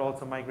 but it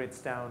also migrates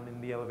down in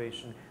the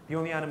elevation. The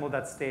only animal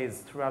that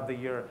stays throughout the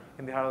year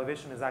in the high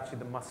elevation is actually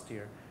the musk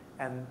deer.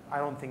 and I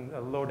don't think a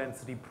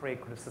low-density prey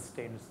could have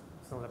sustained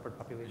snow leopard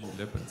population. Any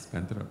leopards,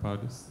 Panthera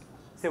pardus?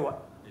 Say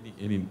what?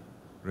 Any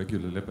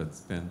regular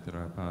leopards,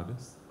 Panthera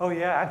pardus? Oh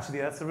yeah, actually,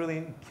 that's a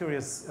really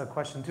curious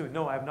question too.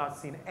 No, I've not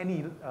seen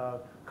any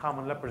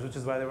common leopards, which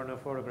is why there were no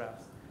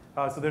photographs.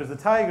 So there's the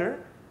tiger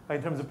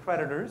in terms of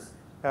predators.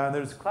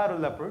 There's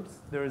clouded leopards.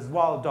 There's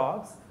wild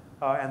dogs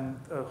and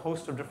a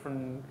host of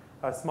different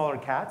smaller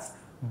cats,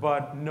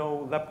 but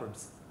no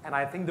leopards. And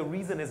I think the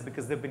reason is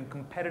because they've been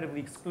competitively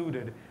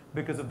excluded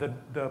because of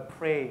the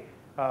prey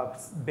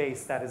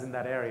base that is in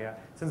that area.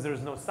 Since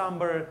there's no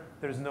sambar,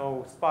 there's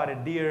no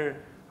spotted deer,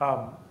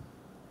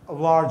 a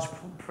large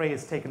prey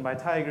is taken by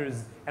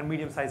tigers, and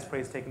medium-sized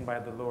prey is taken by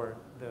the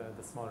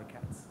smaller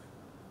cats.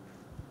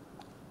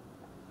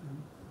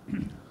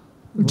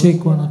 We'll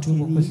take one or two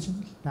more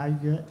questions.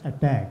 Tiger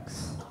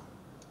attacks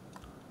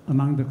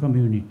among the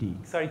community.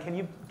 Sorry, can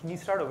you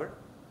start over?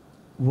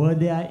 Were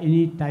there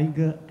any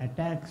tiger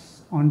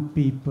attacks on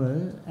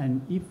people,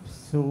 and if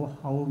so,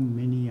 how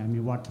many? I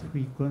mean, what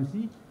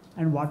frequency,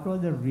 and what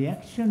was the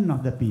reaction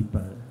of the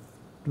people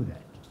to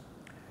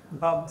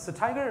that? So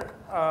tiger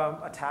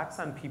attacks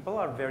on people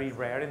are very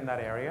rare in that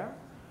area.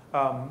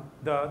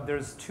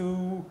 There's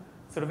two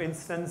sort of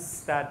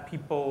instances that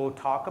people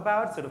talk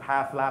about, sort of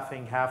half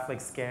laughing, half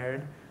like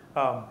scared.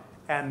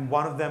 And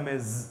one of them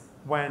is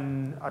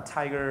when a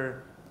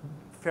tiger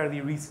fairly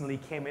recently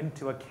came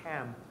into a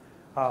camp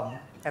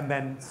and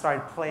then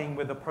started playing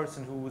with a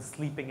person who was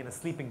sleeping in a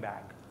sleeping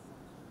bag.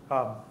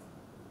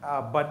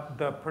 But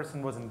the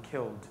person wasn't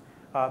killed.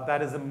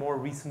 That is a more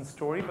recent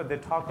story, but they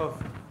talk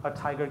of a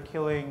tiger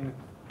killing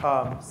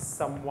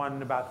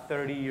someone about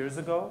 30 years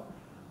ago.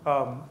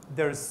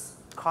 There's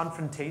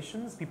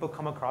confrontations. People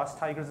come across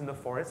tigers in the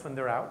forest when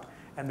they're out,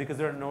 and because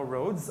there are no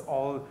roads,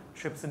 all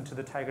trips into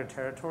the tiger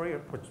territory,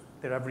 which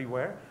they're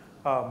everywhere,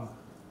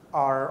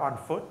 are on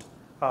foot,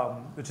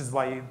 which is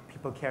why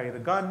people carry the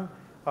gun.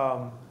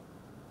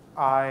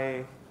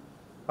 I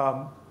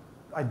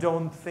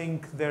don't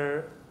think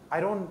there. I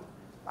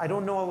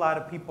don't know a lot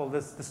of people.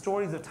 The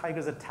stories of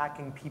tigers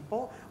attacking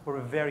people were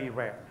very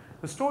rare.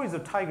 The stories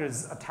of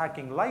tigers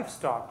attacking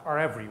livestock are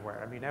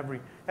everywhere. I mean,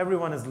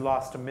 everyone has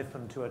lost a myth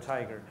to a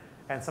tiger.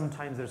 And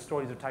sometimes there's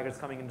stories of tigers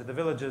coming into the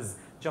villages,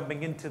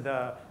 jumping into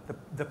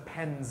the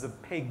pens of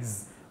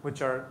pigs,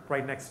 which are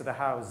right next to the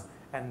house,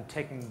 and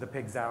taking the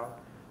pigs out.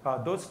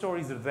 Those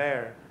stories are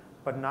there,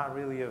 but not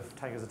really of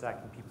tigers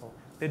attacking people.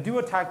 They do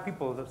attack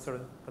people,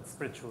 but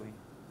spiritually.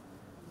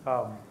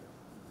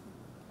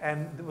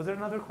 And was there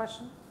another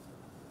question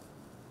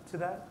to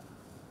that?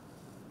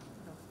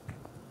 No.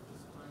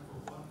 Just time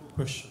for one more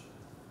question.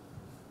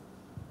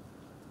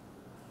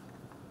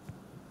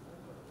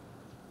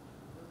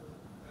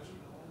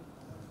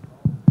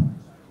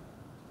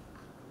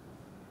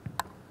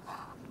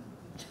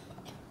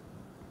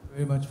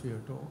 Very much for your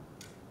talk.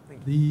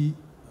 Thank you.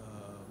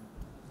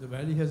 The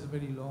valley has a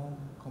very long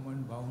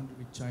common boundary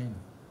with China.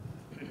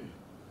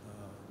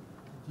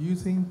 Do you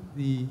think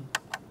the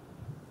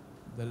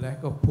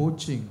lack of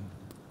poaching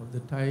of the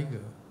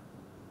tiger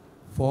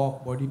for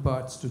body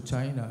parts to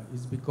China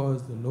is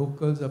because the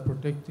locals are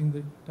protecting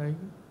the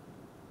tiger?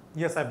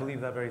 Yes, I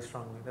believe that very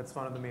strongly. That's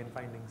one of the main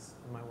findings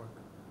in my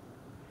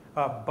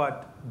work.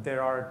 But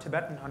there are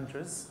Tibetan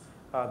hunters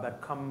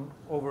that come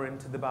over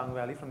into the Dibang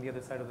Valley from the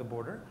other side of the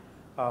border.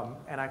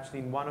 And actually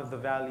in one of the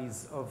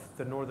valleys of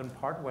the northern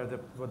part where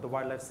the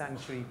wildlife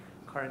sanctuary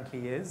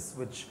currently is,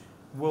 which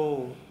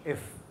will, if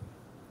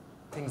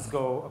things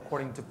go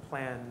according to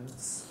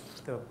plans,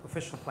 the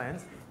official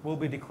plans, will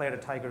be declared a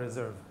tiger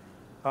reserve.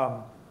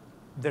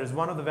 There's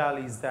one of the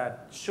valleys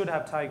that should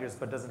have tigers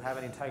but doesn't have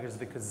any tigers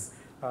because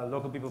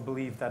local people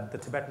believe that the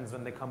Tibetans,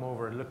 when they come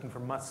over looking for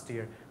musk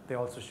deer, they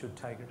also shoot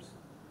tigers.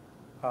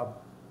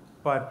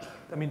 But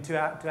I mean, to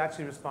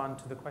actually respond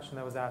to the question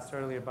that was asked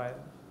earlier by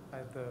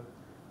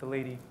the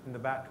lady in the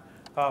back,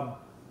 I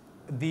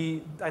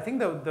think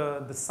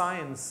the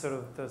science, sort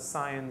of the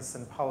science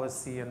and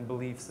policy and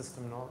belief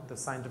system, and all, the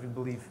scientific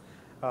belief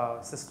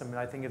system, and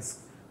I think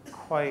it's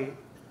quite,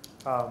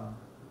 and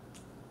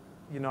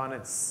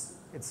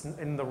it's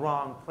in the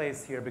wrong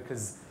place here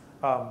because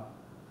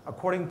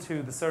according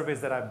to the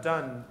surveys that I've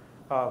done,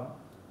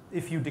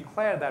 if you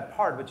declare that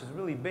part, which is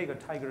really big, a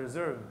tiger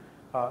reserve,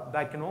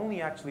 that can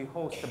only actually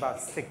host about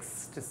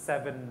 6 to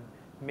 7,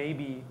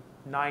 maybe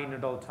 9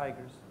 adult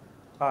tigers.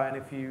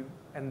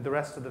 And the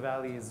rest of the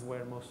valley is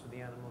where most of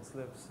the animals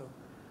live. So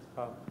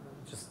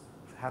just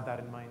had that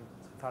in mind.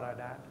 So thought I'd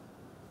add.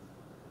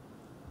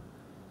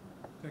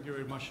 Thank you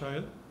very much,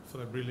 Sahil, for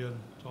that brilliant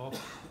talk.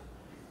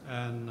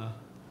 And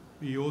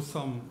we owe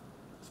some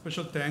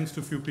special thanks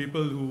to a few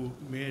people who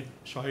made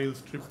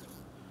Sahil's trip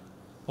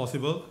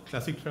possible.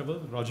 Classic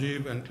Travels,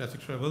 Rajiv and Classic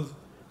Travels,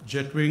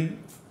 Jetwing,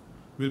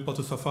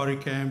 Wilpattu Safari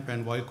Camp,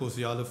 and Wild Coast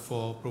Yadav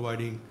for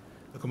providing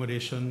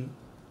accommodation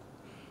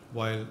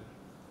while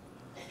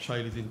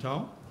Sahil is in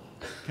town.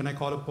 Can I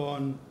call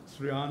upon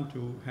Sriyan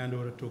to hand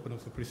over a token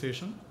of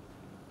appreciation?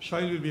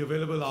 Sahil will be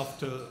available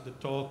after the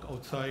talk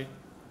outside,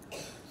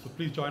 so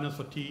please join us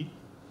for tea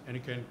and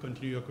you can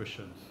continue your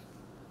questions.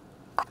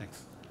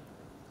 Thanks.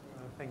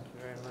 Thank you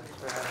very much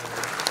for having me.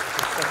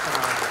 It's such an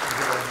honor. Thank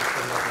you very much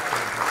for the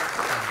opportunity.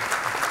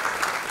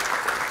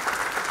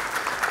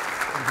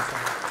 Thank you so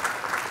much.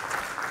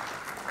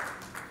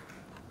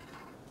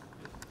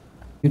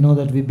 You know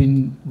that we've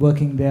been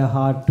working there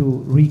hard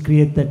to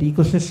recreate that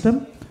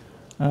ecosystem.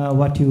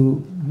 What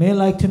you may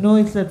like to know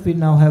is that we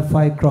now have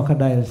 5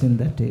 crocodiles in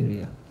that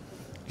area.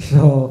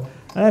 So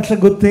that's a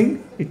good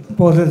thing. It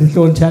poses its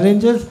own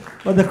challenges,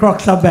 but the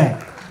crocs are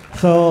back.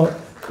 So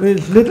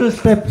there's little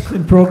steps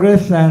in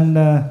progress and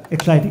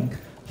exciting.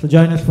 So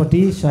join us for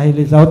tea. Sahil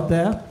is out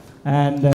there. And